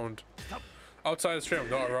not around. Outside the stream, I'm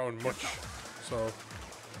not around much, so.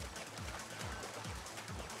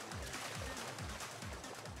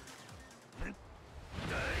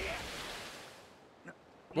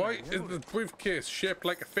 Why is the briefcase shaped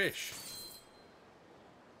like a fish?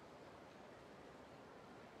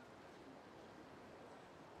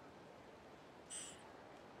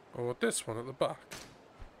 Or this one at the back?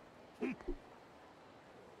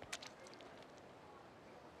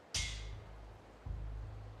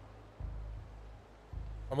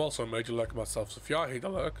 I'm also a major lurker myself, so if you are here to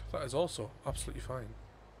lurk, that is also absolutely fine.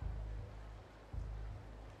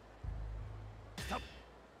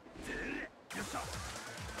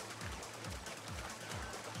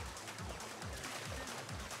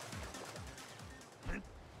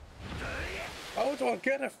 How do I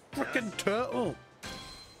get a freaking turtle?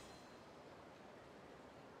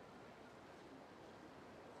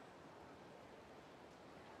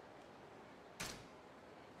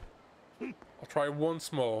 I'll try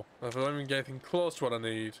once more. If I don't even get anything close to what I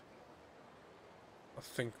need, I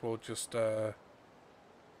think we'll just go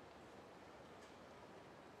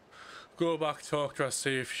back, talk to her,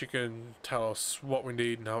 see if she can tell us what we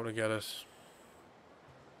need and how to get it.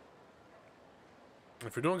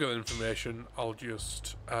 If we don't get the information, I'll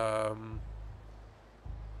just oh,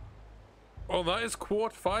 that is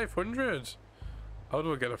quote 500. How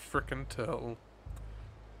do I get a frickin' turtle?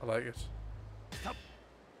 I like it.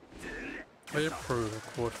 I approve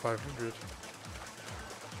of quote 500.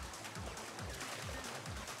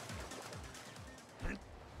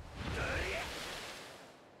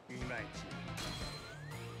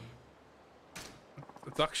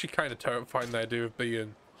 It's actually kind of terrifying, the idea of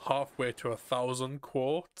being halfway to 1,000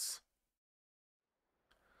 quotes.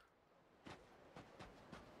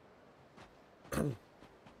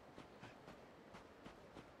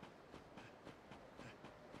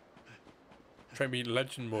 Try me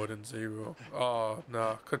legend mode in 0. Oh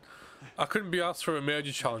no, I couldn't be asked for a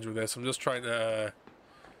major challenge with this. I'm just trying to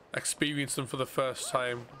experience them for the first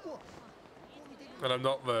time, and I'm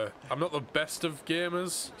not the best of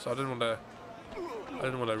gamers, so I didn't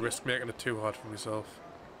want to risk making it too hard for myself.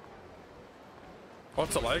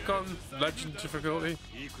 What's it like on legend difficulty?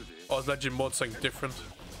 Or is legend mode something different?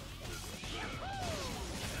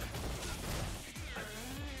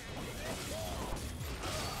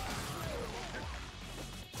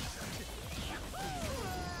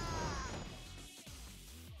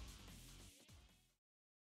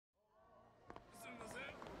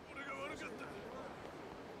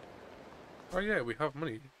 Oh yeah, we have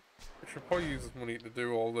money. We should probably use this money to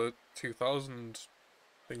do all the 2,000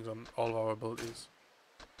 things on all of our abilities.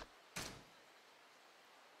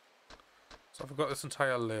 So I've got this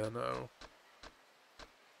entire layer now.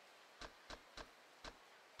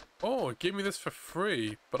 Oh, it gave me this for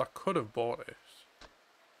free, but I could have bought it.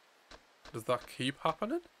 Does that keep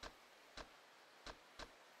happening?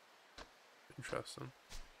 Interesting.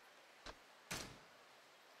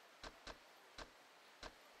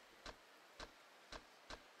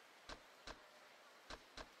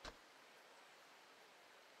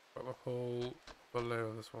 Got the whole layer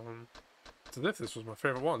of this one. So this was my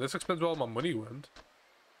favourite one. This explains where all my money went.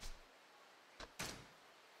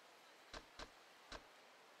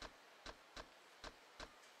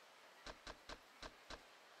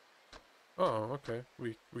 Oh, okay.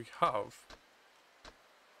 We have.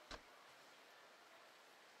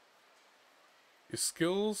 Your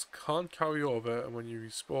skills can't carry over, and when you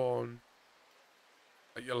respawn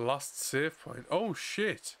at your last save point. Oh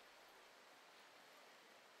shit!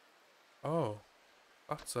 Oh,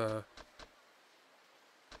 that's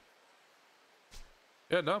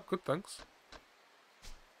yeah, no, good, thanks.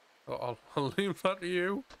 I'll leave that to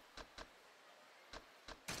you.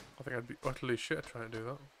 I think I'd be utterly shit trying to do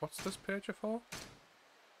that. What's this page for?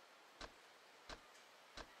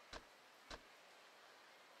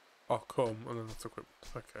 Oh, come, and then that's equipment.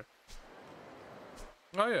 Okay.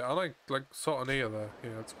 Oh yeah, I like sort of near there.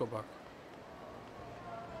 Yeah, let's go back.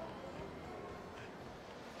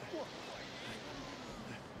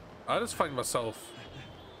 I just find myself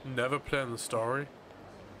never playing the story.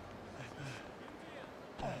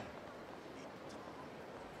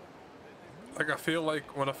 Like, I feel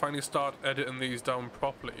like when I finally start editing these down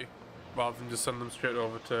properly, rather than just send them straight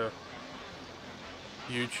over to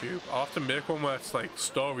YouTube. I'll have to make one where it's like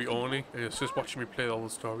story only, and it's just watching me play all the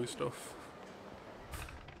story stuff.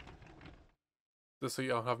 Just so you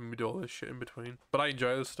don't have me do all this shit in between. But I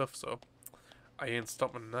enjoy this stuff, so I ain't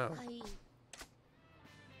stopping now.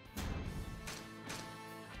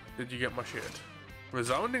 Did you get my shit?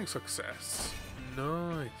 Resounding success.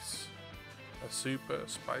 Nice. A super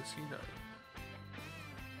spicy night.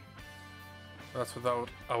 That's without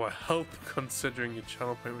our help, considering your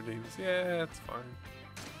channel point redeems. Yeah, it's fine.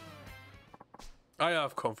 I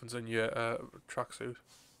have confidence in your tracksuit.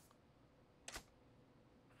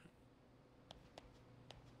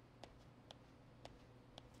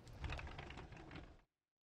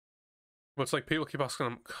 But it's like people keep asking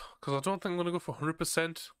them, because I don't think I'm going to go for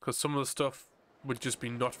 100%, because some of the stuff would just be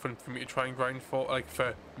not fun for me to try and grind for, like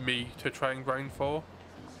for me to try and grind for.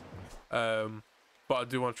 But I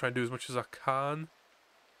do want to try and do as much as I can.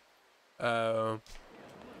 So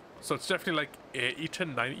it's definitely like 80 to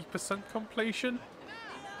 90% completion.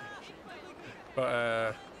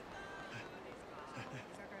 But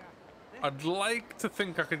I'd like to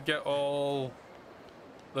think I could get all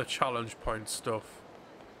the challenge point stuff.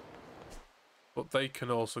 But they can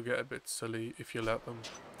also get a bit silly if you let them.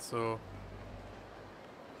 So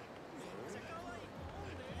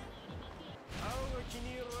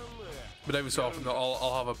but every so often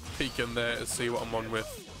I'll have a peek in there to see what I'm on with.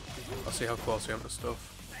 I'll see how close I am to stuff.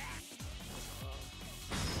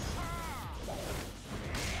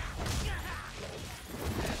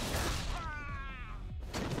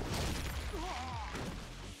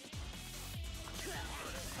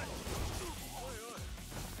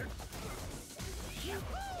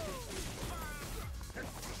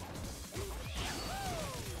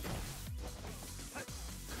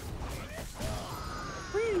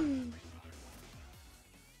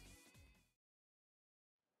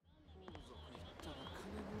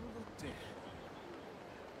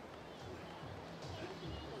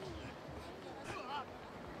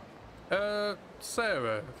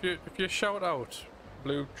 Sarah, if you shout out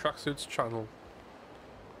Blue Tracksuit's channel,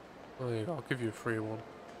 well, there you go, I'll give you a free one.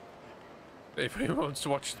 If anyone wants to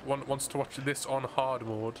watch this on hard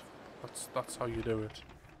mode, that's how you do it.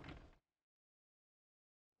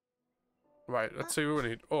 Right, let's see what we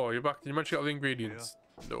need. Oh, you're back. You mentioned all the ingredients.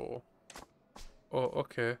 No. Oh,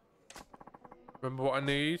 okay. Remember what I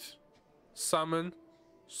need? Salmon,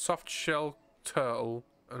 soft shell turtle,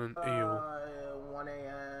 and an eel. 1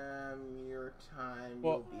 a.m. your time.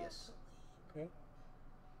 What? You'll be asleep. Okay.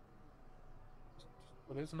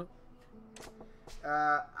 What isn't it?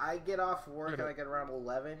 I get off work at like around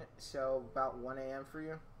 11, so about 1 a.m. for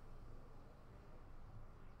you.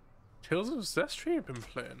 Tales of Zestria you've been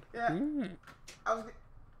playing. Yeah. I was.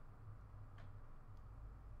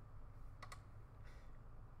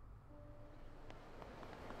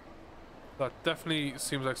 That definitely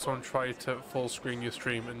seems like someone tried to full screen your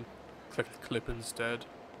stream and click the clip instead.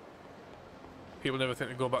 People never think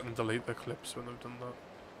to go back and delete the clips when they've done that.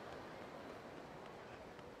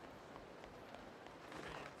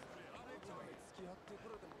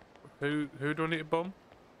 Who do I need to bomb?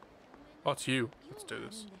 Oh, it's you. Let's do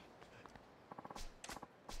this.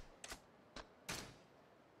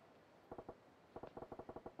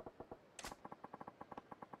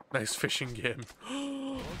 Nice fishing game.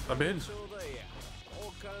 I'm in.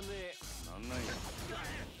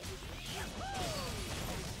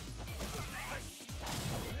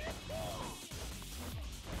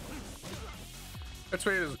 It's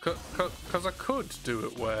weird because I could do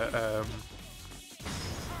it where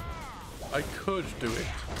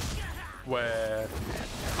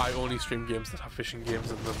I only stream games that have fishing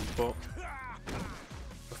games in them, but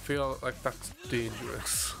I feel like that's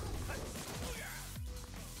dangerous.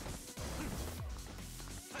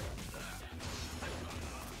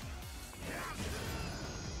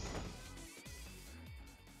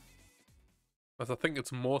 As I think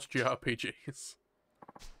it's most JRPGs.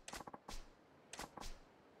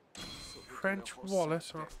 French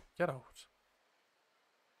wallet, oh, get out.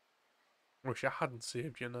 Wish I hadn't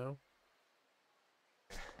saved you now.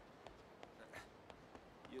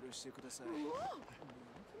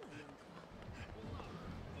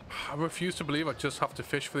 I refuse to believe I just have to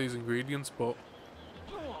fish for these ingredients, but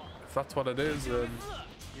if that's what it is, then...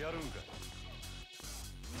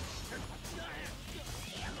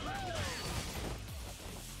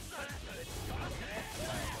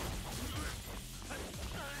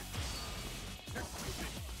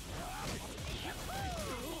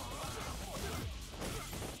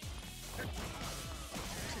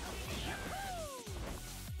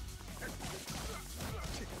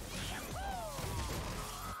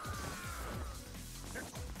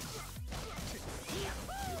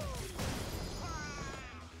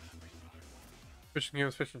 Fishing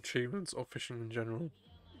games, fishing achievements, or fishing in general?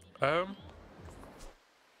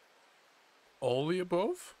 All the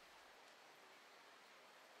above?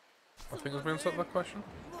 I think I've answered that question.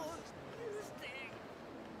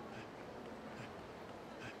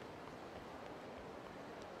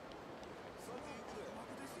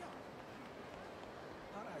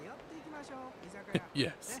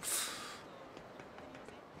 Yes.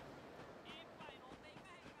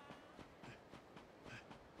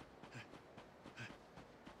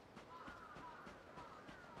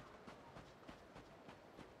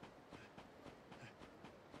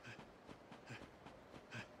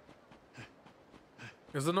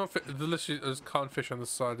 Is there no there's can't fish on the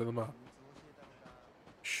side of the map?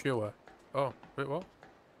 Sure. Oh, wait, what?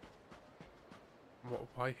 What,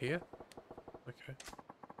 why here? Okay.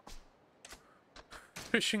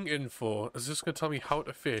 Fishing info. Is this going to tell me how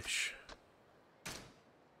to fish?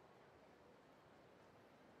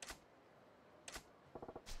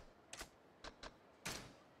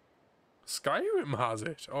 Skyrim has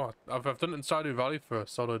it. Oh, I've done it in Stardew Valley for a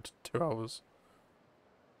solid 2 hours.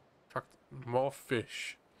 Attract more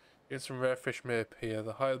fish. Get some rare fish may appear.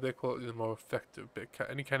 The higher their quality, the more effective.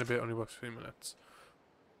 Any kind of bait only works for 3 minutes.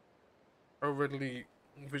 How readily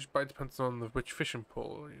fish bite depends on which fishing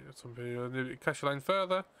pole. Catch your line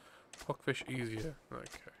further. Hook fish easier.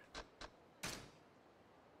 Okay.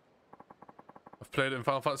 I've played it in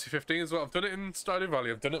Final Fantasy 15 as well. I've done it in Stardew Valley.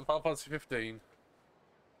 I've done it in Final Fantasy 15.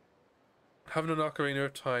 Haven't done Ocarina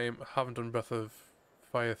of Time. Haven't done Breath of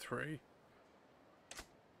Fire 3.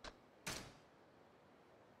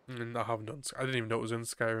 And I haven't done. I didn't even know it was in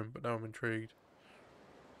Skyrim, but now I'm intrigued.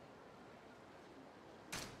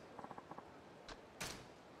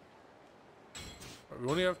 Right, we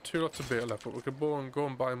only have 2 lots of bait left, but we could go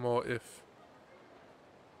and buy more if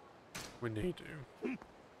we need to.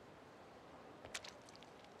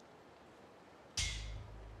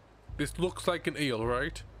 This looks like an eel,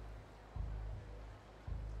 right?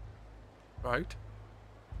 Right?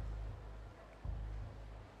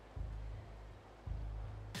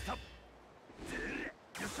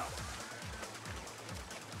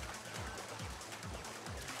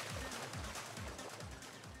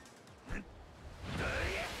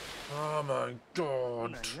 Oh my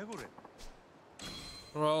god.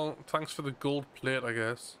 Well, thanks for the gold plate, I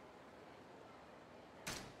guess.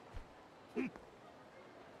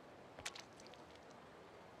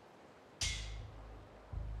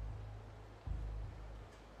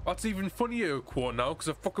 That's even funnier quote now, because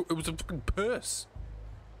it was a fucking purse.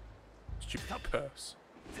 Stupid purse.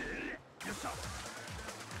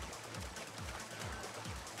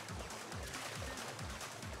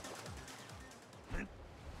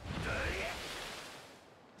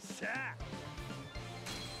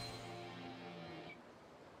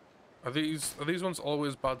 Are these ones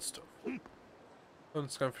always bad stuff?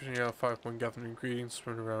 Don't scan fishing out 5 point gathering ingredients,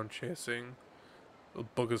 running around chasing little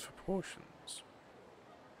buggers for potions.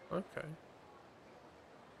 Okay.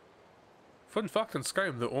 Fun fact in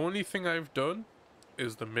Skyrim, the only thing I've done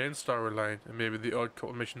is the main storyline and maybe the odd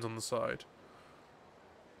couple missions on the side.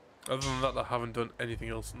 Other than that, I haven't done anything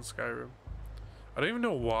else in Skyrim. I don't even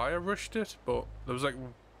know why I rushed it, but there was like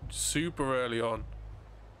super early on,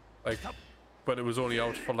 like when it was only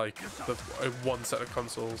out for like the one set of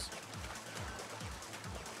consoles.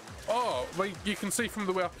 Oh, like you can see from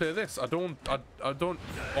the way I play this, I don't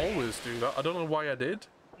always do that. I don't know why I did.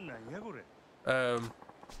 I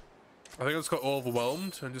think I just got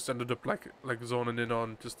overwhelmed and just ended up like zoning in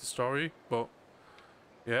on just the story. But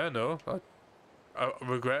yeah, no, I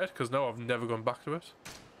regret it because now I've never gone back to it.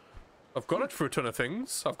 I've got it for a ton of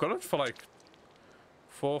things. I've got it for like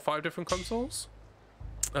 4 or 5 different consoles,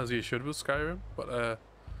 as you should with Skyrim. But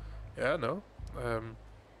yeah, no.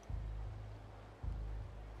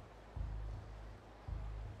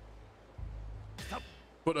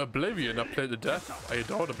 But Oblivion, I played to death. I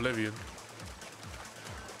adored Oblivion.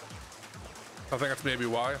 I think that's maybe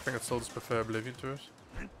why. I think I still just prefer Oblivion to it.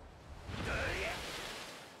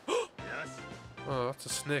 Oh, that's a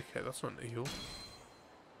snakehead. That's not an eel.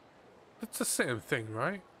 It's the same thing,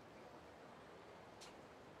 right?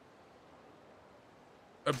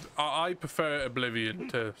 I prefer Oblivion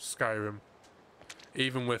to Skyrim,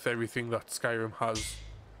 even with everything that Skyrim has.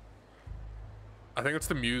 I think it's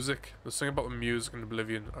the music. There's something about the music in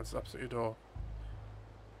Oblivion I just absolutely adore.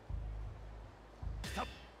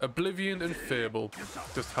 Oblivion and Fable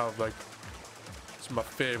just have like some of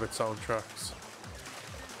my favourite soundtracks.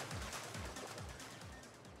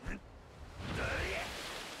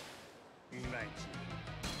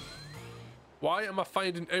 Why am I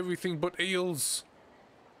finding everything but eels?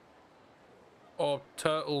 Or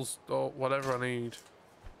turtles, or whatever I need.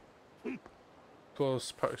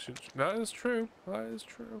 Close passage. That is true. That is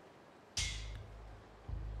true.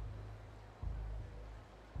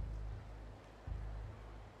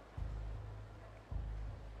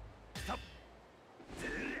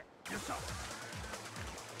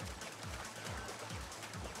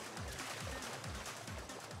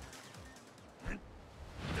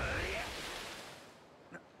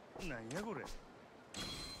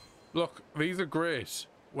 Look, these are great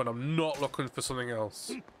when I'm not looking for something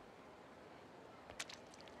else.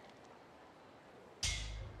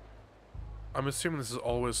 I'm assuming this is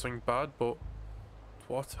always something bad, but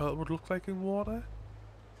what hell would look like in water?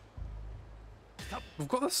 We've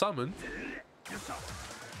got the salmon.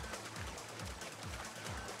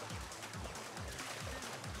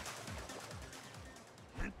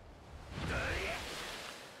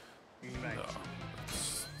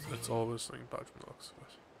 No, it's always something bad from the looks of it.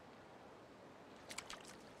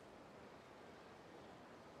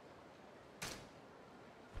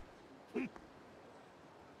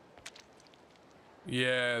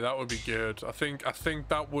 Yeah, that would be good. I think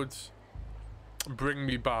that would bring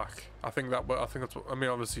me back. I think that's what I mean.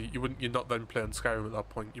 Obviously, you're not then playing Skyrim at that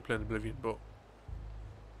point. You're playing Oblivion, but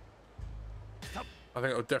I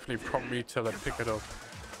think it would definitely prompt me to like pick it up.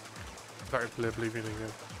 If I could play Oblivion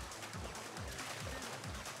again.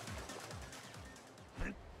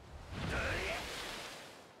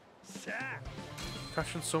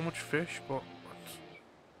 Catching so much fish, but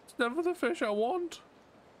it's never the fish I want.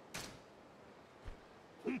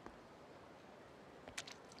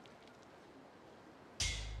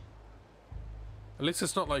 At least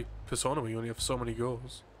it's not like Persona where you only have so many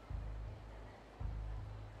goals.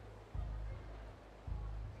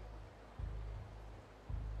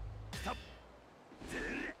 Come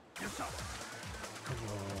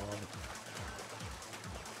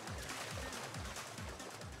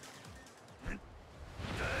on.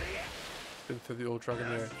 Been through the old Dragon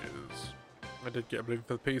Ages. I did get a Oblivion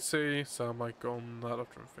for the PC, so I might go on that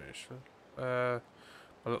after I finish it.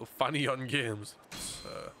 My little fanny on games.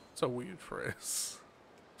 It's a weird phrase.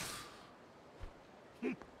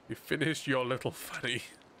 You finished your little fanny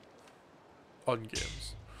on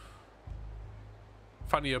games.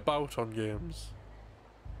 Fanny about on games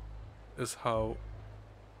is how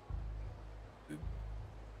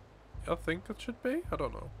I think it should be. I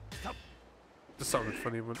don't know. It sounded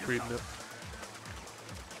funny when reading it.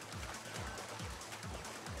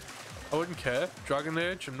 I wouldn't care. Dragon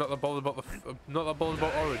Age. I'm not that bothered about I'm not that bothered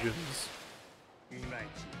about Origins.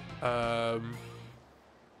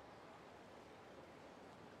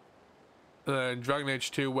 Then Dragon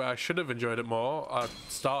Age 2, where I should have enjoyed it more, I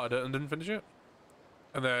started it and didn't finish it.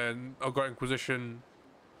 And then I got Inquisition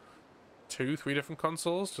 2, 3 different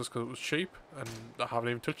consoles just because it was cheap, and I haven't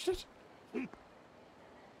even touched it.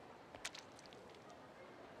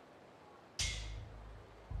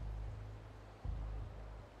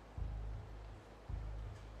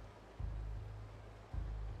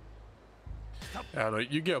 Yeah, I know,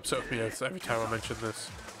 you get upset with me every time I mention this.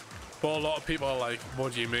 But a lot of people are like,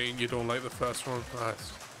 what do you mean you don't like the first one?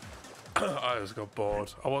 I just got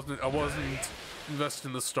bored. I wasn't invested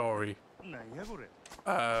in the story.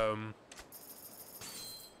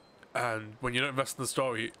 And when you don't invest in the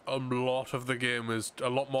story, a lot more of the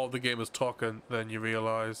game is talking than you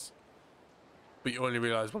realise. But you only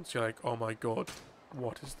realise once you're like, oh my god,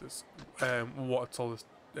 what is this? What's all this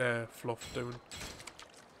fluff doing?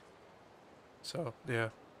 So, yeah.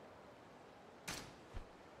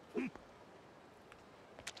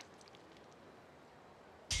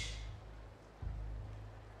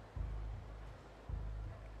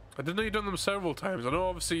 I didn't know you'd done them several times. I know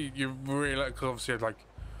obviously you really like, because obviously like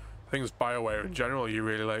things BioWare in general, you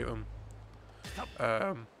really like them.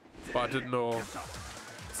 But I didn't know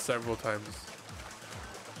several times.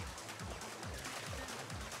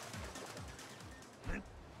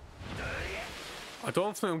 I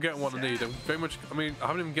don't think I'm getting what I need. I'm very much, I mean, I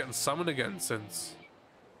haven't even gotten salmon again since.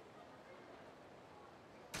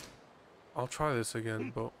 I'll try this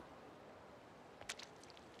again, but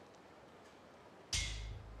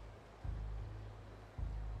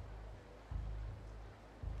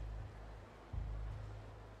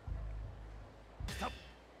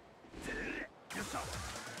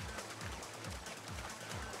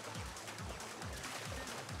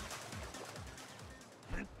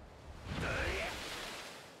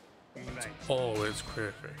always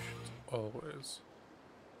crayfish. Always.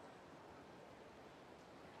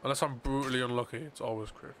 Unless I'm brutally unlucky, it's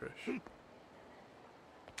always crayfish.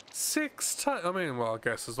 6 times. I mean, well, I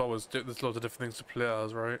guess there's loads of different things to play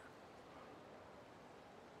as, right?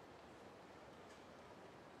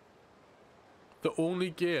 The only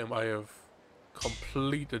game I have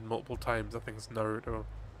completed multiple times, I think it's Naruto.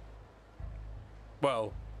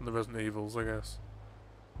 Well, the Resident Evils, I guess.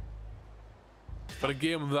 But a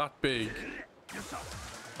game that big, I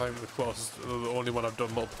think the closest, the only one I've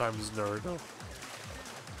done multiple times is Naruto.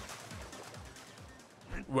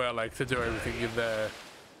 Where like to do everything in there,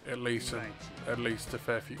 at least a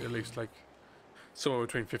fair few, at least like somewhere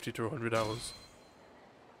between 50 to 100 hours.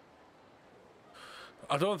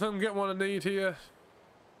 I don't think I'm getting what I need here.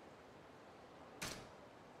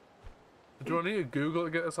 Do I need to Google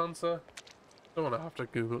to get this answer? I don't want to have to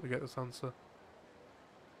Google to get this answer.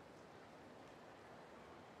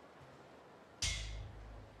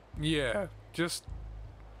 Yeah, just...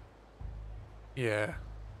 yeah.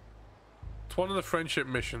 It's one of the friendship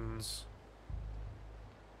missions.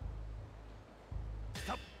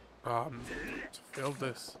 Failed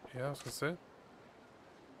this. Yeah, I was gonna say.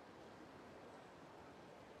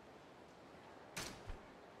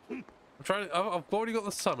 I've already got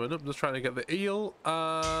the salmon. I'm just trying to get the eel,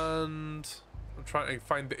 and I'm trying to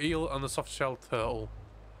find the eel and the soft-shell turtle.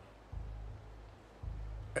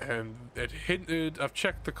 And it hinted, I've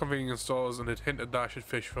checked the convenience stores, and it hinted that I should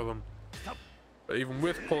fish for them. But even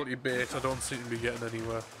with quality bait, I don't seem to be getting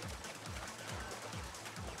anywhere.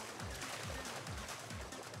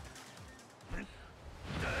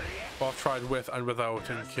 But I've tried with and without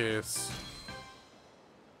in case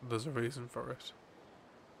there's a reason for it.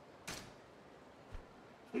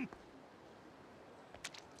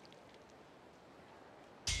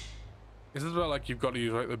 This is where like you've got to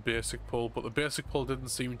use like the basic pull, but the basic pull didn't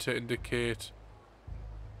seem to indicate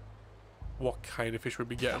what kind of fish we'd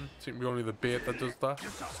be getting. It seemed to be only the bait that does that.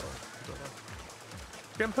 So, I don't know.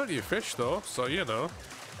 Getting plenty of fish though, so you know.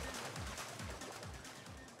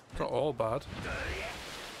 It's not all bad.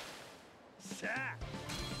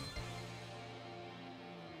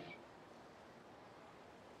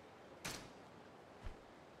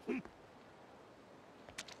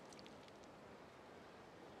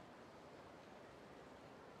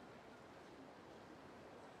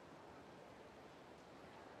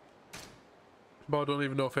 But I don't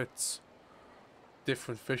even know if it's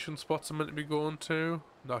different fishing spots I'm meant to be going to.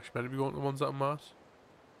 I'm actually meant to be going to the ones that I'm at.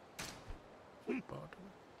 But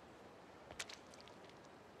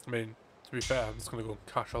I mean, to be fair, I'm just gonna go and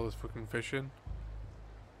catch all this fucking fishing.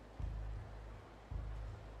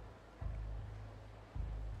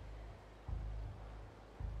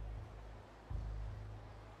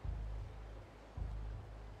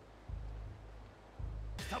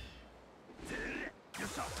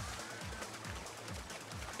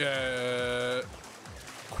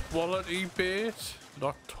 Quality bait,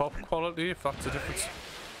 not top quality, if that's the difference.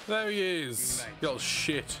 There he is, you little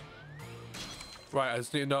shit. Right, I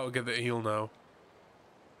just need to know how to get the eel now.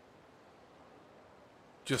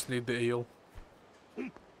 Just need the eel.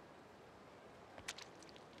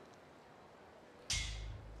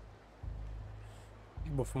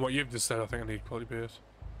 But from what you've just said, I think I need quality bait.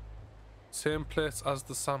 Same place as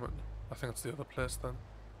the salmon. I think it's the other place then.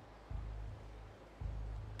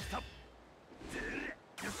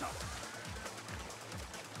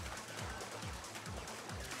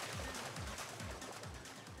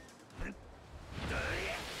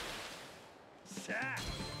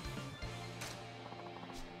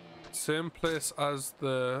 Same place as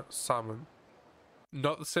the salmon.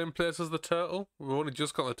 Not the same place as the turtle. We've only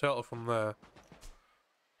just got the turtle from there.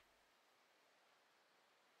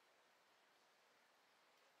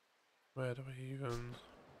 Where do we even...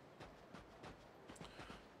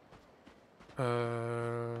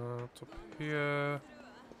 it's up here.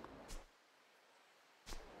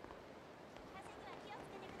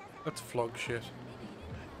 Let's flog shit.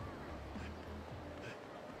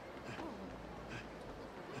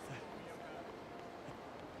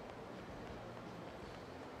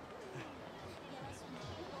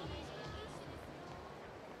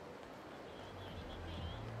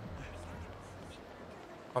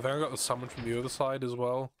 I think I got the salmon from the other side as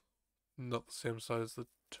well. Not the same side as the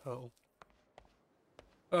turtle.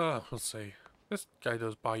 We'll see. This guy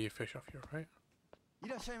does buy you fish off you, right?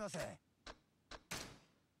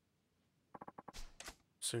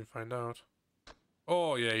 Soon find out.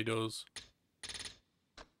 Oh yeah, he does.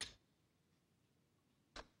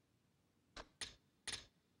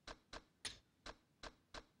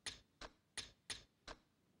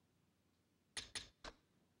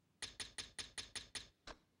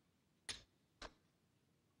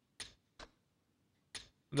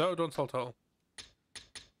 No, don't sell turtle.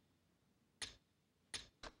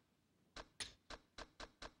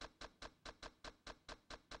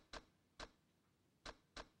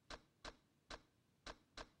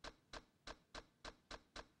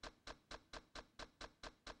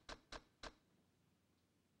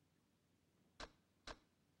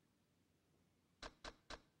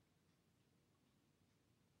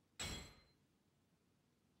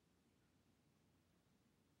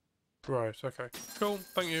 Right, okay. Cool,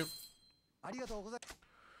 thank you.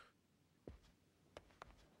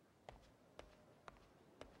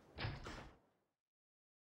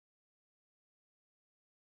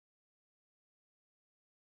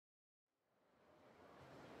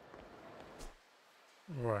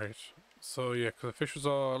 Right. So yeah, because the fishes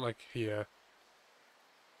are like here.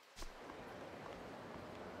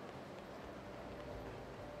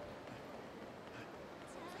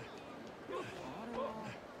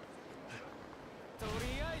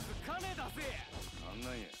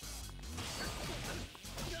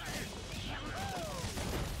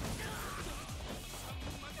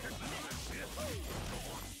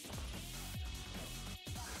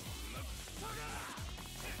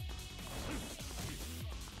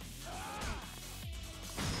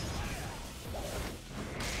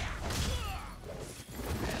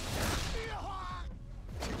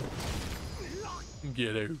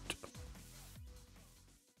 Get out.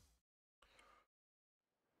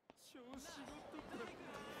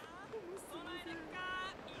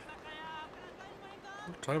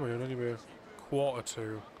 What time are we on anyway?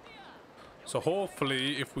 1:45. So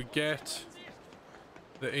hopefully if we get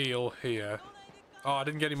the eel here. Oh, I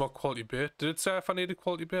didn't get any more quality bait. Did it say if I needed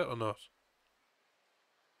quality bait or not?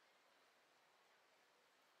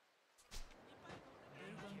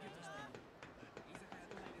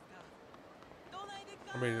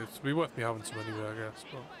 I mean, it'd be worth me having some anyway, I guess.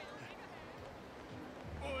 But...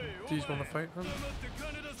 do you want to fight them?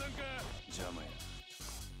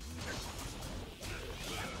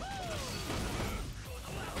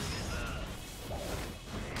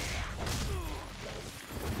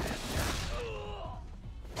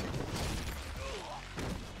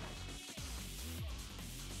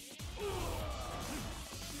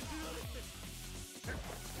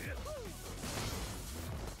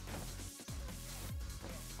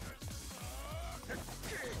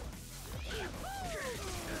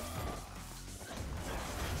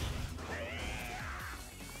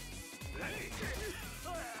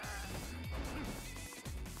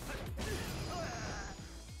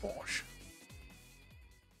 Bosh.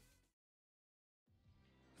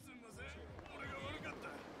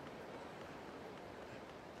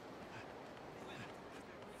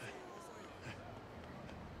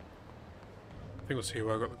 I think we'll see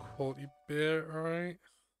where I got the quality bait, right?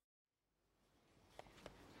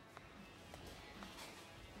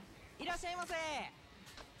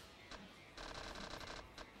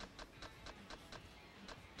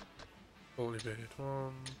 Quality bait.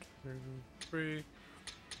 1, 2, 3,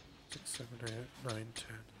 6, 7, 8, 9, 10.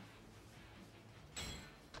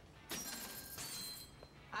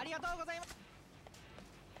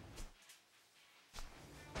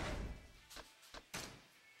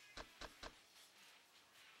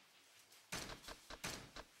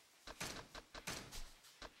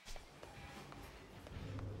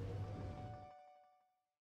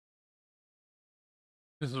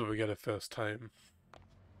 This is what we get it first time.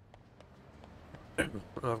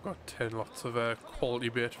 I've got 10 lots of quality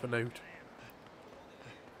bait for now.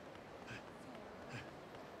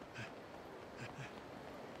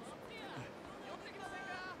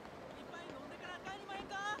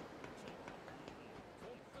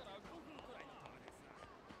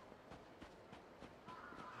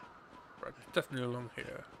 Right, definitely along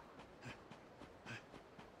here.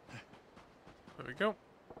 There we go.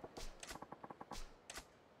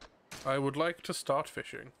 I would like to start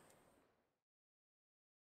fishing.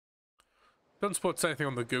 Don't suppose it's anything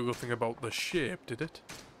on the Google thing about the shape, did it?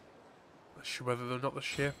 Whether or not the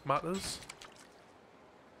shape matters?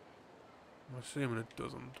 I'm assuming it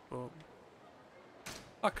doesn't, but...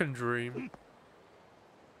 I can dream.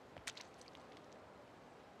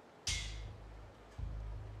 It's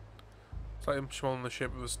like I'm showing the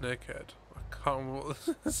shape of a snake head. I can't remember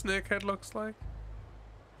what the snake head looks like.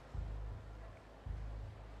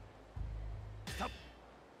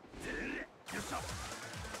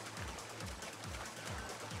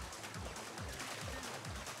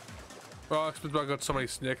 Well, I expect I got so many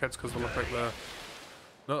snakeheads because they look like they're...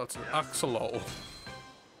 No, that's an axolotl.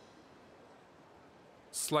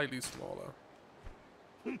 Slightly smaller.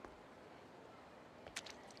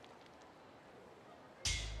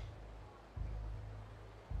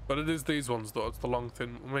 But it is these ones though, it's the long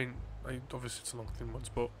thin... I mean, obviously it's the long thin ones,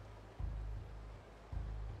 but...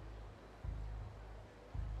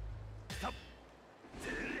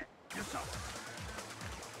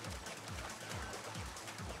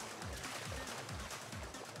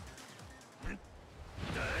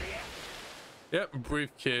 Yep,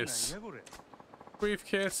 briefcase.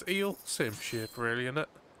 Briefcase, eel, same shape really, innit?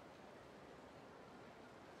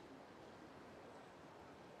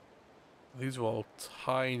 These are all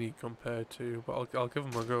tiny compared to, but I'll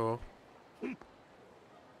give them a go.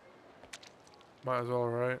 Might as well,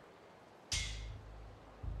 right?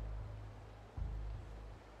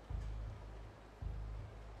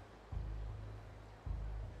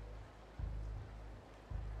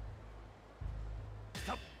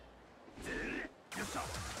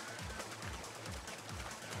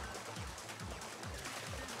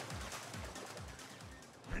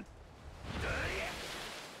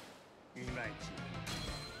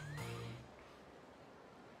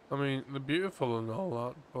 I mean, they're beautiful and all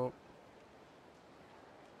that, but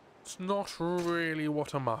it's not really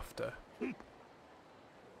what I'm after.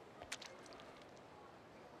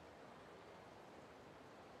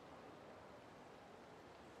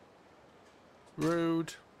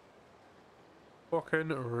 Rude. Fucking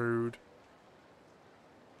rude.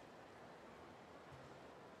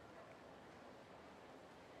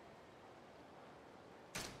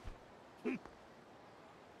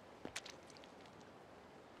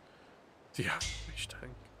 Yeah, fish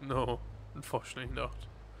tank. No, unfortunately not.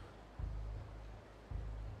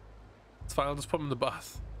 It's fine, I'll just put him in the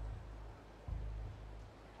bath.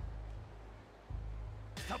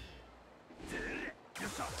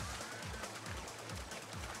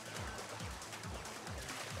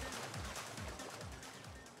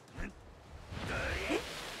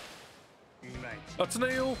 That's an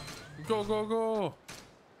eel! Go, go, go!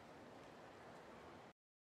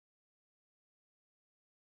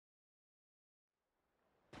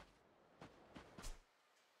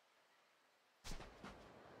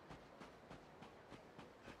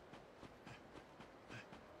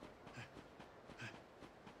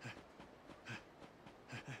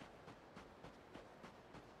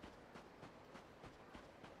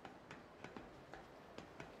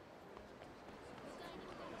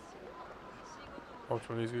 How much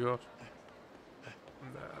money has he got?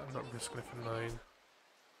 Nah, I'm not risking it for 9.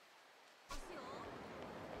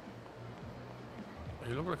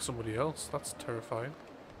 You look like somebody else. That's terrifying.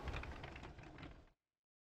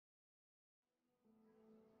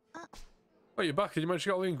 Oh, you're back. Did you manage to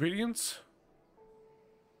get all the ingredients?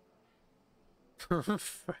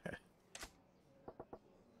 Fair.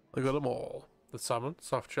 I got them all. The salmon,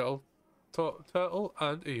 soft shell, turtle,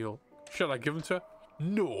 and eel. Shall I give them to her?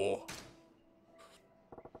 No.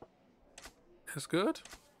 It's good.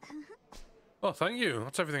 Oh, thank you.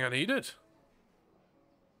 That's everything I needed.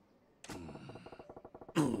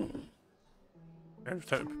 Every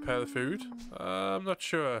time to prepare the food? I'm not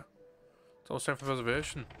sure. It's almost time for the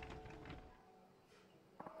reservation.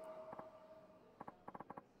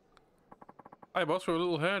 Hi boss, we're a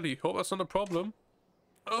little early. Hope that's not a problem.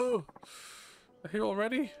 Oh! Are you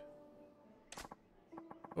already?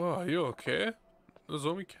 Oh, are you okay?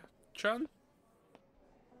 Nozomi-chan?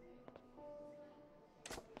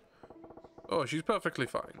 Oh, she's perfectly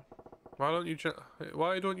fine. Why don't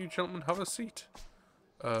you gentlemen have a seat?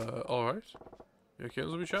 Alright. You okay,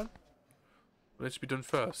 Nozomi-chan? What needs to be done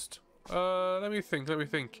first? Let me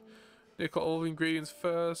think. They got all the ingredients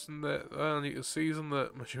first, and then I need to season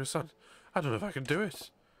the Majima-san. I don't know if I can do it.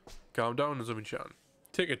 Calm down, Nozomi-chan.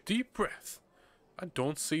 Take a deep breath, and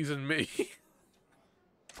don't season me.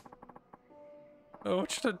 Oh,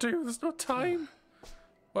 what should I do? There's no time.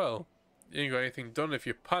 Well, you ain't got anything done if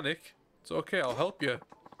you panic. It's okay, I'll help you.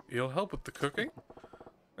 You'll help with the cooking.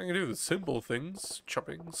 I can do the simple things.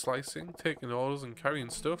 Chopping, slicing, taking orders and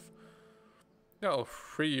carrying stuff. That'll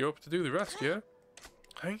free you up to do the rest, yeah?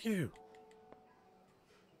 Thank you.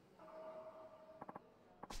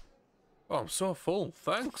 Oh, I'm so full.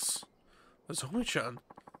 Thanks. Nozomi-chan,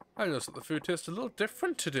 I noticed that the food tastes a little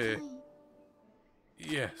different today.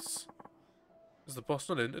 Yes. Is the boss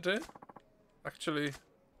not in today? Actually,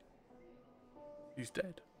 he's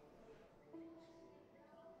dead.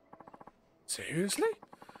 Seriously?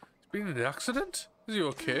 He's been in an accident? Is he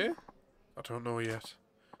okay? I don't know yet.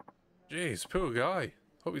 Jeez, poor guy.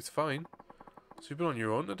 Hope he's fine. So you've been on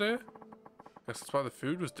your own today? Guess that's why the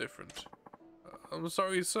food was different. I'm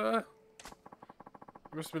sorry, sir.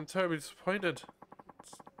 You must have been terribly disappointed.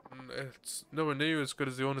 It's nowhere near as good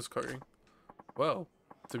as the owner's cooking. Well,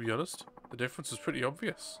 to be honest, the difference is pretty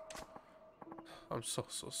obvious. I'm so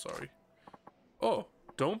sorry. Oh,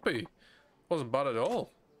 don't be. Wasn't bad at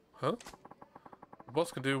all. Huh? The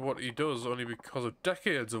boss can do what he does only because of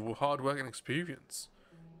decades of hard work and experience.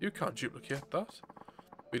 You can't duplicate that.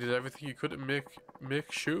 We did everything you could to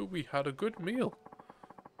make sure we had a good meal.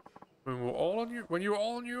 When you were all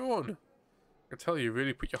on your own, I can tell you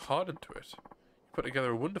really put your heart into it. You put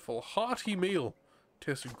together a wonderful, hearty meal.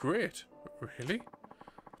 Tasted great. Really?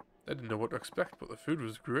 I didn't know what to expect, but the food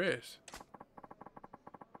was great.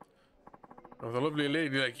 With a lovely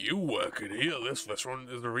lady like you working here, this restaurant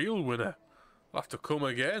is the real winner. I'll have to come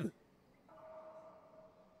again.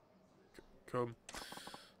 Come.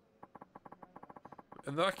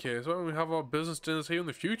 In that case, why don't we have our business dinners here in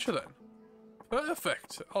the future then?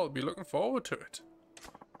 Perfect. I'll be looking forward to it.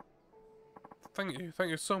 Thank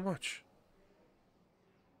you so much.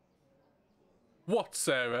 What,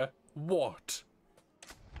 Sarah? What?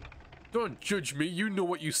 Don't judge me, you know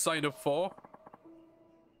what you signed up for.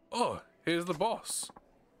 Oh, here's the boss.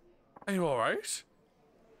 Are you alright?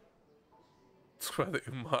 It's where the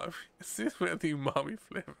umami, it's where the umami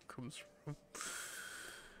flavor comes from.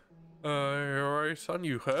 Alright, aren't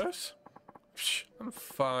you hurt? Psh, I'm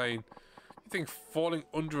fine. You think falling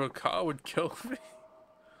under a car would kill me?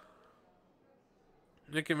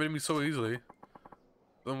 You're getting rid of me so easily.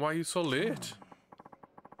 Then why are you so late?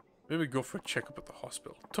 Maybe go for a checkup at the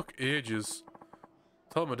hospital. Took ages.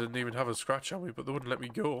 Tell them I didn't even have a scratch on me, but they wouldn't let me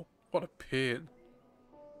go. What a pain.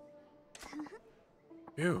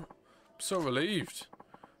 Ew. I'm so relieved.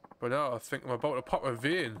 But now I think I'm about to pop a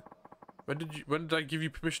vein. When did I give you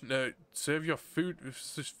permission to serve your food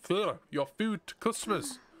to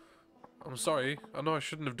customers? I'm sorry. I know I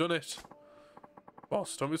shouldn't have done it.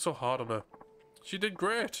 Boss, don't be so hard on her. She did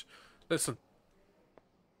great. Listen.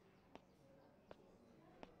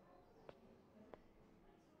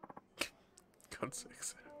 God's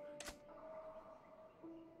sakes.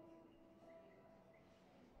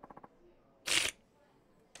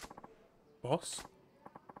 Boss?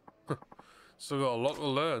 Still got a lot to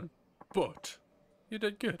learn, but you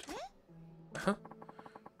did good. Huh?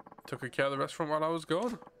 Took good care of the restaurant while I was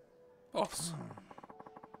gone. Boss.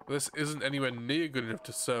 This isn't anywhere near good enough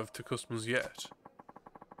to serve to customers yet.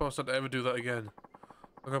 Boss, not to ever do that again.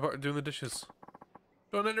 I'll go back to doing the dishes.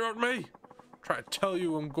 Don't interrupt me! Try to tell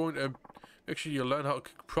you I'm going to make sure you learn how to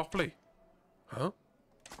cook properly. Huh?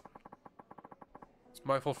 It's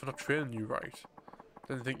my fault for not training you right.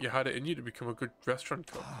 Didn't think you had it in you to become a good restaurant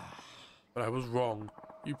cook. But I was wrong.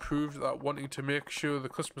 You proved that wanting to make sure the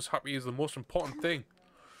customer's happy is the most important thing.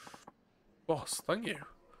 Boss, thank you.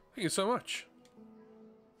 Thank you so much.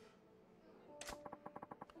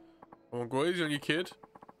 I won't go easy on you, kid.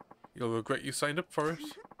 You'll regret you signed up for it.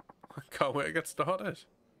 I can't wait to get started.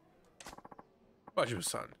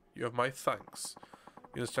 Bajima-san, you have my thanks.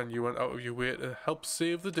 You understand you went out of your way to help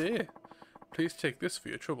save the day. Please take this for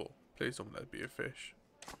your trouble. Please don't let it be a fish.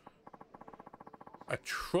 A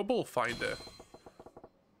trouble finder?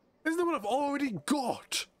 Isn't that what I've already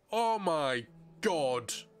got? Oh my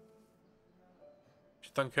god.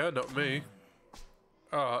 Thank her, not me.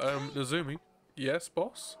 Nazumi. Yes,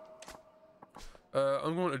 boss?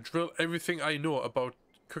 I'm going to drill everything I know about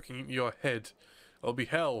cooking into your head. It'll be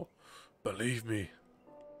hell. Believe me.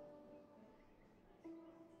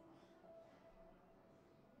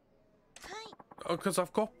 Oh, because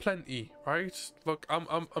I've got plenty, right? Look,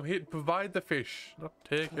 I'm here to provide the fish, not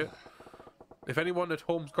take it. If anyone at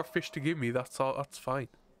home's got fish to give me, that's all. That's fine.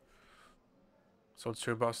 Someone's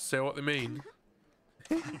too embarrassed to say what they mean.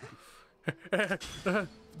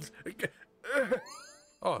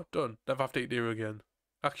 Oh, done. Never have to eat deer again.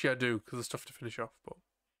 Actually, I do, because there's stuff to finish off, but...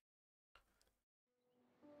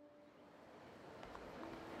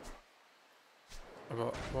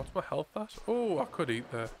 What's my health at? Oh, I could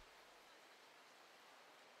eat there.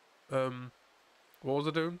 What was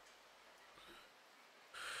I doing?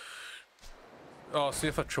 Oh, see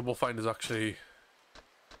if that trouble finder's actually...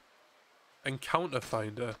 Encounter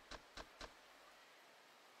finder.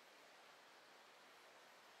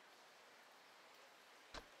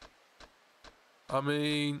 I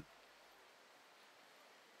mean...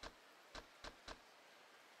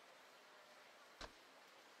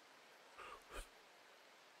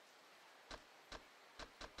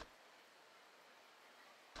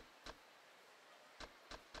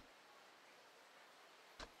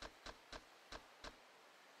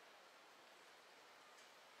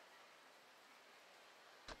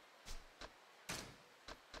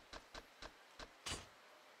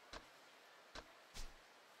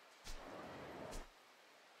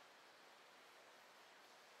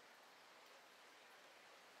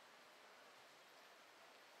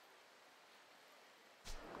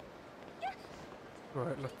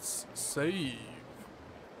 Right, let's save.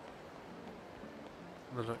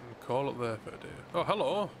 And then I can call it there for a day. Oh,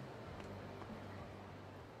 hello!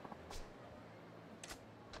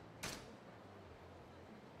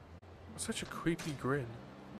 Such a creepy grin.